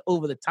over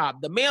the top.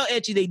 The male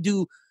ecchi, they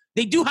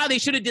do how they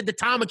should have did the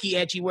Tamaki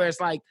ecchi, where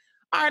it's like,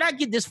 all right, I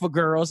get this for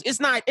girls. It's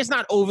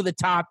not over the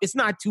top. It's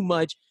not too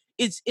much.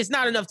 It's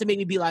not enough to make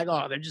me be like,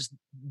 oh, they're just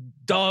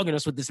dogging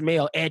us with this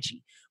male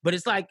ecchi. But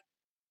it's like,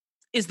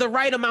 it's the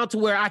right amount to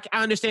where I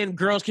understand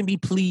girls can be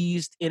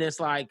pleased, and it's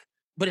like,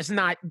 but it's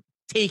not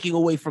taking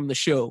away from the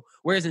show.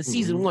 Whereas in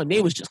season 1,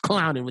 they was just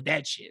clowning with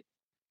that shit.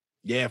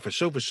 Yeah, for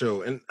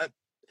sure. And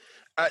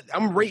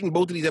I'm rating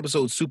both of these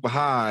episodes super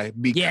high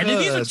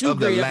because of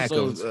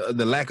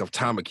the lack of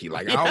Tamaki.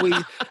 Like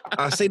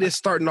I say this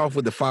starting off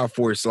with the Fire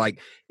Force. Like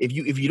if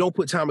you don't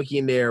put Tamaki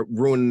in there,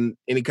 ruin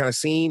any kind of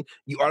scene,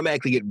 you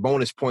automatically get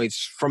bonus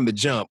points from the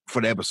jump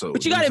for the episode.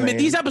 But you gotta admit,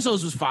 these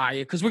episodes was fire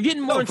because we're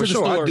getting more into the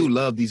story. I do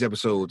love these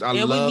episodes.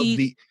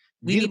 We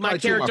need my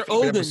character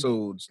Ogun.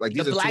 Episodes. Like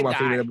these are 2 of my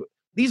favorite episodes.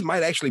 These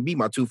might actually be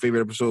my 2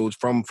 favorite episodes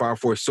from Fire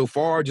Force so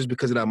far, just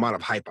because of the amount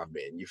of hype I've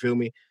been. You feel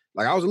me?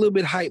 Like I was a little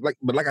bit hyped,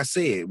 but like I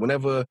said,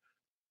 whenever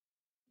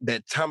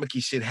that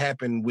Tamaki shit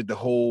happened with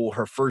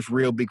her first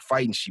real big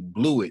fight and she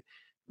blew it,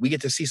 we get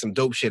to see some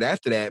dope shit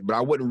after that, but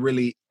I wasn't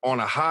really on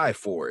a high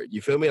for it.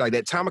 You feel me? Like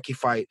that Tamaki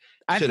fight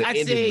should have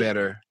ended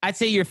better. I'd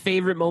say your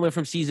favorite moment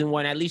from season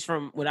 1, at least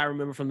from what I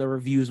remember from the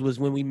reviews, was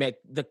when we met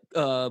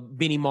the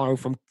Benny Maru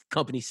from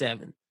Company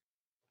 7.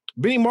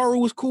 Benny Maru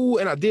was cool,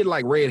 and I did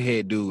like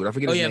Redhead dude. I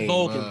forget his name.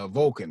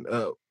 Vulcan.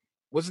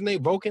 What's his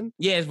name? Vulcan?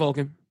 Yeah, it's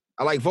Vulcan.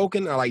 I like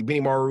Vulcan. I like Benny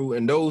Maru,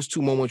 and those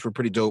 2 moments were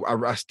pretty dope.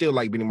 I still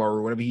like Benny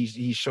Maru. Whenever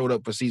he showed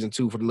up for season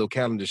 2 for the little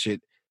calendar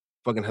shit,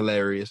 fucking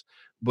hilarious.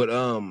 But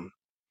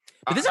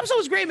this episode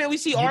was great, man. We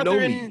see Arthur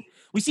and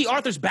we see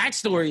Arthur's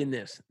backstory in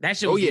this. That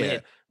shit was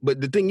lit.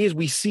 But the thing is,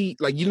 we see,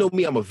 like, you know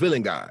me, I'm a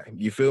villain guy.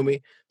 You feel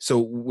me? So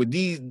with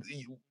these,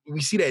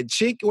 we see that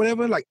chick or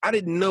whatever. Like, I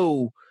didn't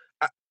know.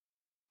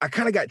 I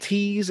kind of got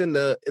teased in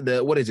the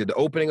what is it, the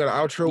opening or the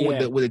outro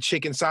with the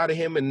chick inside of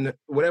him and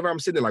whatever. I'm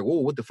sitting there like, whoa,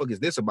 what the fuck is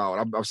this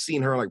about? I've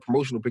seen her in, like,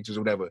 promotional pictures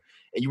or whatever,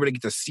 and you really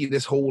get to see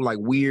this whole, like,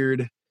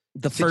 weird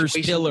first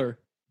pillar.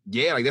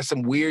 Yeah, like, that's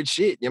some weird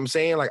shit. You know what I'm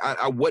saying? Like,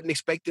 I wasn't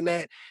expecting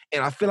that,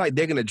 and I feel like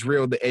they're gonna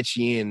drill the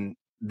ecchi in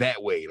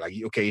that way. Like,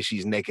 okay,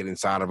 she's naked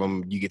inside of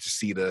him. You get to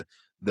see the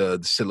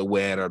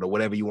silhouette or the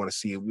whatever you want to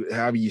see,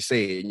 however you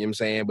say it. You know what I'm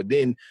saying? But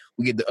then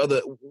we get the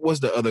other. What's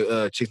the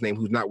other chick's name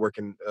who's not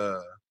working?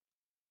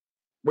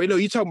 Wait, no,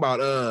 you talking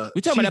about we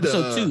talking about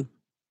episode 2.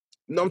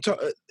 No, I'm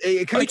talking.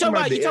 You talking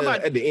about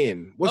at the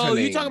end? What's her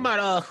name? You talking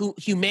about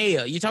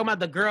Humea? You talking about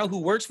the girl who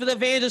works for the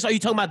Evangelist? Or are you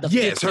talking about the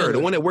her, the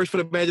one that works for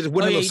the Evangelist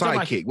with her little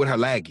sidekick, with her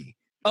laggy?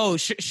 Oh,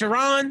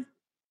 Sharon.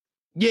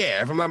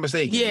 Yeah, if I'm not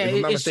mistaken. Yeah,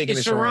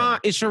 it's Sharon.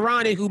 It's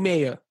Sharon and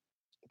Humea.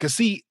 Cause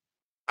see,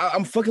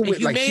 I'm fucking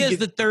with, like, Humea's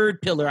the third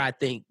pillar, I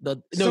think.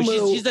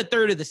 She's the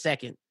third or the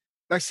second.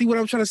 Like, see, what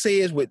I'm trying to say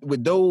is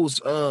with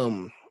those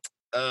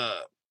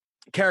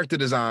character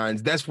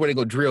designs, that's where they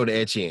go drill the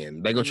ecchi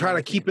in. They go try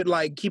to keep it, you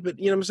know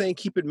what I'm saying,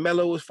 keep it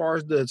mellow as far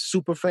as the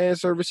super fan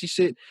servicey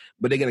shit,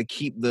 but they're gonna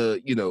keep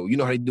the, you know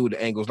how they do the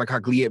angles, like how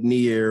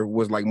Gleipnir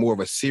was like more of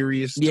a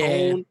serious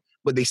tone,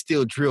 but they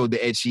still drilled the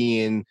ecchi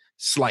in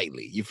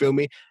slightly. You feel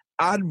me?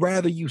 I'd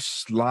rather you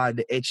slide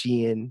the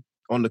ecchi in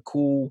on the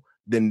cool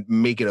than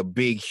make it a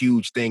big,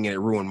 huge thing and it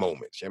ruin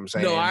moments. You know what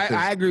I'm saying? No,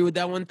 I agree with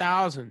that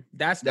 1,000.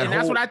 That's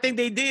what I think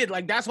they did.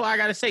 Like, that's what I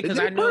gotta say, because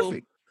I know.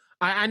 Perfect.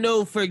 I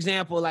know, for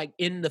example, like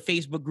in the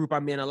Facebook group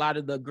I'm in, a lot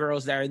of the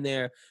girls that are in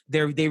there,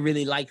 they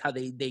really like how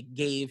they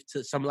gave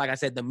to some, like I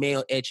said, the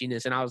male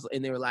etchiness,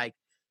 and they were like,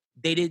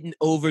 they didn't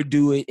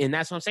overdo it, and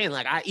that's what I'm saying.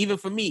 Like, even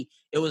for me,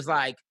 it was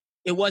like,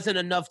 it wasn't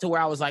enough to where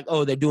I was like,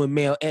 oh, they're doing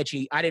male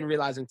etchy. I didn't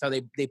realize until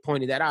they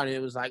pointed that out, and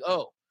it was like,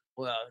 oh,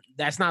 well,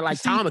 that's not like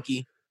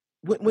Tamaki.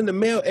 When the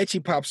male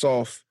etchy pops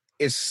off,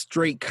 it's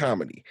straight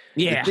comedy.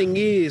 Yeah. The thing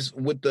is,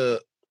 with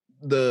the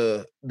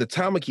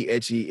Tamaki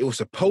ecchi, it was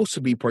supposed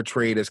to be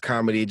portrayed as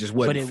comedy. It just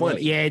wasn't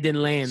funny. It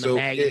didn't land. So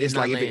it's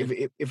like,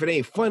 if it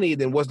ain't funny,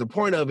 then what's the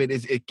point of it?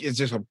 It's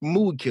just a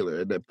mood killer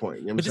at that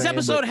point. You know, but this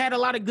episode had a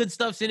lot of good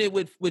stuff in it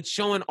with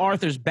showing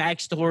Arthur's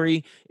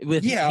backstory.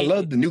 I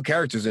love the new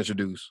characters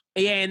introduced.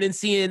 Yeah, and then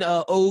seeing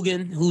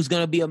Ogun, who's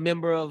going to be a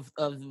member of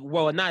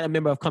not a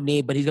member of Company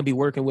 8, but he's going to be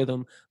working with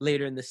him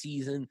later in the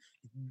season.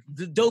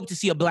 Dope to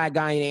see a black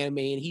guy in anime,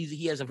 and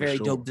he has a very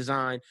dope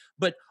design.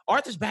 But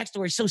Arthur's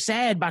backstory is so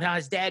sad about how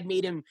his dad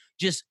made him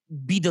just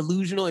be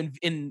delusional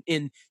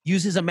and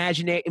use his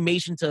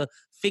imagination to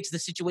fix the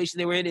situation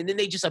they were in, and then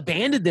they just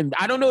abandoned them.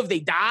 I don't know if they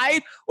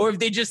died or if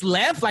they just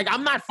left. Like,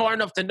 I'm not far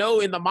enough to know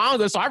in the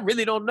manga, so I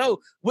really don't know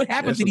what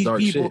happened to these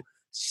people. Shit.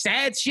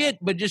 Sad shit,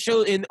 but just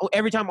show. And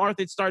every time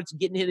Arthur starts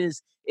getting in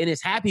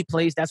his happy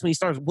place, that's when he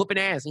starts whooping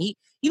ass. And he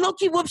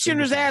low-key whooped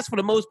Shinra's ass for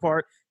the most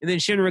part. And then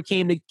Shinra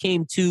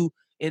came to,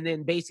 and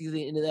then basically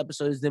the end of the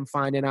episode is them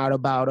finding out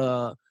about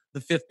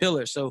the fifth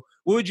pillar. So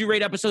what would you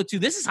rate episode 2?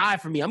 This is high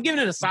for me. I'm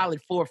giving it a solid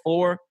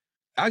 4.4.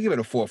 I'll give it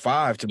a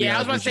 4.5 to be honest. Yeah, I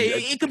was about to say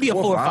it could be a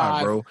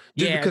 4.5, bro.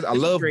 Just because I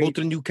love both of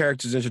the new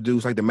characters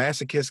introduced, like the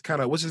masochist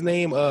kind of, what's his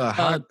name?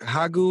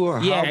 Hagu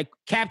or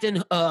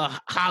Captain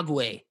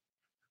Hagway.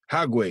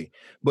 Hagway,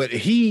 but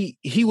he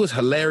was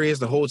hilarious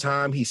the whole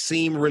time. He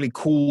seemed really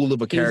cool of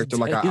a character.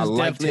 Like I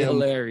liked him.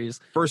 Hilarious.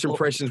 First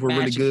impressions were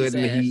really good,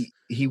 and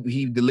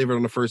he delivered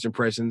on the first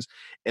impressions.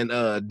 And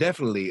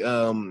definitely,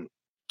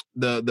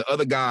 the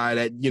other guy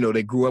that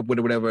they grew up with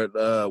or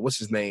whatever. What's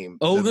his name?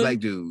 Ogun? The black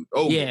dude.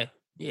 Ogun.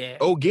 Yeah.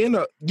 Ogun.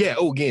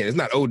 Ogun. It's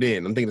not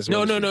Odin. I'm thinking it's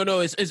no.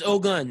 It's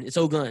Ogun. It's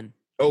Ogun.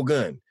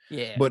 Ogun.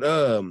 Yeah. But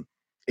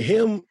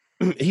him.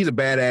 He's a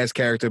badass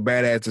character,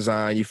 badass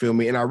design, you feel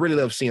me? And I really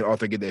love seeing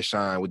Arthur get that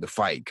shine with the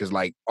fight, because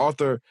like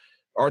Arthur's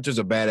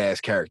a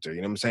badass character,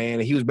 you know what I'm saying?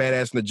 And he was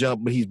badass in the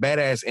jump, but he's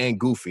badass and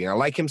goofy. And I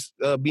like him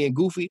being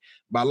goofy,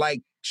 but I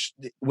like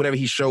whenever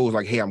he shows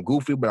like, hey, I'm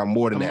goofy, but I'm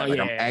more than that.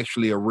 Like I'm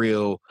actually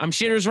I'm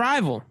Shinra's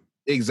rival.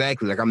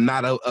 Exactly. Like I'm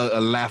not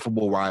a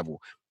laughable rival.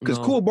 Because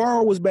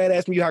Kuwabara was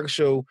badass in Yu Yu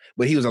Hakusho,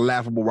 but he was a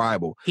laughable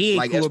rival.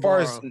 Like as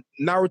far as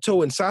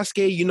Naruto and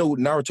Sasuke,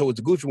 Naruto was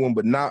the goofy one,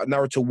 but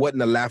Naruto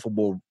wasn't a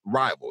laughable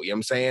rival. You know what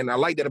I'm saying? I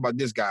like that about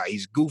this guy.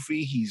 He's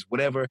goofy, he's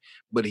whatever,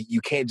 but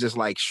you can't just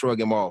like shrug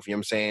him off. You know what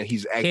I'm saying?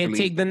 He's actually can't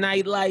take the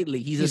night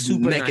lightly. He's a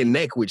super neck and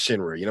neck with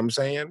Shinra. You know what I'm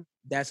saying?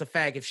 That's a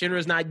fact. If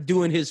Shinra's not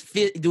doing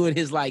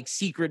his like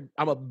secret,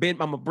 I'm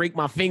gonna break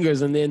my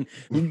fingers and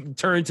then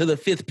turn to the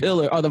fifth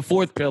pillar or the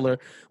fourth pillar.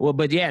 Well,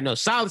 but yeah, no,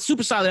 solid,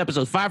 super solid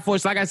episode. Fire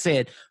Force, like I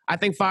said, I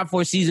think Fire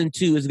Force season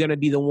 2 is gonna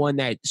be the one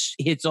that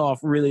hits off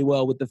really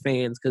well with the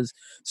fans because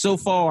so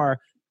far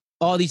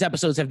all these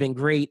episodes have been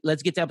great.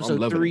 Let's get to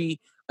episode 3.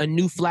 A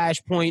new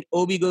flashpoint.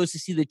 Obi goes to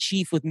see the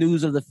chief with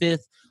news of the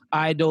fifth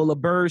Idola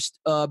burst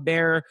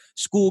bearer.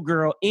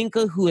 Schoolgirl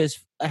Inca, who has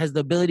the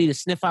ability to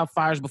sniff out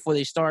fires before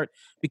they start,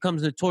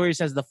 becomes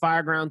notorious as the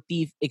fireground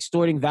thief,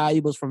 extorting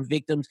valuables from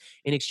victims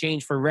in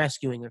exchange for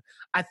rescuing her.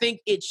 I think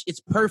it's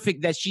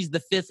perfect that she's the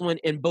fifth one,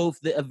 and both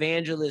the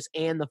Evangelist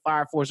and the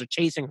Fire Force are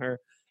chasing her,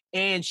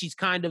 and she's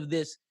kind of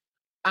this.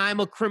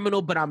 I'm a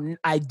criminal, but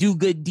I do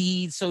good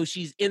deeds. So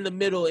she's in the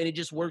middle, and it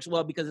just works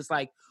well because it's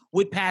like,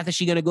 what path is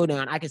she going to go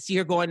down? I could see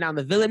her going down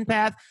the villain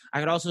path.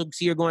 I could also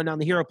see her going down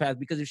the hero path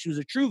because if she was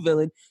a true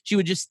villain, she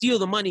would just steal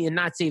the money and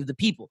not save the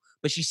people.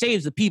 But she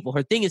saves the people.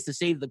 Her thing is to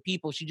save the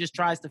people. She just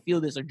tries to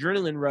feel this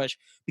adrenaline rush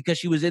because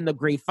she was in the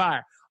great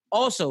fire.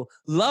 Also,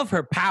 love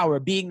her power,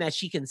 being that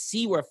she can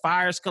see where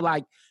fires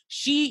collide.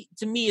 She,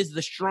 to me, is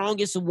the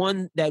strongest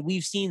one that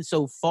we've seen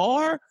so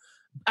far.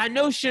 I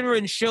know Shinra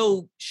and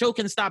Sho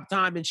can stop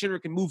time and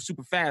Shinra can move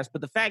super fast,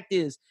 but the fact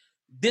is,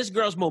 this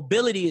girl's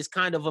mobility is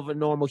kind of a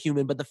normal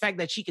human, but the fact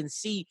that she can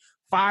see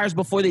fires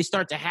before they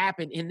start to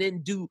happen and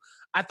then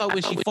I thought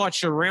when she fought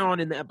Sharon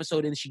in the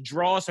episode and she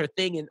draws her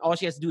thing and all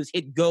she has to do is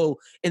hit go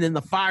and then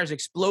the fires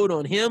explode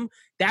on him,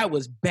 that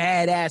was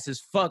badass as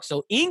fuck.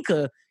 So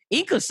Inca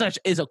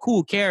is a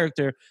cool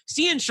character.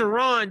 Seeing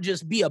Sharon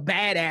just be a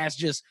badass,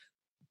 just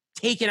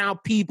taking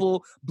out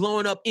people,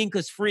 blowing up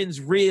Inca's friends'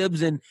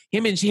 ribs, and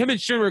him and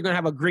Shinra are gonna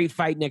have a great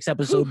fight next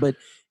episode. But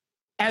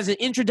as an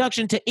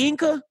introduction to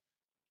Inca,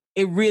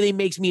 it really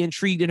makes me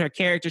intrigued in her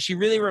character. She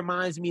really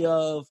reminds me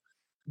of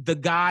the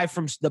guy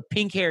from the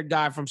pink-haired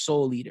guy from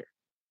Soul Eater.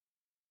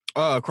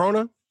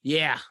 Krona?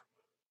 Yeah.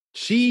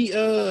 She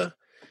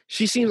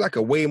seems like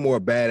a way more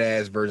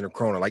badass version of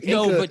Krona. Like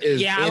Inca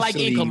I like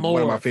Inca more.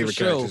 One of my favorite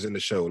characters in the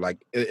show. Like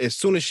as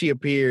soon as she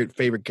appeared,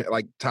 favorite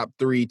like top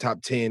 3,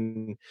 top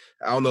 10.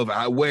 I don't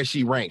know where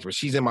she ranks, but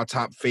she's in my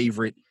top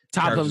favorite.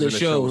 Top of the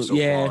show so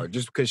far,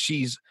 just because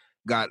she's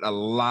got a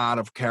lot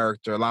of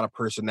character, a lot of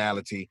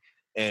personality,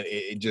 and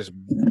it just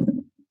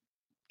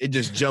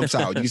jumps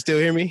out. You still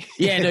hear me?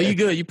 Yeah, no, you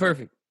good. You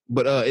perfect.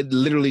 But it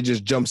literally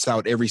just jumps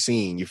out every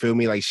scene. You feel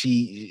me? Like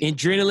she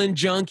adrenaline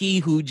junkie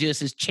who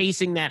just is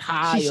chasing that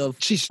high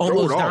she's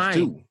almost off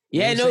dying. Too.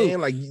 Yeah, no.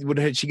 Like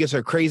when she gets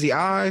her crazy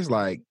eyes,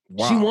 like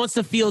wow. She wants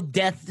to feel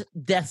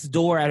death's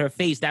door at her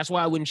face. That's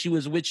why when she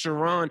was with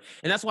Sharon,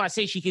 and that's why I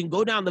say she can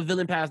go down the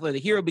villain path or the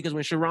hero, because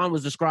when Sharon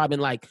was describing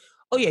like,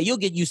 oh yeah, you'll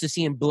get used to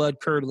seeing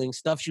blood curdling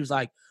stuff. She was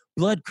like,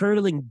 blood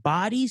curdling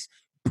bodies,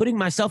 putting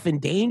myself in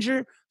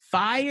danger.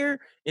 Fire,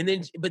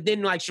 but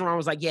then like Sharon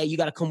was like, yeah, you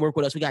got to come work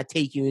with us. We got to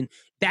take you. And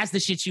that's the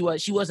shit she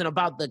was. She wasn't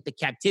about the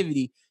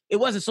captivity. It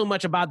wasn't so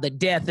much about the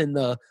death and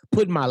the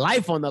putting my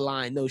life on the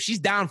line. No, she's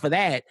down for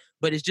that.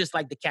 But it's just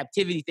like the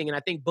captivity thing. And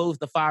I think both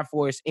the Fire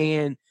Force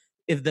and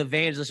if the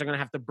Evangelists are going to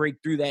have to break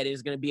through that,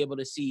 is going to be able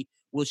to see,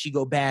 will she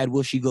go bad?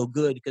 Will she go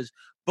good? Because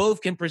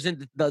both can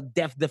present the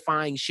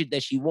death-defying shit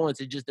that she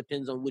wants. It just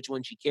depends on which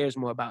one she cares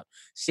more about,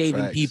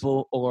 saving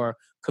people or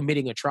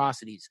committing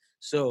atrocities.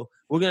 So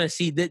we're going to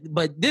see that.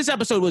 But this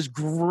episode was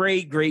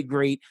great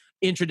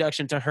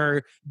introduction to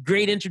her.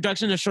 Great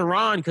introduction to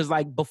Sharon, because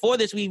like before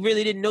this, we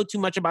really didn't know too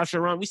much about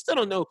Sharon. We still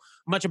don't know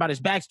much about his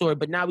backstory,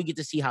 but now we get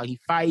to see how he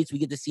fights. We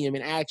get to see him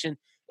in action,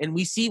 and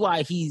we see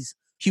why he's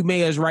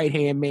Humea's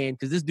right-hand man,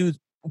 because this dude's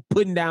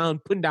putting down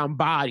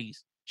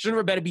bodies.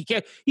 Shinra better be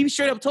careful. He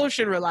straight up told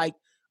Shinra, like,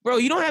 bro,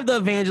 you don't have the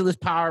Evangelist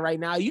power right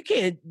now. You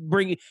can't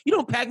bring it. You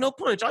don't pack no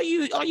punch. All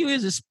you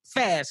is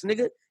fast,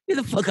 nigga. Get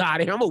the fuck out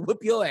of here. I'm gonna whip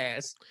your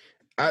ass.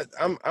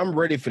 I'm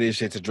ready for this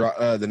shit to drop.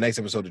 The next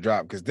episode to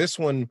drop, because this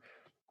one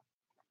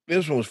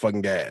was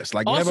fucking gas.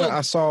 Like also, never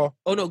I saw.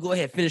 Oh no, go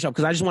ahead, finish up,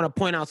 because I just want to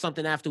point out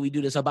something after we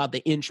do this about the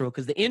intro,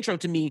 because the intro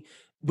to me,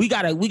 we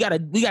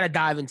gotta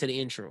dive into the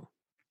intro.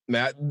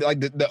 Man, like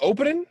the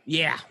opening.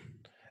 Yeah.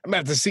 I'm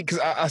about to see, because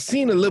I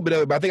seen a little bit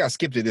of it, but I think I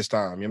skipped it this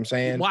time. You know what I'm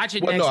saying? Watch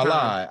it next time. No, I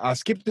lied. I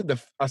skipped it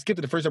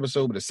the first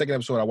episode, but the second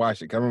episode I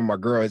watched it. Cause I remember my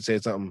girl had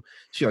said something.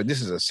 She like,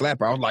 this is a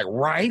slapper. I was like,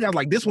 right? I was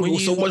like, this one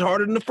was so much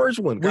harder than the first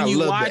one. When you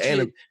watch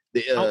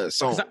the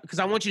song. Because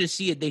I want you to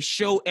see it. They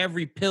show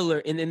every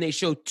pillar, and then they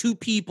show two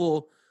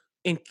people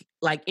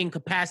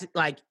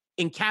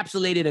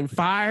encapsulated in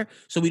fire,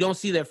 so we don't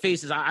see their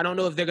faces. I don't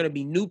know if they're going to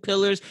be new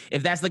pillars,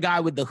 if that's the guy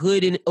with the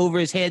hood over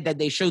his head that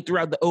they show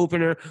throughout the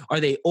opener, are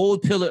they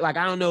old pillar? Like,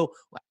 I don't know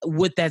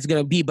what that's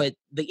going to be, but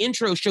the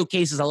intro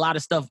showcases a lot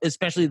of stuff,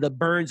 especially the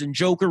Burns and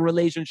Joker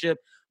relationship.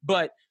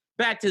 But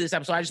back to this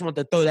episode, I just want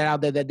to throw that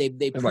out there, that they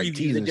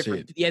preview the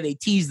different shit. Yeah, they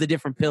tease the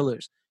different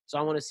pillars, so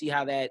I want to see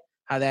how that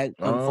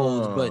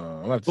unfolds.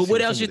 But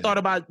what else you thought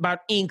about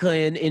Inca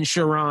and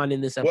Sharon in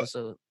this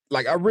episode?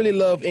 Like, I really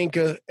love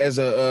Inca as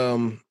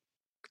a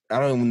I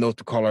don't even know what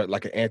to call her,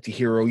 like an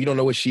anti-hero. You don't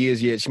know what she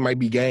is yet. She might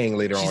be gang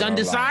later on. She's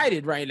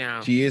undecided right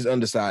now. She is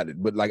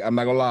undecided, but like, I'm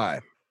not gonna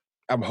lie.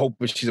 I'm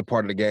hoping she's a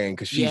part of the gang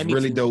because she's me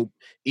really too. dope.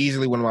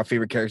 Easily one of my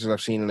favorite characters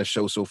I've seen in the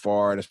show so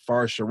far. And as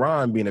far as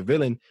Sharon being a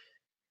villain,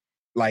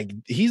 like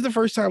he's the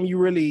first time you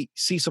really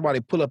see somebody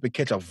pull up and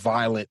catch a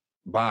violent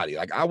body.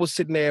 Like I was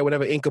sitting there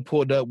whenever Inca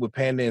pulled up with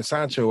Panda and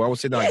Sancho, I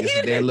was sitting there like, this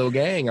is their little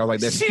gang. I was like,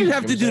 that's she cute. didn't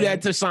have to do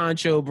that to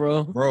Sancho,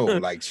 bro. Bro,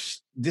 like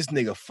this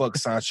nigga fucked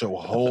Sancho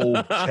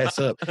whole chest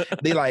up.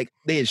 They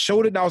had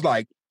showed it and I was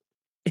like,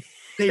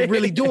 they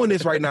really doing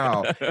this right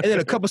now. And then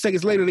a couple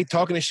seconds later, they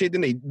talking and shit.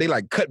 Then they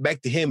like cut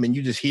back to him, and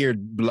you just hear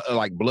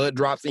blood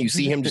drops, and you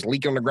see him just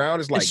leaking on the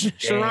ground. It's like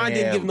Sharon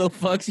didn't give no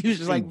fucks. He was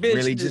just like, bitch,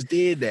 really just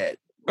did that,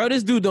 bro.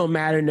 This dude don't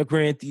matter in the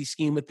grand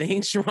scheme of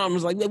things. Sharon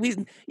was like,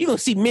 you gonna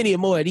see many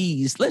more of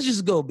these. Let's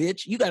just go,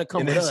 bitch. You gotta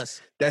come with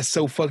us. That's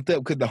so fucked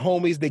up because the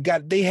homies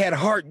they had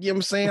heart. You know what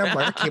I'm saying? I'm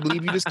like, I can't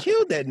believe you just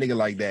killed that nigga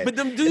like that. But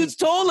them dudes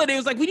told her, they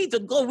was like, we need to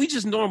go. We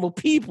just normal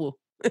people.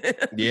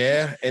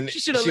 Yeah, and she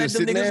should have let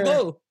them niggas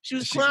go. She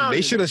was clowning.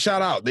 They should have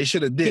shot out. They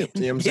should have dipped.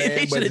 You know what I'm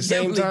saying? But at the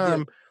same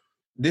time,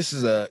 this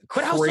is a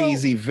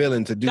crazy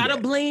villain to do. Gotta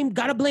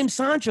blame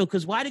Sancho,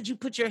 because why did you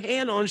put your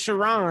hand on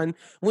Sharon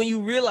when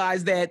you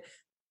realized that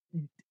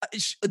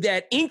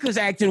Inca's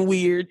acting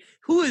weird?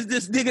 Who is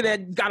this nigga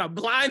that got a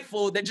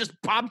blindfold that just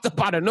popped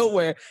up out of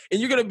nowhere? And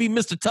you're gonna be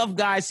Mr. Tough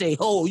Guy, say,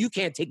 "Oh, you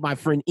can't take my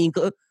friend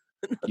Inca."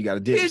 You got to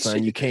dip,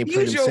 son. You can't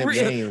play them simp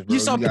games, bro. You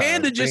saw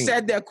Panda just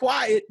sat there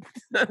quiet.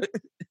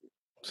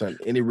 Son,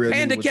 any real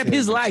Panda kept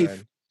his life.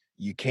 Son,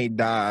 you can't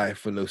die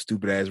for no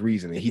stupid ass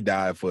reason. And he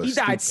died for he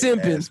died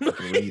simping.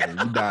 Reason.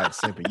 You died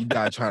simping. You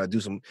died trying to do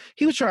some.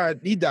 He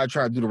died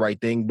trying to do the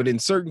right thing. But in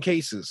certain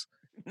cases,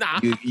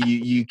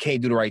 you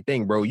can't do the right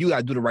thing, bro. You got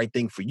to do the right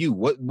thing for you.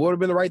 What would have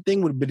been the right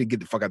thing would have been to get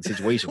the fuck out of the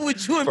situation.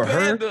 With you and for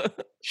Panda.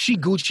 her, she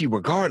Gucci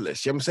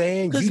regardless. You know what I'm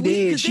saying? You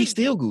did. She's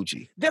still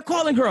Gucci. They're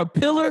calling her a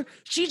pillar.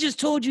 She just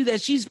told you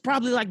that she's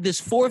probably like this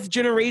 4th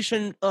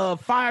generation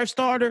fire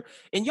starter.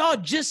 And y'all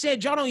just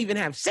said y'all don't even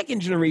have 2nd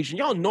generation.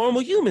 Y'all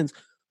normal humans.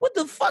 What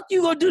the fuck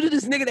you gonna do to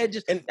this nigga that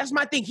just... And that's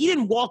my thing. He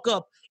didn't walk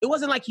up. It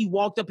wasn't like he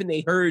walked up and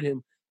they heard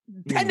him.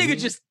 That nigga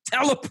just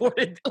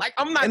teleported. Like,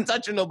 I'm not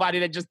touching nobody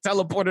that just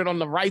teleported on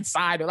the right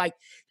side. Or like,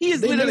 he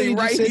is literally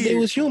right here. They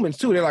was humans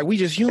too. They're like, we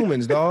just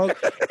humans, dog.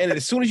 And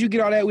as soon as you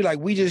get all that,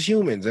 we just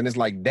humans. And it's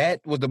like,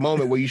 that was the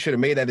moment where you should have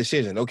made that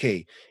decision.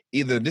 Okay,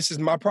 either this is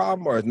my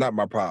problem or it's not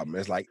my problem.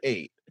 It's like,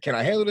 hey, can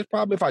I handle this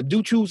problem? If I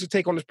do choose to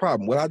take on this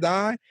problem, will I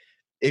die?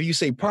 If you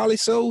say probably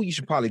so, you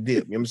should probably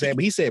dip. You know what I'm saying?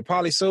 But he said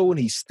probably so, and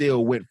he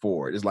still went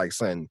for it. It's like,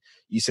 son,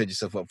 you set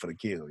yourself up for the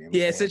kill. You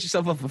know set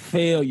yourself up for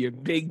failure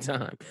big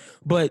time.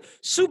 But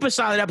super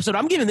solid episode.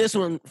 I'm giving this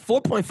one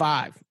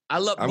 4.5. I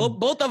love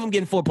both of them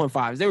getting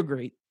 4.5s. They were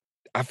great.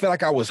 I feel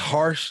like I was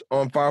harsh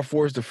on Fire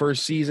Force the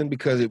first season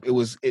because it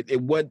was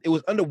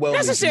underwhelming.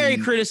 Necessary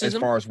criticism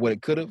as far as what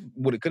it could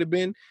have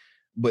been.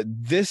 But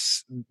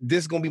this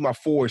is gonna be my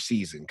 4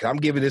 season. I'm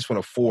giving this one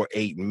a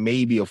 4.8,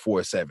 maybe a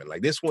 4.7.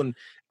 Like this one,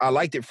 I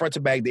liked it front to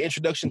back. The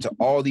introduction to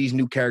all these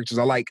new characters.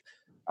 I like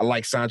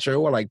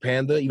Sancho. I like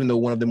Panda, even though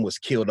one of them was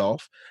killed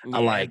off. Yeah. I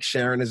like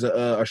Sharon as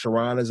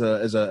Sharon as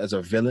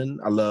a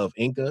villain. I love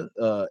Inca.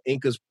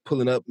 Inca's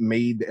pulling up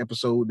made the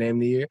episode damn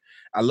near.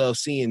 I love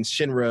seeing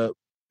Shinra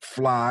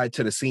fly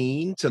to the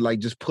scene to like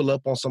just pull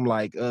up on some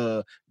like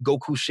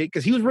Goku shit,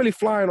 because he was really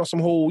flying on some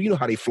whole, you know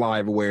how they fly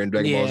everywhere in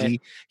Dragon Ball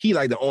Z. He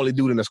like the only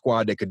dude in the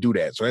squad that could do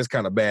that, so that's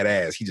kind of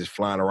badass. He just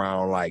flying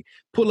around like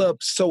pull up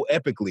so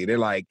epically. They're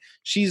like,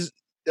 she's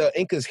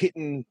Inca's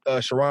hitting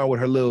Sharon with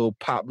her little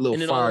pop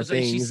little fire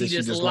things. She see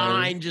this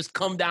line just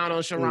come down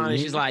on Sharon, and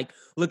she's like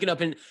looking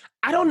up, and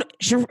I don't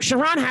know,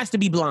 Sharon has to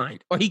be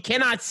blind or he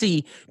cannot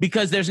see,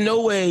 because there's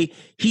no way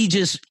he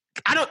just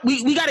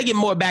we got to get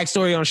more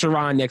backstory on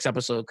Sharon next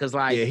episode, because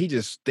like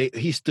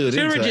he stood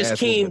Sharon just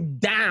came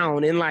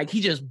down and like he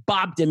just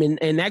bopped him,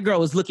 and that girl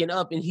was looking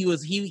up, and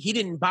he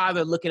didn't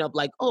bother looking up,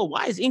 like, oh,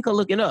 why is Inca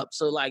looking up?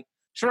 So like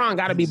Sharon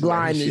got to be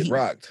blind.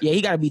 Like he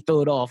got to be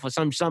thrown off, or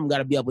something got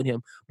to be up with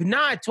him. But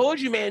nah, I told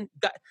you, man.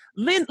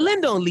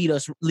 Lynn don't lead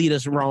us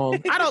wrong.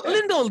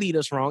 Lynn don't lead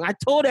us wrong. I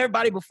told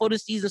everybody before the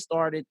season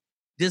started,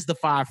 this is the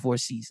Fire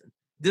Force season.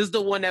 This is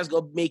the one that's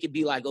gonna make it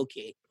be like,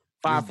 okay,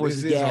 Fire Force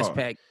is gas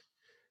packed.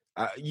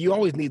 You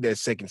always need that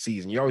second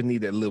season. You always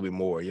need that a little bit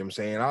more. You know what I'm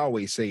saying? I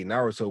always say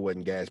Naruto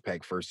wasn't gas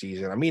packed first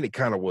season. I mean, it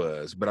kind of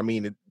was, but I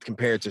mean, it,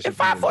 compared to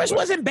Fire Force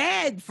wasn't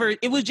bad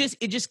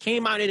it just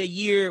came out in a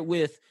year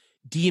with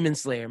Demon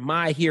Slayer,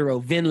 My Hero,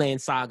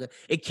 Vinland Saga.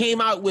 It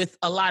came out with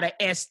a lot of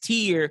S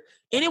tier,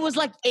 and it was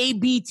like A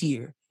B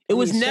tier. It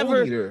was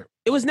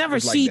never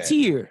C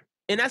tier.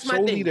 And that's my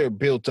thing. Soul Eater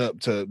built up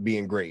to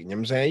being great. You know what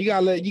I'm saying? You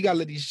gotta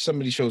let some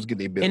of these shows get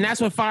their build. And that's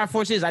what Fire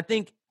Force is. I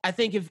think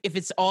if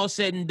it's all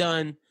said and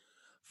done,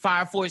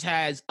 Fire Force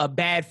has a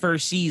bad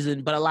first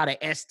season, but a lot of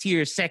S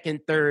tier second,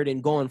 third,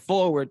 and going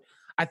forward.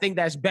 I think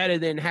that's better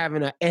than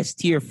having a S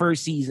tier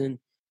first season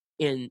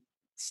and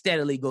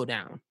steadily go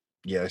down.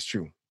 Yeah, that's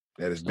true.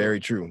 That is very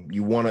true.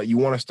 You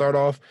wanna start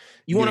off.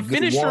 You want to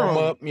finish warm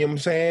up. You know what I'm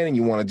saying? And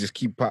you want to just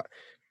keep. I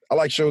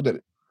like shows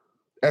that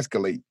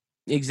escalate.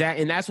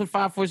 Exactly, and that's what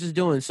Fire Force is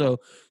doing. So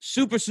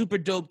super, super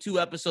dope 2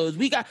 episodes.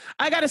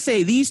 I gotta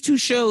say, these 2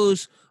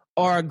 shows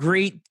are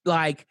great.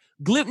 Like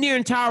Gleipnir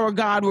and Tower of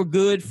God were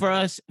good for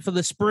us for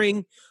the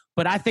spring,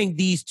 but I think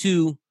these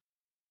two,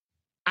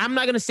 I'm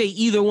not going to say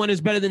either one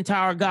is better than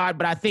Tower of God,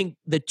 but I think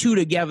the two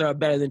together are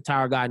better than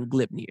Tower of God and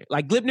Gleipnir.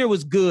 Like Gleipnir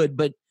was good,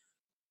 but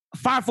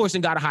Fire Force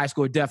and God of High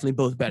Score definitely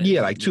both better.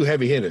 Yeah, like two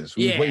heavy hitters.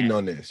 We was Yeah. waiting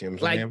on this. You know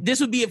what I'm saying? Like this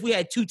would be if we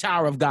had two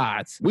Tower of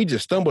Gods. We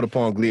just stumbled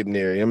upon Gleipnir.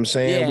 You know what I'm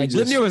saying? Yeah,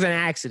 Gleipnir was an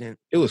accident.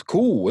 It was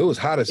cool. It was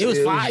hot as It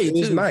was fire, It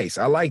was too. nice.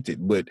 I liked it.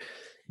 But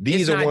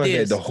these It's are not ones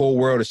this. that the whole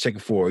world is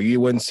checking for.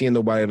 You wasn't seeing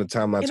nobody on the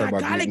timeline And talking I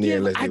about gotta Gleipnir give-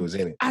 unless they was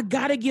in it. I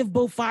gotta give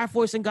both Fire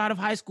Force and God of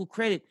High School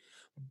credit.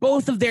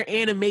 Both of their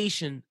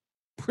animation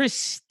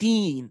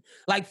pristine.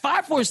 Like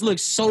Fire Force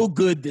looks so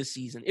good this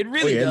season. It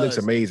really It does. looks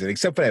amazing.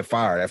 Except for that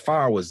fire. That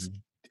fire was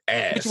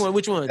ass.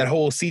 Which one? That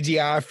whole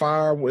CGI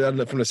fire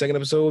from the second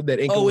episode that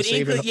Inca was with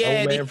saving Inca, the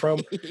old man from.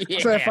 Yeah.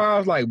 So that fire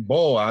was like,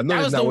 boy, I know That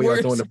that's was not the what y'all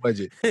worst. throwing the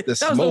budget. The That was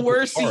the smoke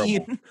worst horrible.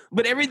 scene,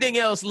 but everything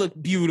else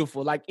looked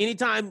beautiful. Like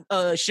anytime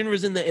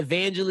Shinra's in the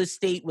evangelist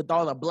state with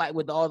all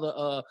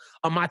the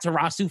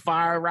Amaterasu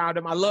fire around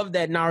him. I love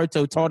that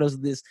Naruto taught us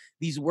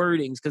these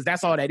wordings because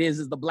that's all that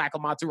is the black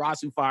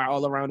Amaterasu fire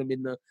all around him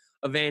in the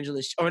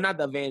evangelist, or not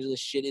the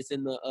evangelist shit. It's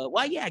in the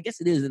I guess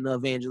it is in the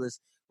evangelist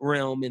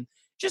realm, and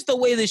just the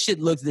way this shit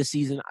looks this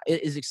season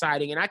is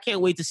exciting, and I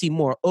can't wait to see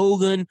more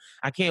Ogun.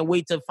 I can't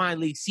wait to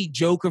finally see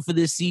Joker for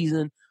this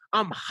season.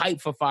 I'm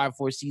hyped for Fire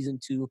Force season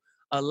 2.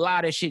 A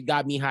lot of shit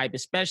got me hyped,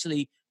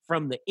 especially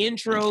from the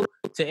intro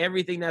to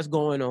everything that's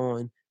going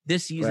on.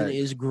 This season Right.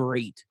 is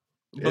great.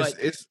 But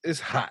It's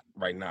hot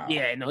right now.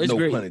 yeah, no, it's no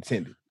great. pun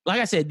intended.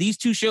 Like I said, these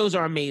two shows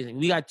are amazing.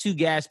 We got 2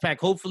 gas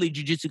pack. Hopefully,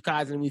 Jujutsu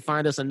Kaisen, we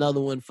find us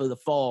another one for the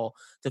fall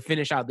to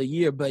finish out the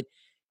year. But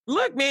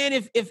look, man,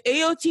 if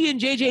AOT and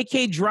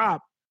JJK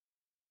drop,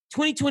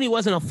 2020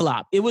 wasn't a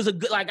flop. It was a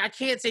good, like, I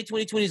can't say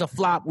 2020 is a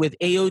flop with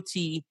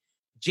AOT,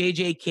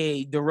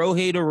 JJK,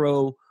 Dorohei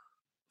Doro,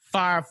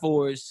 Fire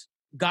Force,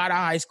 God of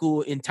High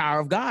School, and Tower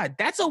of God.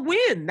 That's a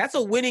win. That's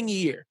a winning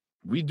year.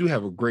 We do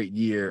have a great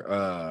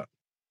year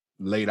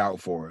laid out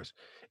for us.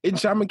 Isn't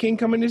Shaman King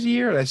coming this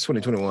year? That's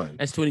 2021.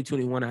 That's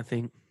 2021, I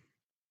think.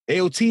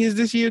 AOT is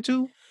this year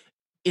too?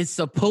 It's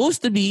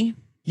supposed to be.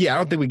 Yeah, I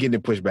don't think we're getting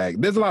it pushed back.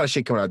 There's a lot of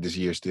shit coming out this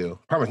year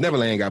still. Promise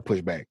Neverland got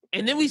pushed back.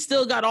 And then we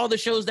still got all the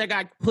shows that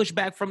got pushed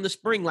back from the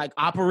spring, like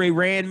Operate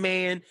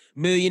Randman,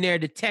 Millionaire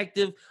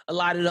Detective, a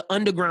lot of the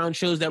underground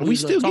shows that We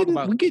still talk getting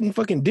about. we're getting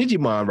fucking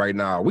Digimon right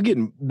now. We're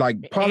getting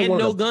like probably And one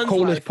No of the Guns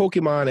coolest Life.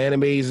 Pokemon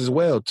animes as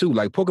well too.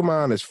 Like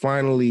Pokemon is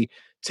finally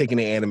taking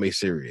the anime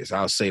serious.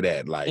 I'll say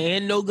that. Like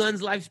And No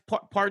Guns Life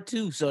part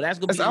 2. So that's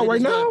gonna that's be out lit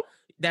right as well.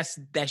 now.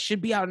 That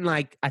should be out in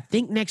like I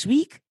think next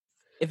week.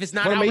 If it's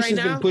not out right Funimation's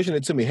now, been pushing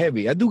it to me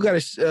heavy. I do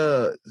gotta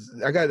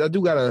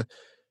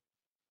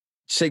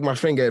shake my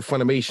finger at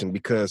Funimation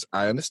because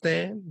I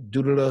understand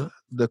due to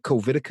the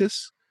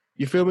COVIDicus.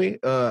 You feel me?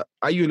 I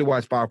usually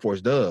watch Fire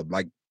Force dub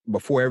like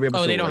before every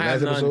episode. they don't Like,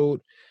 have last none.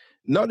 episode.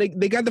 No, they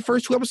got the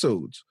first 2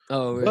 episodes,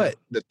 oh, really? but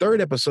the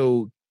 3rd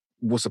episode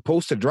was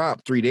supposed to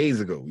drop 3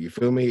 days ago. You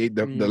feel me?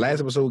 The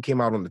last episode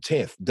came out on the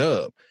 10th,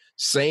 dub,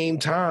 same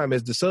time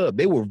as the sub.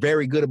 They were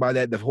very good about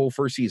that the whole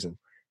first season.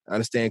 I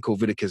understand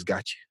COVIDicus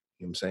got you.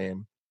 You know what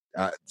I'm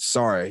saying?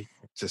 Sorry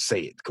to say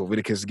it.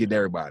 COVIDicus is getting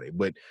everybody.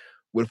 But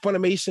with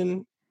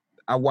Funimation,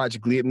 I watched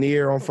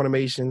Gleipnir on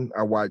Funimation.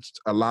 I watched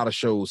a lot of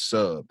shows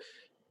sub.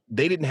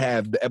 They didn't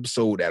have the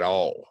episode at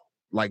all.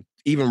 Like,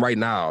 even right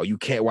now, you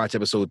can't watch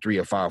episode 3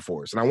 of Fire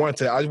Force. And I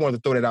just wanted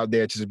to throw that out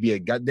there to just be a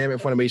goddamn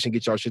it, Funimation,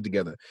 get y'all shit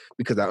together.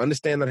 Because I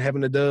understand that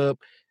having a dub,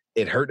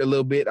 it hurt a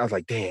little bit. I was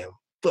like, damn,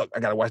 fuck,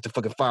 I gotta watch the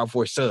fucking Fire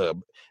Force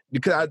sub.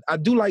 Because I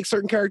do like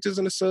certain characters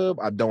in the sub.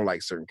 I don't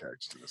like certain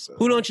characters in the sub.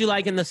 Who don't you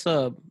like in the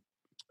sub?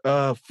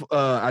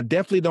 I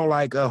definitely don't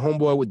like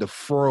homeboy with the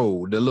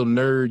fro, the little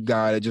nerd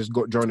guy that just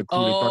joined the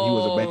crew. They thought he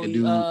was a bad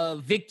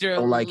dude. Victor. I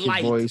don't like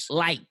his voice.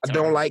 Light. I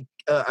don't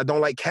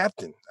like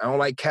Captain. I don't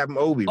like Captain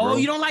Obi. Bro. Oh,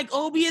 you don't like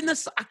Obi in the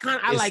sub?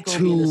 I like It's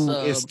Obi in the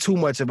sub. It's too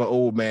much of an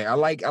old man. I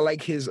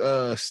like his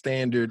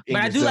standard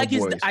But English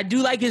voice. I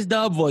do like his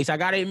dub voice. I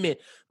gotta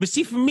admit. But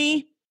see, for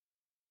me,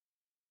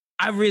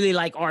 I really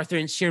like Arthur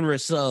and Shinra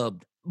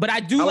subbed. But I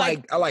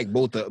like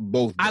both.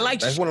 I like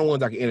That's one of the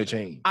ones I can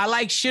interchange. I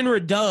like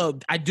Shinra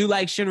dubbed. I do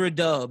like Shinra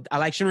dubbed. I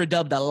like Shinra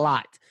dubbed a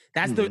lot.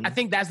 That's I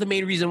think that's the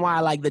main reason why I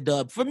like the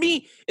dub. For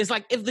me, it's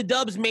like if the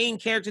dub's main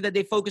character that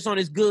they focus on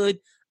is good,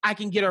 I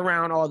can get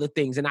around all the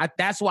things. And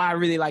that's why I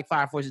really like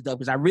Fire Force's dub,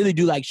 because I really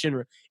do like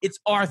Shinra. It's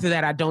Arthur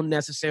that I don't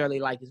necessarily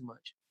like as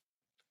much.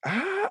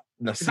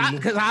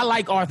 Because I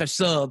like Arthur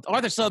subbed.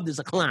 Arthur subbed is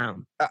a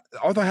clown.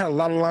 Arthur had a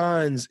lot of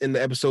lines in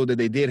the episode that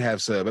they did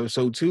have sub.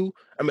 Episode 2,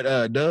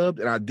 dubbed,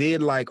 and I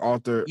did like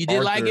Arthur. You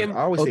did like him?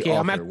 I always say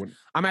I'm Arthur.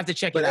 gonna have to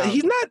check it But out.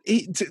 he's not.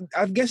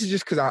 I guess it's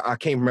just because I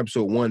came from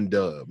episode 1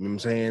 dub. You know what I'm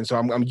saying? So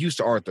I'm used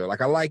to Arthur. Like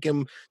I like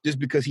him just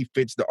because he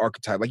fits the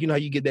archetype. Like you know how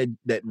you get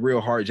that real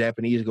hard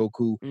Japanese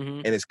Goku,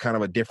 and it's kind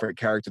of a different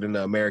character than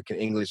the American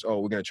English. Oh,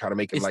 we're gonna try to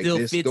make him It like still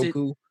this fits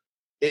Goku.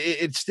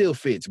 It still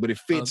fits, but it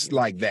fits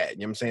like that. You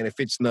know what I'm saying? It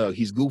fits snug.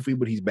 He's goofy,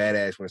 but he's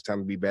badass when it's time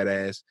to be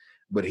badass.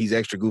 But he's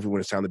extra goofy when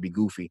it's time to be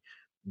goofy.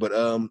 But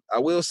I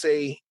will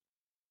say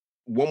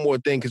one more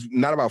thing, because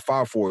not about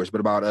Fire Force,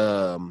 but about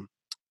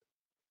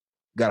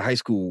High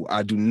School.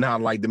 I do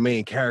not like the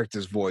main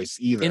character's voice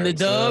either. In the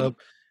dub?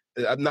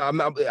 I'm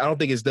not, I don't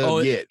think it's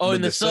dubbed yet. Oh,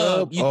 in the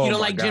sub. You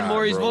don't like Jin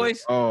Mori's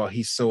voice? Oh,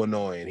 he's so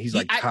annoying. He's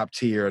like top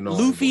tier annoying.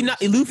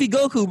 Luffy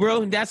Goku,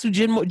 bro. That's who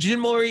Jin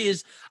Mori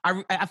is.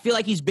 I feel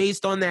like he's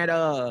based on that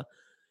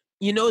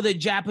the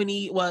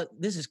Japanese, well,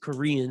 this is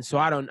Korean, so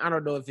I don't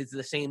know if it's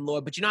the same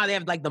lore, but you know how they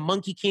have like the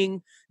Monkey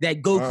King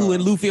that Goku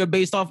and Luffy are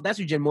based off? That's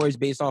who Jin Mori's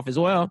based off as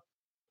well.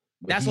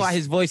 That's why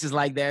his voice is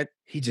like that.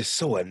 He's just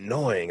so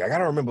annoying. I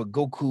gotta remember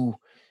Goku.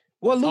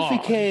 Well, Luffy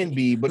can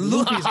be, but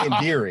Luffy's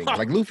endearing.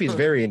 Like, Luffy's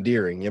very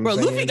endearing. You know what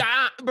I'm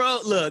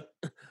saying?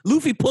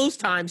 Luffy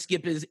post-time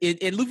skip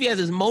and Luffy has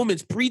his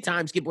moments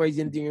pre-time skip where he's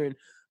endearing.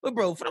 But,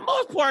 bro, for the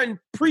most part, in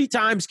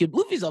pre-time skip,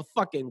 Luffy's a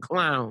fucking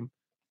clown.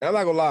 I'm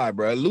not gonna lie,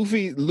 bro.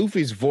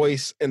 Luffy's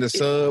voice in the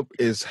sub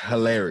is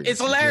hilarious. It's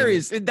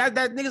hilarious. That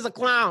nigga's a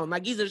clown.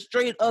 Like, he's a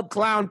straight-up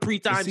clown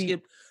pre-time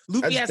skip.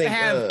 Luffy has to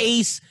have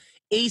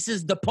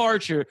Ace's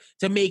departure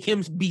to make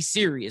him be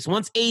serious.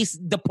 Once Ace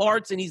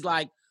departs and he's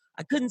like,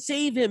 I couldn't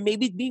save him.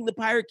 Maybe being the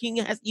Pirate King,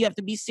 you have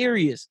to be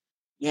serious.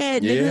 Yeah,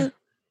 nigga.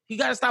 You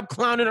got to stop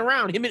clowning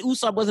around. Him and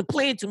Usopp wasn't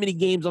playing too many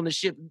games on the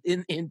ship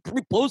in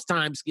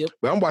post-time skip.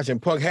 But I'm watching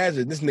Punk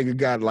Hazard. This nigga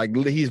got like,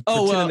 he's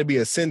pretending to be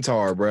a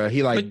centaur, bro.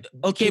 He like,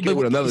 but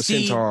with another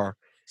centaur.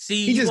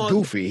 See, he's just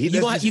goofy.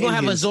 You gonna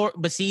have a Zoro,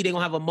 but see, they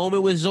gonna have a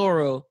moment with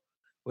Zoro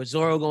where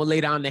Zoro gonna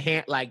lay down the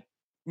hand like,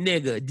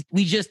 nigga,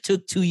 we just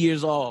took 2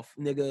 years off,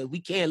 nigga.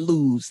 We can't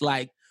lose.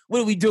 Like, what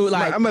do we do?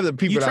 Like, I'm other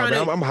people out,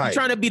 man. I'm hyped. You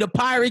trying to be the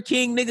Pirate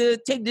King,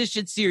 nigga? Take this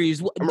shit serious.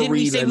 I'm gonna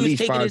read at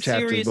least 5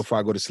 chapters before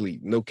I go to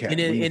sleep. No cap. And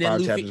then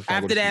Luffy,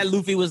 after that,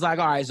 Luffy was like,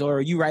 all right, Zoro,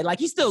 you right. Like,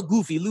 he's still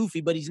goofy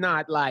Luffy, but he's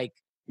not like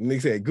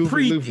Nick said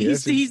goofy Luffy.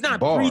 He's not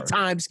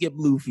pre-time skip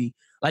Luffy.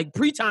 Like,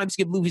 pre-time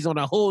skip Luffy's on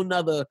a whole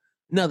nother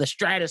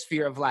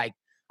stratosphere of like,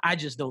 I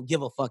just don't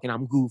give a fuck and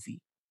I'm goofy.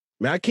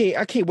 Man, I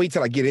can't wait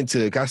till I get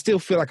into it. I still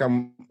feel like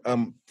I'm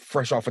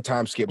fresh off a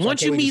time skip. So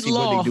once you meet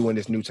Law, what they do in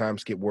this new time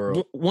skip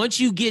world. Once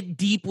you get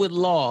deep with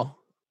Law,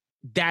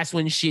 that's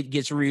when shit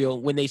gets real.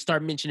 When they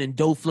start mentioning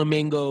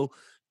Doflamingo,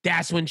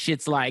 that's when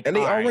shit's like. And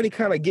they already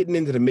kind of getting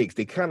into the mix.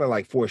 They kind of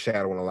like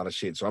foreshadowing a lot of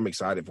shit. So I'm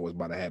excited for what's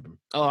about to happen.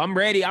 Oh, I'm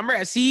ready.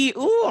 See,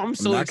 I'm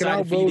so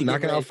excited for you to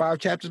knocking out 5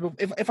 chapters. But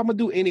if I'm gonna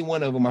do any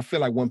one of them, I feel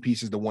like One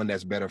Piece is the one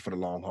that's better for the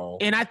long haul.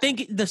 And I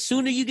think the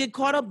sooner you get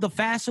caught up, the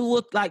faster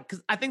we'll like.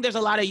 Because I think there's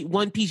a lot of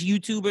One Piece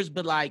YouTubers,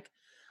 but like,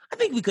 I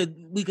think we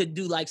could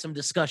do like some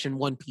discussion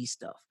One Piece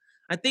stuff.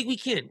 I think we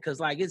can, because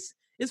like it's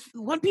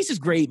One Piece is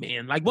great,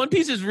 man. Like, One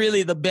Piece is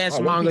really the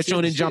best manga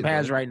Shonen Jump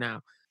has right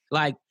now.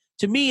 Like,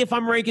 to me, if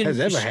I'm ranking, has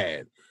ever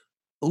had.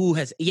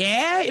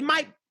 It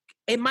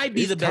might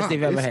be the best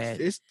they've ever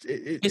had. It's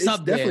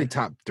up definitely there.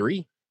 Top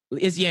 3.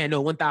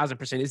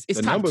 1,000%. It's the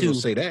top numbers 2. Will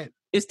say that.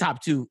 It's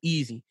top 2,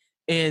 easy.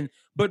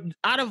 But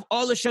out of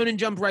all the Shonen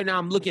Jump right now,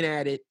 I'm looking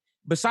at it.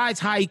 Besides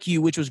Haikyuu,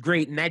 which was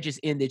great, and that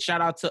just ended.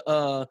 Shout out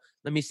to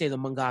let me say the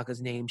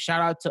mangaka's name. Shout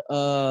out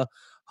to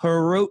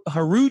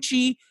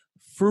Haruchi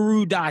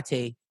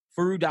Furudate.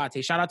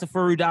 Shout out to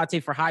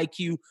Furudate for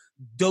Haikyuu.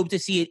 Dope to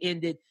see it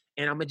ended.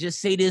 And I'm going to just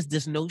say this,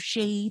 there's no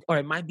shade, or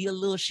it might be a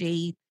little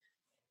shade.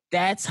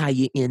 That's how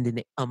you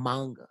end a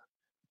manga.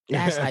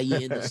 That's how you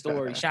end the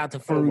story. Shout out to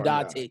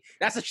Furudate.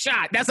 That's a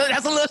shot. That's a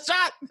little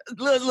shot.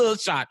 Little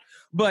shot.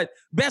 But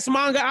best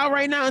manga out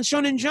right now in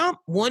Shonen Jump,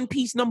 One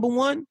Piece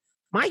 #1,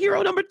 My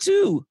Hero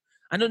 #2.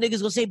 I know niggas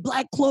gonna say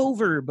Black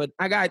Clover, but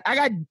I think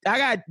I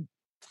got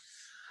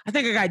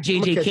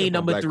JJK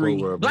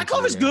 #3. Black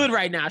Clover's good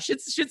right now.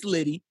 Shit's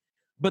litty.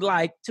 But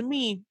like, to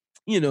me,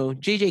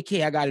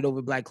 JJK, I got it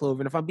over Black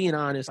Clover. And if I'm being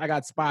honest, I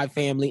got Spy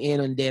Family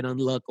and Undead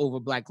Unluck over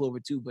Black Clover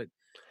too, but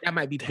that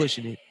might be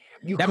pushing it.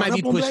 That might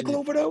be pushing Black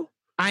Clover though?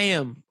 I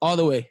am, all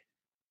the way.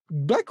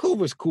 Black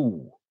Clover's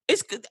cool.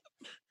 It's good.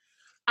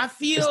 I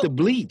feel it's the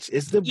bleach.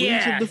 It's the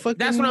bleach of the fucking.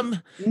 That's what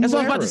I'm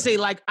about to say.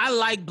 Like, I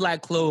like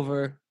Black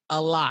Clover a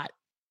lot.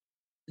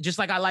 Just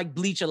like I like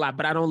Bleach a lot,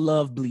 but I don't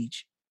love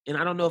Bleach. And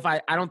I don't know if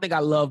I don't think I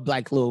love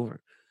Black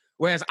Clover.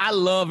 Whereas I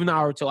love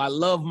Naruto, I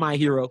love My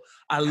Hero,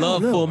 I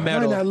love Full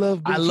Metal,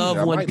 I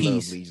love One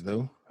Piece. Bleach,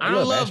 though. I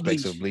don't love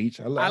Bleach. Of Bleach.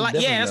 I like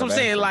that's what I'm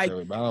saying. Like,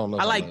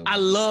 I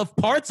love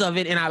parts of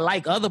it, and I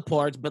like other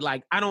parts, but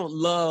like, I don't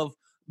love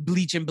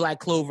Bleach and Black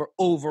Clover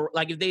over.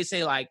 Like, if they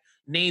say like,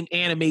 name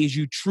animes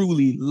you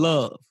truly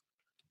love,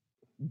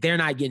 they're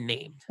not getting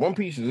named. One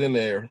Piece is in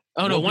there.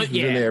 Oh no, One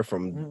Piece is in there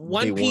from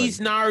One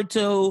Piece,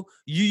 Naruto,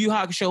 Yu Yu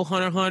Hakusho,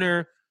 Hunter x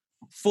Hunter,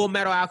 Full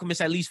Metal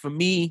Alchemist. At least for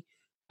me.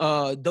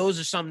 Those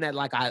are something that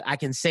like I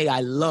can say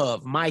I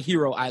love. My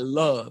Hero, I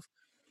love.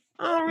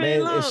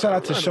 And shout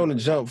out to Shonen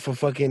Jump for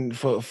fucking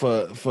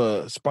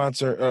for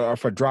sponsor or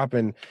for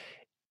dropping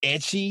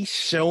ecchi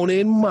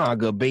shonen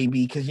manga,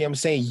 baby. Because you know what I'm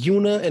saying,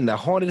 Yuna and the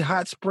Haunted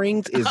Hot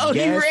Springs is. Oh,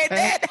 you read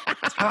that?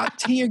 top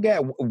tier guy.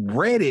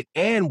 Read it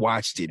and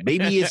watched it.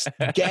 Baby, it's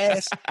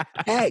gas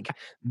pack.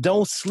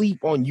 Don't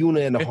sleep on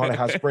Yuna and the Haunted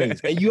Hot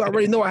Springs. And you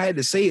already know I had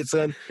to say it,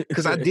 son,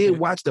 because I did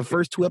watch the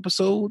first 2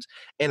 episodes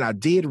and I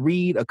did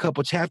read a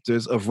couple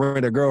chapters of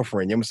Rent a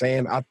Girlfriend. You know what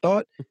I'm saying? I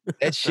thought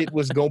that shit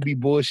was gonna be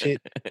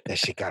bullshit. That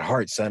shit got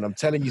heart, son. I'm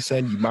telling you,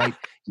 son, you might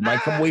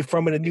come away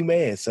from it a new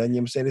man, son. You know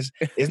what I'm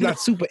saying? It's not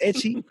super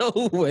etchy.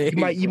 No way.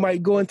 You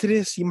might go into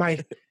this. It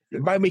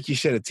might make you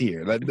shed a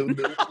tear. Like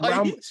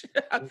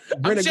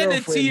I'm shedding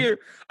a tear.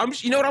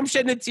 You know what I'm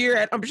shedding a tear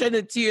at? I'm shedding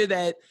a tear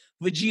that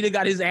Vegeta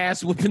got his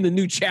ass whooped in the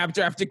new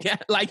chapter after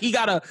like he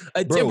got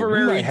a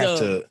temporary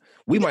dub.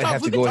 We might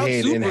have to go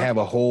ahead and have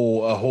a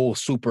whole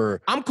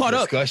super I'm caught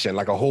discussion,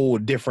 like a whole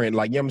different,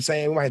 like, you know what I'm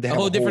saying? We might have to have a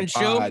whole different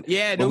show.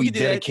 Yeah, no, we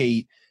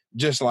dedicate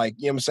just like,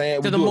 you know what I'm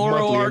saying? To we the do moral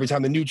monthly arc. every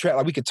time the new track,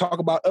 like we could talk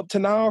about up to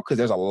now, because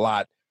there's a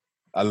lot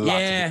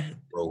yeah. to do,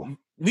 bro.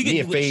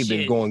 Me and Faye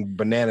been going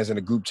bananas in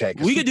the group chat.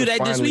 We could do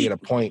that this week. At a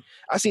point,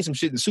 I seen some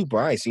shit in Super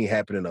I ain't seen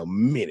happen in a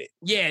minute.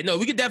 Yeah, no,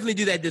 we could definitely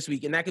do that this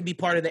week, and that could be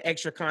part of the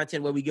extra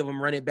content where we give them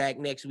Run It Back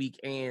next week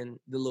and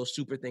the little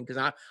Super thing.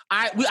 Because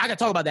I can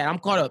talk about that. I'm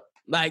caught up.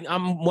 Like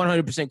I'm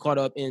 100% caught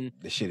up in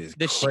the shit is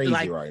crazy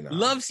right now.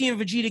 Love seeing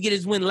Vegeta get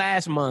his win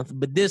last month,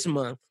 but this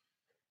month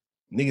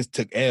niggas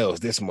took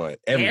L's. This month,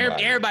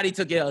 everybody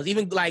took L's.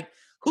 Even like.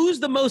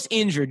 Who's the most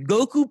injured?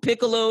 Goku,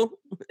 Piccolo?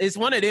 It's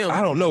one of them. I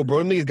don't know,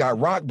 bro. Niggas got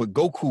rocked, but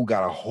Goku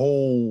got a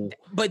hole.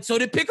 But so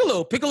did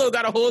Piccolo. Piccolo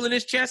got a hole in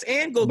his chest,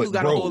 and Goku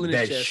got a hole in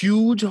his chest. That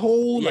huge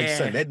hole, like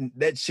son,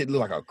 that shit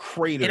look like a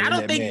crater. And I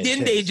don't think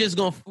Dende just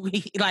gonna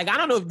like. I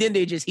don't know if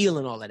Dende just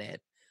healing all of that.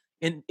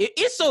 And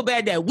it's so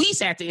bad that we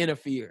had to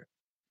interfere,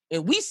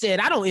 and we said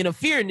I don't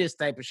interfere in this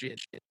type of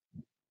shit.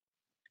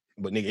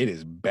 But nigga, it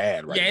is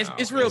bad right now. Yeah,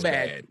 it's real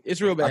bad. It's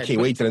real bad. I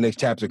can't wait to the next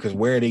chapter because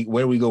where do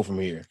we go from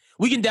here?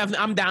 We can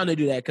definitely. I'm down to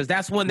do that because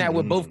that's one that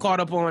we're both caught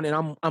up on, and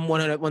I'm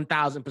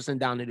 1,000%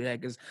 down to do that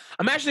because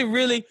I'm actually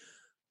really.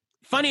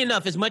 Funny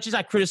enough, as much as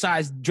I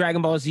criticize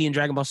Dragon Ball Z and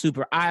Dragon Ball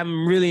Super,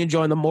 I'm really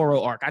enjoying the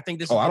Moro arc. I think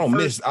this. I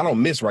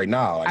don't miss right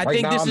now. Like,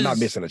 right now, I'm not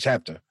missing a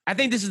chapter. I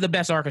think this is the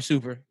best arc of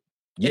Super.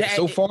 Yeah,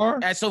 so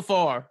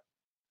far,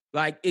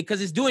 like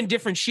because it's doing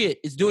different shit.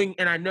 It's doing,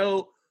 and I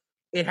know.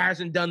 It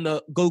hasn't done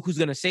the Goku's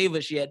gonna save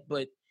us yet,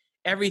 but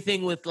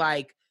everything with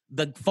like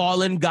the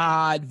fallen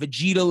god,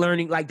 Vegeta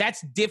learning, like that's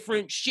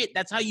different shit.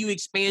 That's how you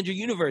expand your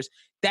universe.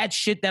 That's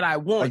shit that I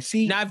want.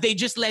 Like, now, if they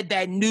just let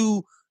that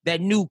new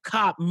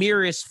cop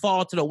Mirrors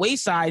fall to the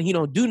wayside, he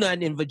don't do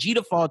nothing, and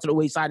Vegeta fall to the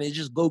wayside, and it's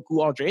just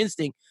Goku Ultra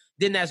Instinct,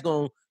 then that's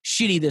gonna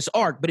shitty this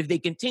arc. But if they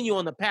continue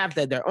on the path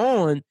that they're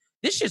on,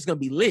 this shit's gonna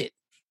be lit.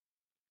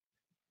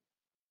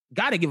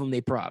 Gotta give them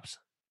their props.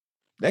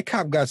 That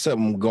cop got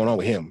something going on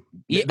with him.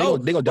 Yeah,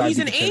 they gonna dive he's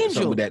an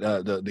angel with that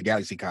the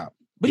Galaxy cop.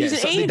 But he's an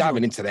angel. They're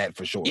diving into that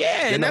for sure.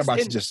 Yeah, they're not about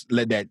to just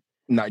let that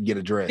not get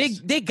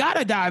addressed. They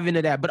gotta dive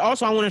into that. But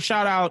also, I want to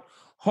shout out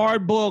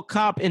Hardboiled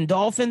Cop and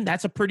Dolphin.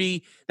 That's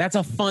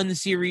a fun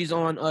series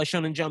on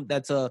Shonen Jump.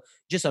 That's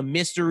just a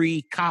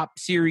mystery cop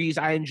series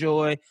I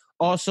enjoy.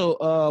 Also,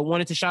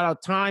 wanted to shout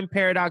out Time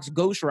Paradox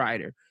Ghost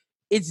Rider.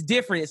 It's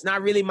different. It's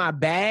not really my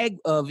bag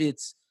of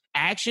its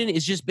action.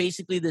 Is just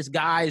basically this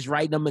guy is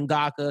writing a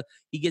mangaka.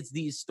 He gets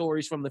these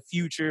stories from the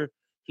future,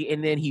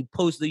 and then he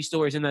posts these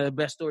stories, and they're the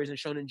best stories in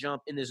Shonen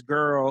Jump. And this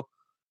girl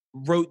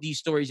wrote these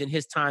stories in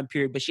his time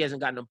period, but she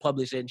hasn't gotten them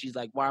published yet. And she's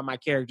like, "Why are my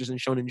characters in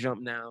Shonen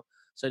Jump now?"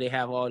 So they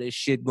have all this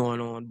shit going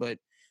on. But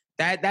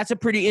that's a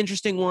pretty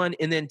interesting one.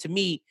 And then to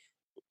me,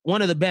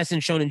 one of the best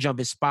in Shonen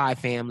Jump is Spy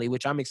Family,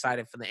 which I'm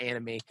excited for the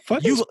anime.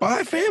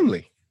 Spy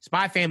Family.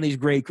 Spy Family is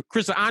great,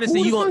 Chris.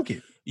 Honestly,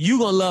 you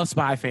gonna love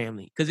Spy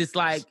Family because it's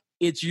like.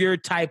 It's your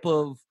type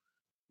of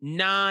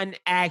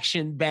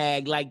non-action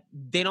bag. Like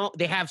they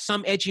have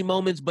some etchy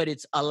moments, but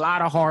it's a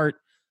lot of heart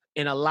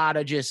and a lot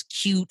of just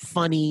cute,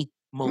 funny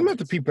moments. I'm gonna have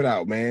to peep it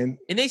out, man.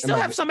 And they still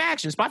have some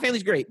action. Spy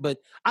Family's great, but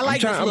I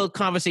like this little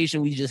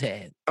conversation we just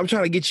had. I'm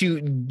trying to get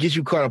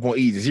you caught up on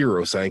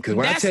E0, son. Because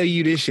when I tell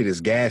you this shit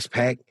is gas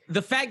packed.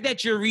 The fact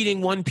that you're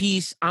reading One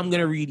Piece, I'm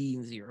gonna read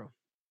E0.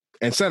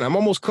 And son, I'm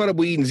almost caught up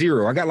with Eden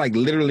Zero. I got like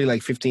literally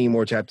like 15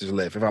 more chapters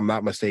left, if I'm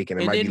not mistaken.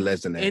 It might be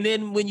less than that. And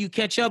then when you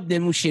catch up,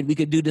 then we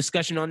could do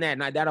discussion on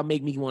that. And that'll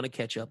make me want to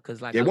catch up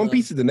because like One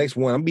Piece is the next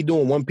one. I'm gonna be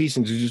doing One Piece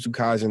and Jujutsu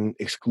Kaisen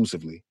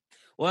exclusively.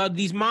 Well,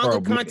 these manga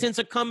contents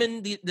are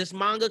coming. This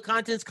manga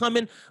content's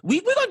coming.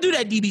 We're gonna do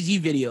that DBZ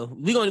video.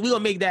 We're gonna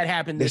make that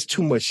happen. There's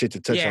too much shit to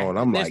touch on.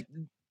 I'm like,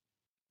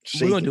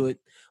 we're gonna do it.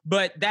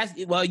 But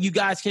you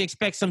guys can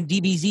expect some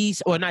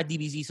DBZs, or not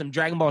DBZ, some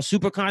Dragon Ball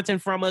Super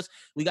content from us.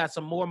 We got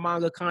some more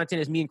manga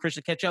content as me and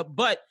Christian catch up.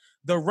 But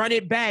the Run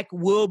It Back's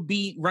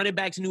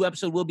new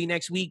episode will be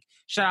next week.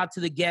 Shout out to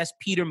the guest,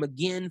 Peter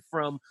McGinn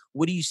from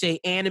What Do You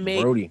Say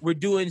Anime. Brody. We're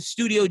doing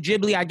Studio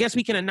Ghibli. I guess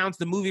we can announce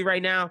the movie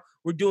right now.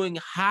 We're doing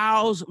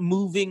Howl's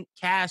Moving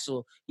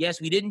Castle. Yes,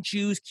 we didn't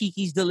choose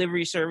Kiki's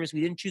Delivery Service. We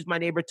didn't choose My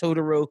Neighbor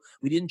Totoro.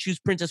 We didn't choose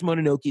Princess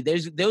Mononoke.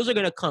 Those are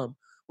going to come.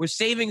 We're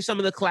saving some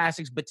of the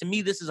classics, but to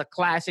me, this is a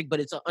classic,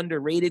 but it's an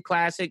underrated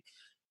classic.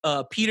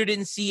 Peter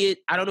didn't see it.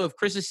 I don't know if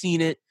Chris has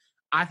seen it.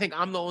 I think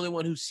I'm the only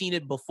one who's seen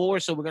it before,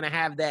 so we're going to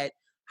have that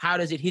how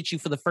does it hit you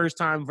for the first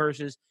time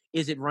versus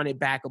is it run it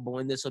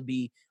backable? And this will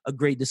be a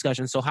great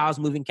discussion. So how's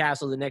Moving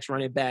Castle, the next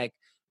run it back?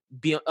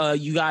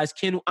 You guys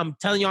can, I'm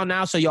telling y'all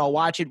now, so y'all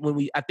watch it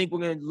I think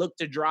we're going to look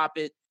to drop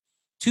it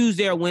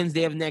Tuesday or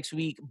Wednesday of next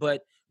week,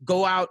 but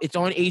go out. It's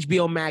on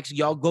HBO Max.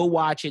 Y'all go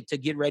watch it to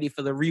get ready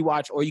for the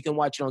rewatch, or you can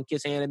watch it on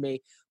Kiss Anime.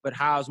 But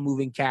how's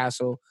Moving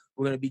Castle?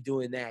 We're going to be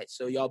doing that.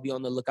 So y'all be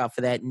on the lookout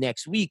for that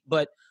next week.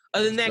 But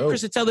other than that,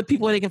 Chris, tell the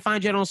people where they can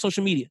find you on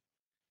social media.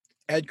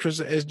 At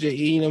Krista SJE,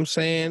 you know what I'm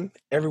saying?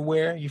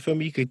 Everywhere, you feel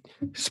me? You could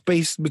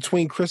space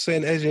between Krista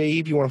and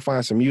SJE if you want to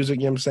find some music,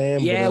 you know what I'm saying?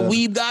 Yeah,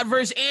 Weeb God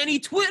vs. Annie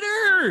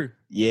Twitter.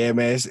 Yeah,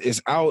 man,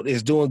 it's out.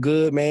 It's doing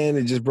good, man.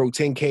 It just broke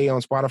 10K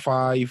on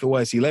Spotify. You feel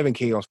what? It's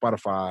 11K on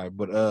Spotify.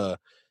 But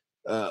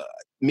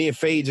me and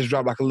Faye just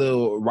dropped like a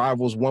little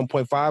Rivals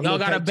 1.5. Y'all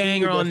got a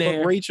banger on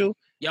there. Rachel.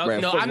 Yo,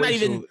 no, I'm not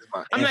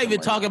even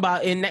talking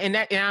about and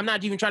I'm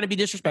not even trying to be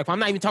disrespectful. I'm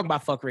not even talking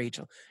about Fuck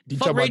Rachel.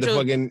 Fuck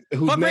Rachel.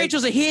 Fuck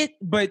Rachel's a hit,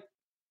 but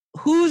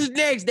who's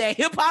next? That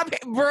hip hop,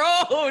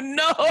 bro?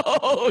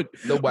 No,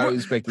 nobody was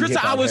expecting. Chris,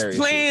 I was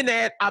playing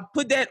that. I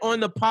put that on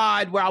the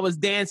pod where I was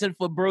dancing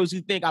for Bros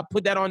Who Think. I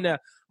put that on there.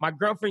 My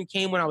girlfriend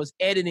came when I was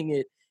editing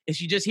it, and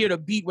she just heard the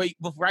beat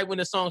right when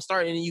the song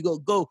started, and then you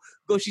go.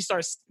 She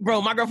starts,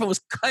 bro. My girlfriend was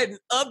cutting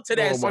up to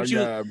that song.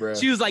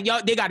 She was like,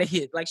 y'all, they got a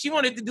hit. Like she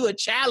wanted to do a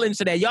challenge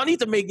to that. Y'all need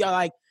to make y'all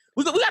like.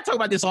 We got to talk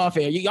about this off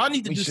air. Y'all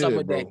need to do something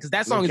with that because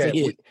that song is a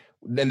hit.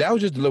 Then that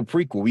was just a little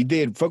prequel. We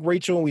did Fuck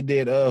Rachel and we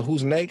did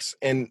Who's Next,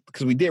 and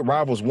because we did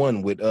Rivals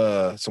 1 with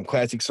some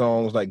classic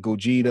songs like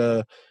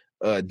Gogeta,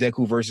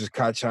 Deku versus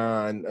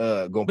Kachan,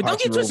 but don't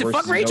get twisted.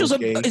 Fuck Rachel's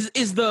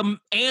is the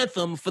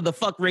anthem for the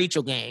Fuck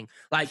Rachel gang.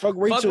 Like Fuck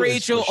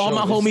Rachel, all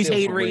my homies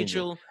hate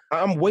Rachel.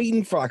 I'm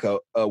waiting for like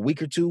a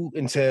week or two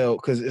until,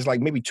 because it's like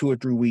maybe 2 or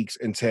 3 weeks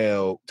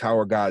until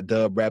Tower God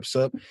Dub wraps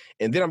up,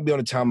 and then I'm be on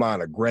the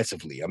timeline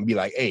aggressively. I'm gonna be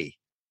like, hey,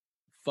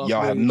 Fuck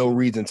y'all Rachel. Have no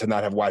reason to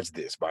not have watched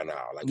this by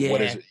now. Like,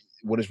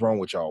 what is wrong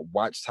with y'all?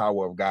 Watch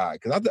Tower of God,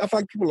 because I feel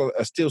like people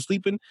are still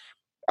sleeping.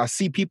 I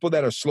see people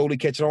that are slowly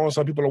catching on.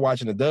 Some people are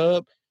watching the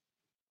dub.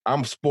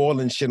 I'm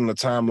spoiling shit on the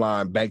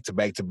timeline back to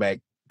back to back.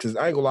 Because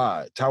I ain't gonna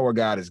lie, Tower of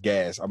God is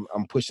gas.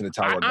 I'm pushing the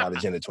Tower of God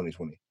agenda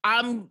 2020.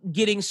 I'm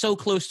getting so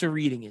close to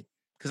reading it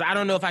because I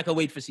don't know if I can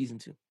wait for season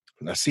 2.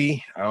 Now,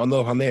 see, I don't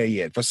know if I'm there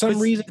yet. For some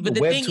reason, the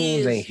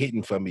webtoons ain't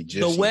hitting for me.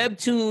 The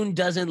webtoon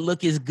doesn't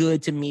look as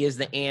good to me as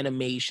the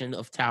animation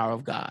of Tower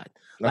of God.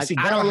 Now, like, see,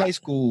 God of High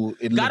School,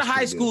 it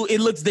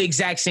looks the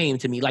exact same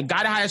to me. Like,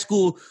 God of High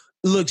School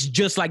looks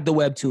just like the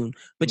webtoon.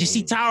 But you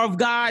see, Tower of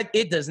God,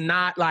 it does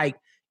not like.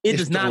 It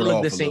does not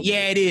look the same.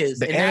 Yeah, it is.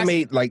 The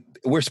anime, like,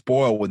 we're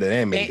spoiled with the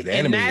anime because the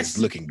anime is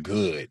looking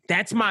good.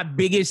 That's my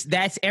biggest.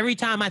 That's every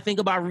time I think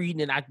about reading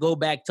it, I go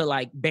back to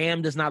like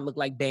Bam does not look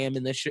like Bam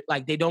in the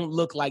like they don't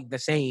look like the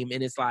same,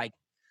 and it's like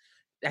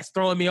that's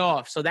throwing me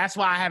off. So that's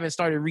why I haven't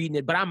started reading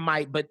it. But I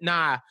might. But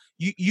nah,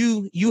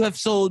 you have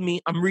sold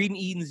me. I'm reading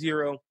Eden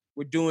Zero.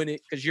 We're doing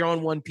it because you're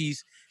on One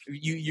Piece.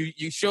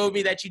 You showed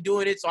me that you're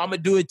doing it, so I'm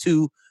gonna do it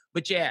too.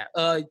 But yeah,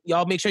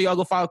 y'all make sure y'all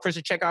go follow Chris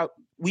and check out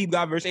Weeb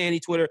God vs. Annie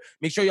Twitter.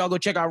 Make sure y'all go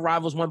check out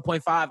Rivals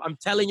 1.5. I'm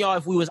telling y'all,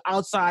 if we was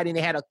outside and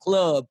they had a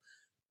club,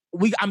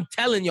 I'm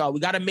telling y'all, we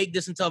got to make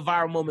this into a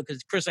viral moment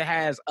because Chris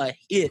has a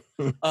hit,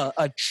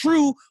 a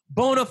true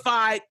bona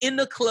fide in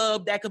the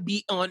club that could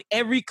be on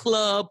every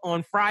club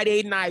on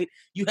Friday night.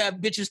 You have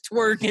bitches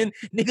twerking,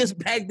 niggas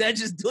back there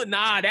just doing,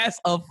 that's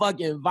a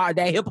fucking vibe.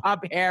 That hip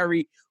hop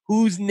Harry.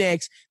 Who's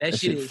next? That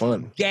shit is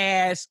fun.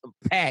 Gas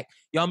packed.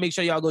 Y'all make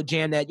sure y'all go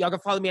jam that. Y'all can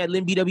follow me at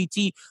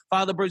LinBWT.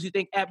 Follow the Bros Who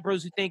Think at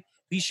Bros Who Think.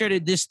 Be sure to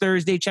this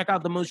Thursday check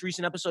out the most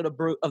recent episode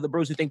of the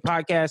Bros Who Think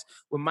podcast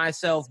with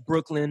myself,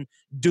 Brooklyn,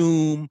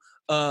 Doom,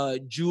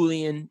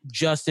 Julian,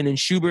 Justin, and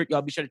Schubert.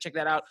 Y'all be sure to check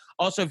that out.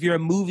 Also, if you're a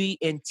movie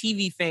and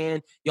TV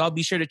fan, y'all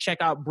be sure to check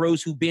out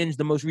Bros Who Binge,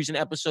 the most recent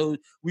episode.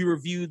 We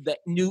reviewed the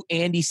new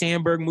Andy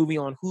Samberg movie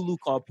on Hulu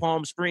called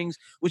Palm Springs,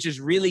 which is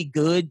really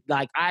good.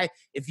 Like,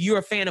 if you're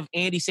a fan of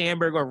Andy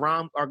Samberg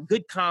or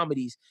good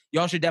comedies,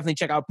 y'all should definitely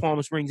check out Palm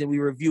Springs and we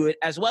review it.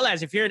 As well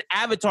as if you're an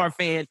Avatar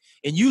fan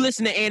and you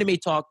listen to Anime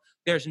Talk,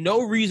 there's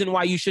no reason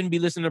why you shouldn't be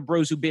listening to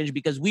Bros Who Binge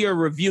because we are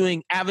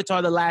reviewing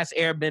Avatar: The Last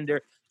Airbender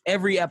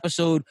every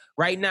episode.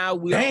 Right now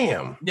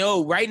we're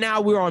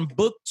on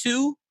book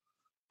 2,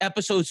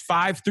 episodes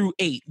 5 through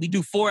 8. We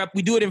do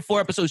it in 4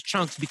 episodes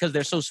chunks because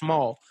they're so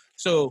small.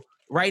 So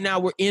right now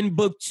we're in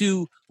book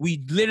 2.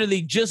 We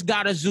literally just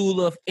got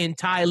Azula and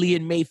Ty Lee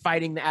and May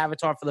fighting the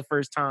Avatar for the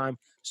first time.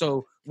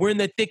 So we're in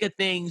the thick of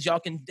things. Y'all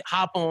can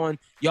hop on.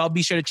 Y'all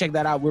be sure to check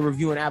that out. We're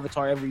reviewing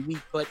Avatar every week.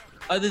 But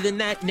other than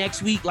that,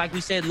 next week, like we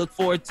said, look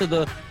forward to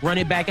the Run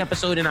It Back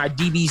episode and our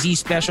DBZ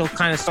special,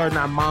 kind of starting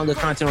our manga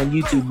content on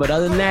YouTube. But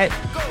other than that,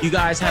 you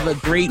guys have a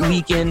great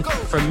weekend.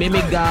 For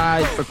Mimic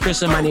God, for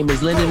Chris, my name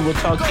is Lyndon. We'll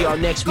talk to y'all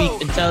next week.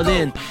 Until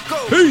then,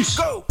 peace.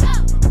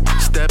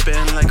 Step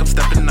in like I'm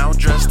stepping out,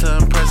 dressed to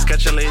impress.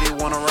 Catch a lady,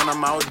 wanna run,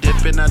 I'm out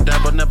dipping. I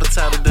dabble, never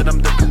tattled that I'm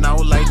dipping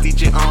out like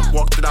DJ Unk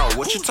walked it out.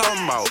 What you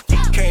talking about?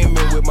 Came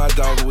in with my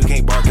dog, we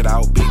can't bark it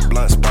out. Big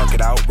blunt, spark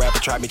it out. Rapper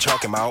try me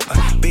chalk him out.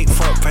 Big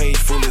front page,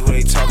 fully who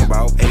they talking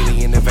about.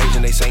 Alien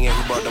invasion, they saying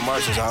who brought the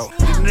Martians out.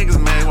 These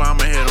niggas mad while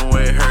I'ma hit them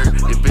where it hurt.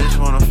 Your bitch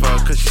wanna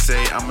fuck cause she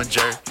say I'm a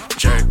jerk.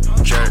 Jerk,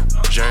 jerk,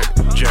 jerk,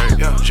 jerk,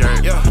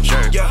 jerk,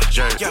 jerk,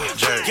 jerk,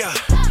 jerk, Yeah.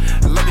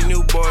 Love the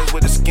new boys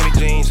with the skinny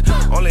jeans.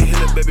 Only hit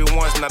a baby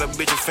once, not a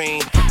bitch a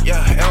fiend.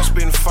 Yeah, and I'm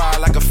spitting fire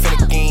like a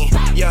Finnegan.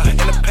 Yeah, in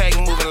the pack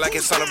moving like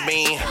it's on a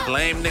bean.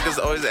 Lame niggas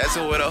always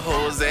asking where the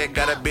hoes at.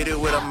 Got a bitty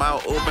with her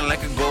mouth open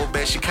like a gold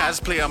bat. She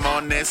cosplay, I'm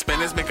on that.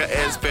 Spanish make her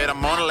ass fat.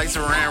 I'm on her like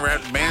saran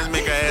wrap. Bands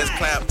make her ass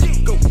clap.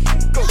 Go,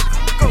 go,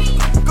 go, go,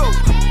 go,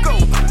 go,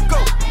 go,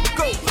 go,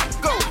 go,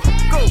 go,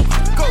 go,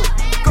 go, go,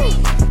 go,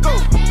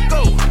 go, go, go,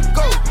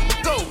 go,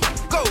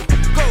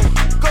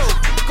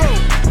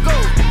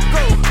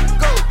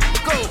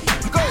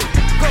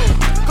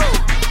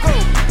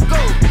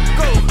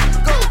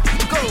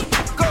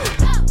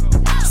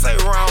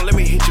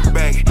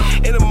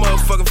 in the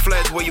motherfucking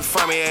flats where you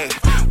find me at.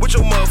 With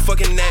your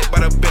motherfucking neck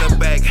by the bitter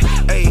back.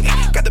 Ayy,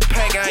 got the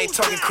pack, I ain't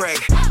talking crack.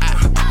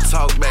 I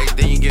talk back,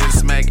 then you get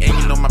smacked. And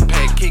you know my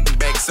pack, kick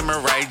back,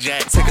 samurai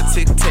jack. Take a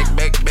tick, take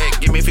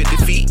back, give me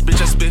 50 feet.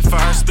 Bitch, I spit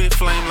fire, spit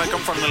flame like I'm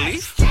from the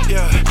leaf.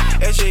 Yeah,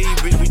 SJE,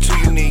 bitch, we too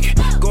unique.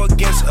 Go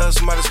against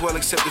us, might as well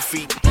accept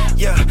defeat.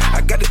 Yeah,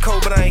 I got the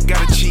code, but I ain't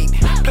gotta cheat.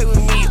 Play with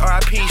me,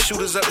 RIP,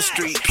 shooters up the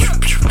street.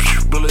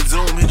 Bullet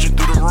zoom, hit you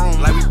through the room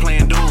like we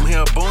playing Doom.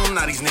 Here, boom,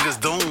 now these niggas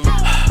doom.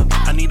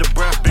 I need a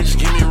breath, bitch,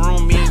 give me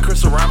room. Me and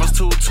Crystal Robbers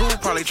 2,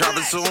 probably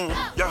dropping soon.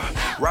 Yeah,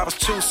 Robbers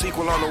 2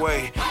 sequel on the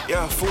way.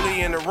 Yeah,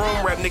 fully in the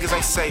room, rap niggas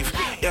ain't safe.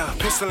 Yeah,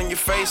 pistol in your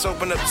face,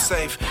 open up the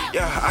safe.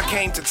 Yeah, I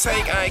came to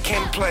take, I ain't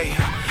came to play.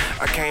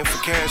 I came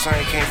for cash, I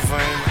ain't came for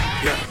fame.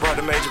 Yeah, brought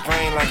the major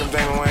pain like I'm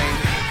Damon Wayne.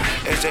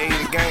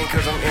 SJE the game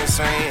cause I'm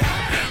insane.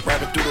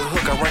 Rapping through the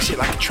hook, I run shit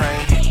like a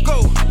train.